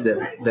said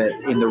that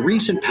in the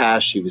recent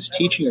past, she was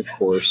teaching a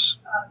course,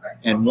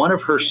 and one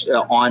of her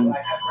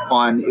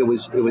it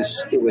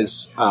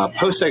was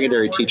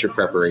post-secondary teacher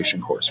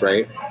preparation course,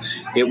 right?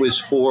 It was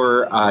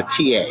for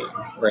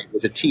TA, right? It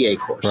was a TA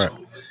course. Right.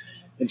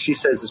 And she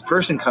says this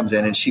person comes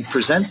in and she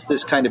presents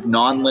this kind of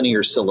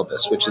nonlinear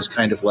syllabus, which is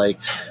kind of like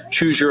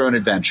choose your own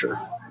adventure,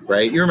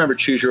 right? You remember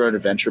choose your own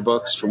adventure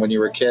books from when you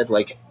were a kid?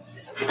 Like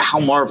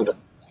how marvelous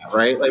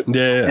right? Like,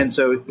 Yeah. and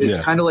so it's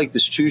kind of like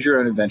this choose your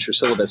own adventure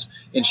syllabus.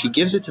 And she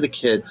gives it to the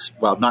kids,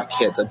 well, not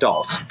kids,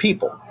 adults,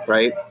 people,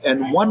 right?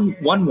 And one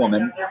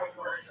woman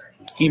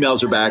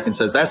emails her back and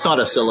says, that's not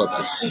a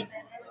syllabus.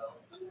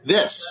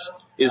 This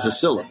is a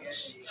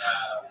syllabus.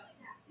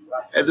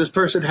 And this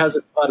person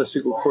hasn't taught a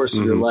single course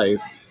in your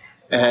life.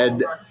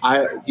 And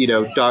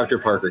Dr.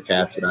 Parker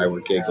Katz and I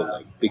were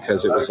giggling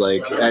because it was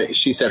like,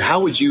 she said,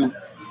 how would you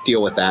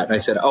deal with that? And I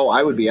said,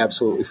 I would be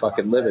absolutely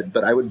fucking livid,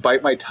 but I would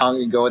bite my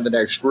tongue and go in the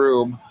next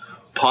room,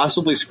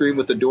 possibly scream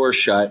with the door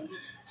shut.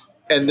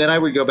 And then I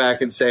would go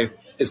back and say,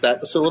 is that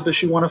the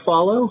syllabus you want to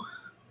follow?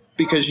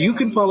 Because you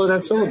can follow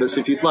that syllabus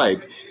if you'd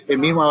like. And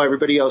meanwhile,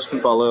 everybody else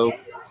can follow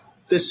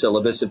this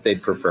syllabus if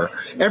they'd prefer.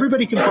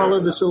 Everybody can follow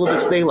the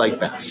syllabus they like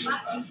best,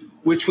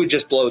 which would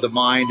just blow the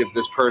mind of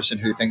this person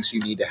who thinks you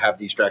need to have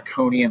these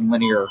draconian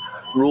linear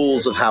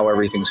rules of how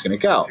everything's going to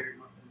go,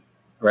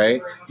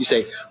 right? You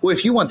say, well,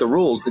 if you want the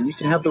rules, then you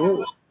can have the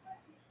rules,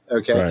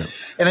 okay? Right.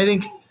 And I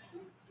think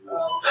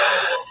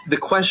the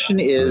question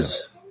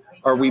is,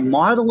 are we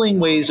modeling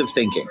ways of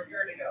thinking?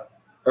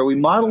 Are we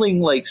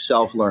modeling like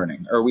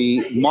self-learning? Are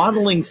we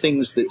modeling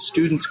things that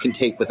students can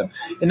take with them?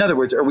 In other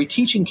words, are we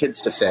teaching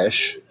kids to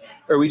fish,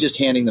 or are we just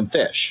handing them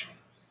fish?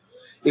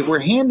 If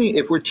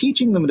we're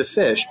teaching them to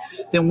fish,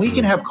 then we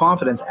can have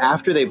confidence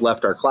after they've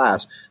left our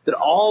class that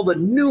all the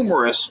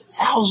numerous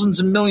thousands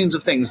and millions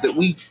of things that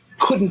we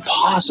couldn't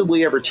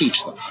possibly ever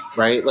teach them,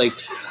 right? Like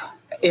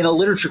in a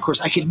literature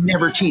course, I could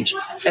never teach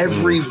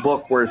every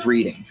book worth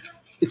reading.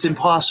 It's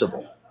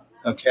impossible,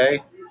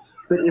 okay?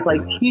 But if I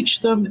teach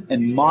them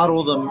and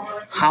model them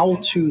how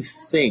to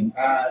think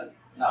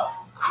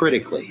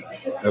critically,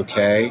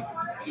 okay,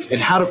 and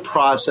how to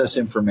process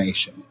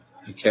information,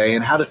 okay,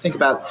 and how to think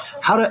about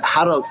how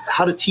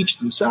to teach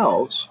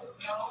themselves,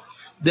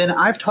 then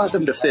I've taught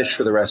them to fish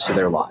for the rest of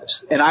their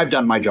lives, and I've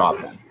done my job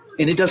then.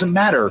 And it doesn't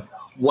matter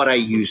what I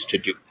used to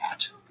do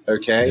that,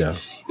 okay? Yeah.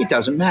 It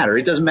doesn't matter.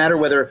 It doesn't matter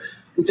whether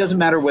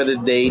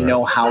they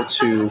know how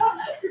to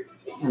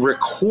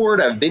record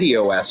a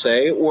video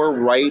essay or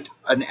write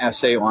an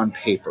essay on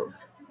paper,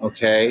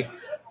 okay?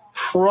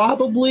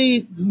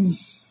 Probably.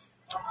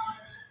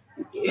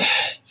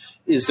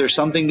 Is there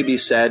something to be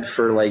said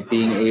for like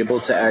being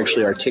able to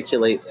actually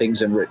articulate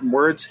things in written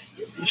words?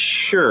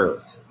 Sure.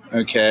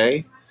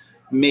 Okay.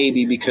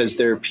 Maybe because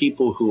there are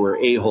people who are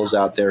a-holes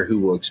out there who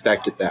will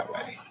expect it that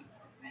way.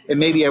 And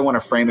maybe I want to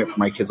frame it for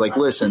my kids like,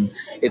 listen,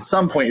 at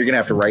some point you're going to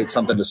have to write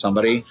something to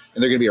somebody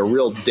and they're going to be a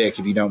real dick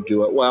if you don't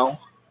do it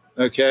well.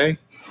 Okay.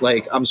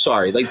 Like, I'm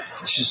sorry. Like,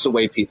 it's just the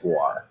way people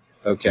are.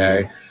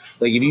 Okay.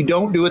 Like, if you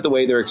don't do it the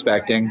way they're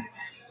expecting,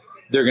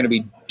 they're going to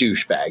be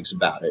douchebags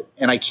about it.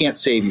 And I can't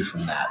save you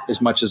from that as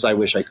much as I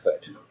wish I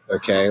could.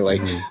 Okay. Like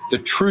the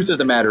truth of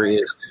the matter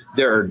is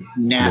there are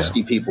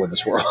nasty people in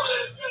this world.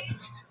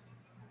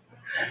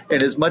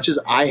 And as much as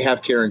I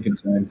have care and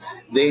concern,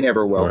 they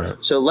never will. Right.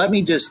 So let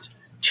me just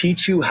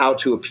teach you how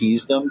to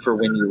appease them for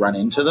when you run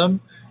into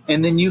them.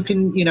 And then you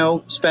can,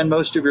 spend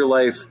most of your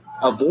life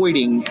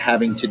avoiding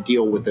having to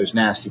deal with those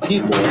nasty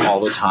people all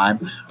the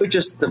time. But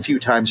just the few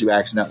times you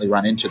accidentally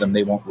run into them,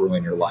 they won't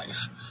ruin your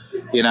life.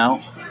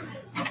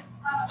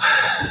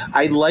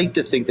 I'd like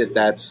to think that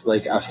that's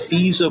like a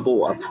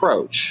feasible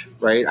approach,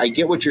 right? I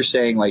get what you're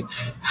saying. Like,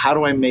 how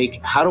do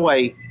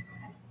I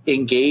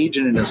engage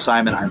in an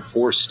assignment I'm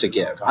forced to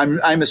give?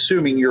 I'm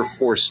assuming you're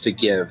forced to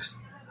give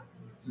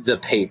the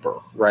paper,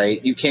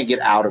 right? You can't get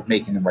out of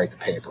making them write the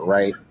paper,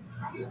 right?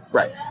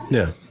 Right.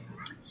 Yeah.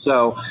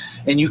 So,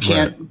 and you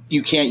can't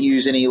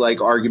use any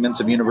like arguments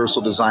of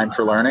universal design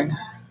for learning.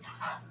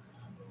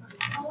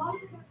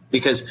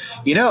 Because,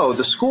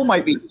 the school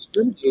might be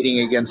discriminating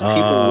against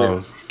people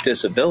with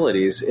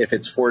disabilities if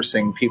it's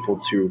forcing people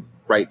to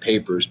write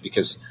papers,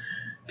 because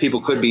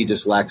people could be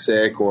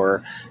dyslexic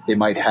or they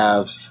might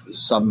have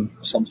some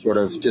sort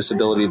of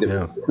disability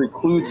that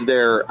precludes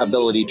their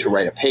ability to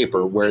write a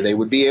paper, where they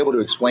would be able to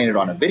explain it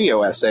on a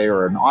video essay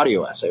or an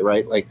audio essay,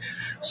 right? Like,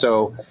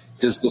 so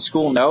does the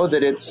school know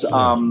that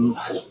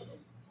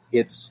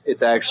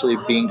it's actually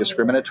being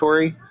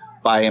discriminatory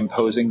by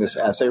imposing this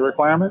essay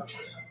requirement?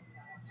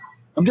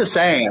 I'm just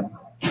saying.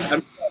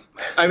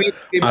 I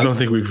don't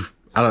think we've.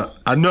 No.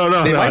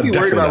 They might be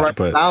worried about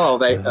running foul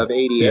of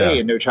ADA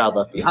and No Child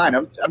Left Behind.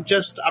 I'm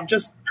just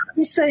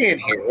saying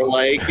here,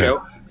 like,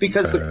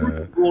 because the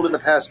court ruled in the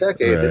past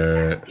decade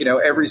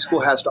that every school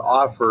has to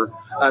offer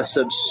a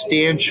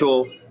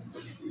substantial,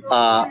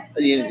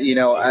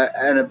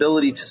 an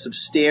ability to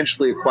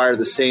substantially acquire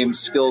the same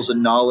skills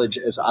and knowledge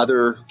as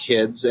other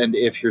kids, and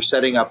if you're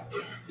setting up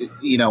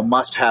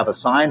must-have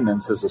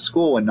assignments as a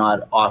school and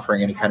not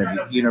offering any kind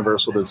of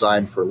universal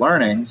design for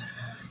learning,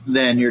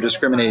 then you're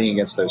discriminating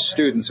against those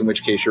students, in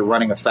which case you're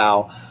running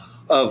afoul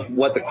of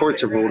what the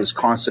courts have ruled is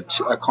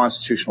a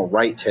constitutional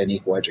right to an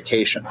equal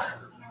education.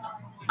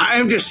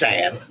 I'm just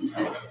saying,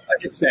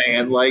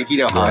 like,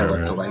 how I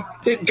look to like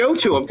go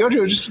to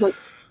them, just like.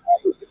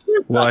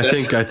 Well, I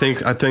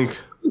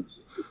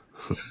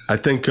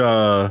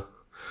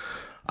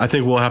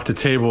think we'll have to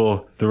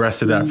table the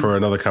rest of that for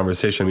another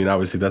conversation. I mean,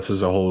 obviously that's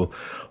just a whole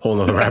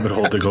nother rabbit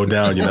hole to go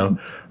down,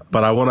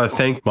 But I want to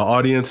thank my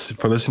audience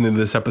for listening to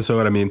this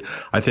episode. I mean,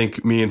 I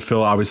think me and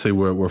Phill, obviously,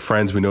 we're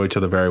friends. We know each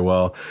other very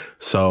well.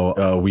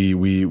 So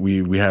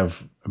we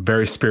have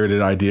very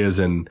spirited ideas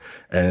and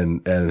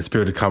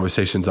spirited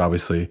conversations,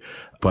 obviously.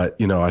 But,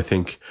 I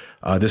think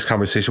this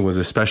conversation was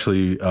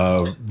especially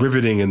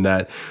riveting in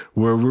that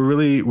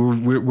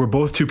we're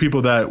both two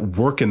people that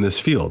work in this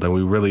field, and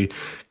we really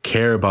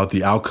care about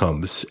the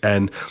outcomes,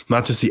 and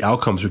not just the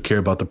outcomes. We care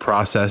about the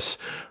process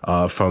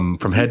from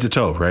head to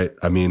toe, right?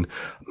 I mean,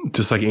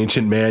 just like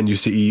ancient man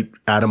used to eat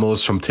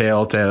animals from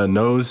tail to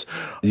nose,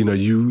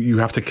 you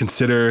have to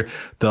consider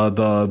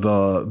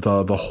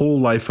the whole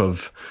life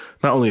of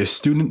not only a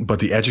student, but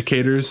the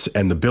educators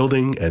and the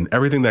building and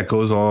everything that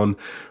goes on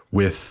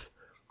with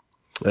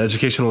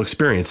educational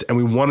experience. And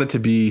we want it to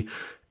be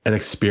an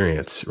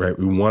experience, right?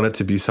 We want it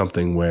to be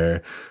something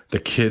where the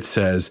kid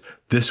says,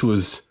 this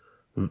was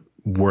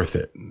worth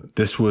it.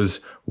 This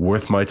was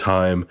worth my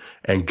time,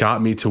 and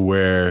got me to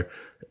where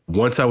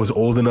once I was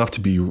old enough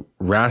to be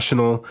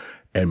rational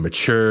and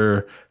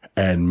mature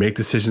and make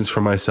decisions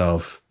for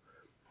myself,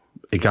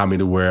 it got me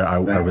to where I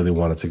really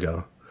wanted to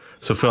go.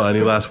 So Phill, any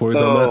last words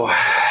on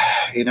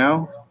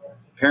that?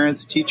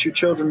 Parents teach your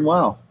children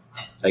well.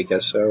 I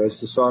guess so,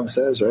 as the song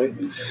says, right?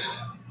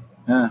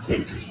 Yeah,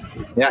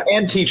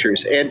 and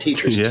teachers. Yeah.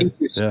 Teachers.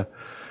 Yeah.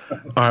 All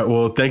right.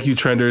 Well, thank you,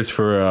 Trenders,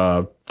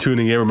 for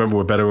tuning in. Remember,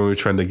 we're better when we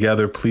trend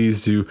together.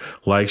 Please do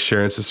like,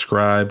 share, and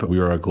subscribe. We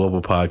are a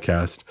global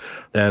podcast.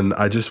 And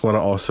I just want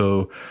to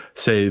also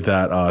say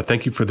that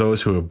thank you for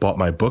those who have bought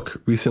my book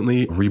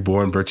recently,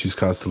 Reborn Virtues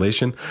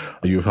Constellation.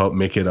 You've helped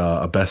make it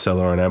a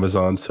bestseller on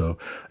Amazon. So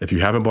if you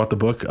haven't bought the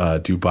book,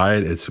 do buy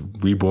it. It's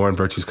Reborn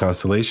Virtues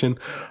Constellation.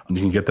 You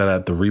can get that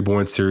at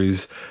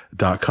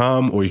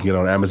therebornseries.com, or you can get it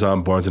on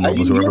Amazon, Barnes &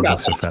 Nobles, wherever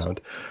books are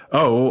found.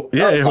 Oh,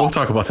 yeah, we'll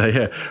talk about that.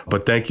 Yeah.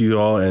 But thank you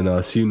all,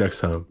 and see you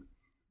next time.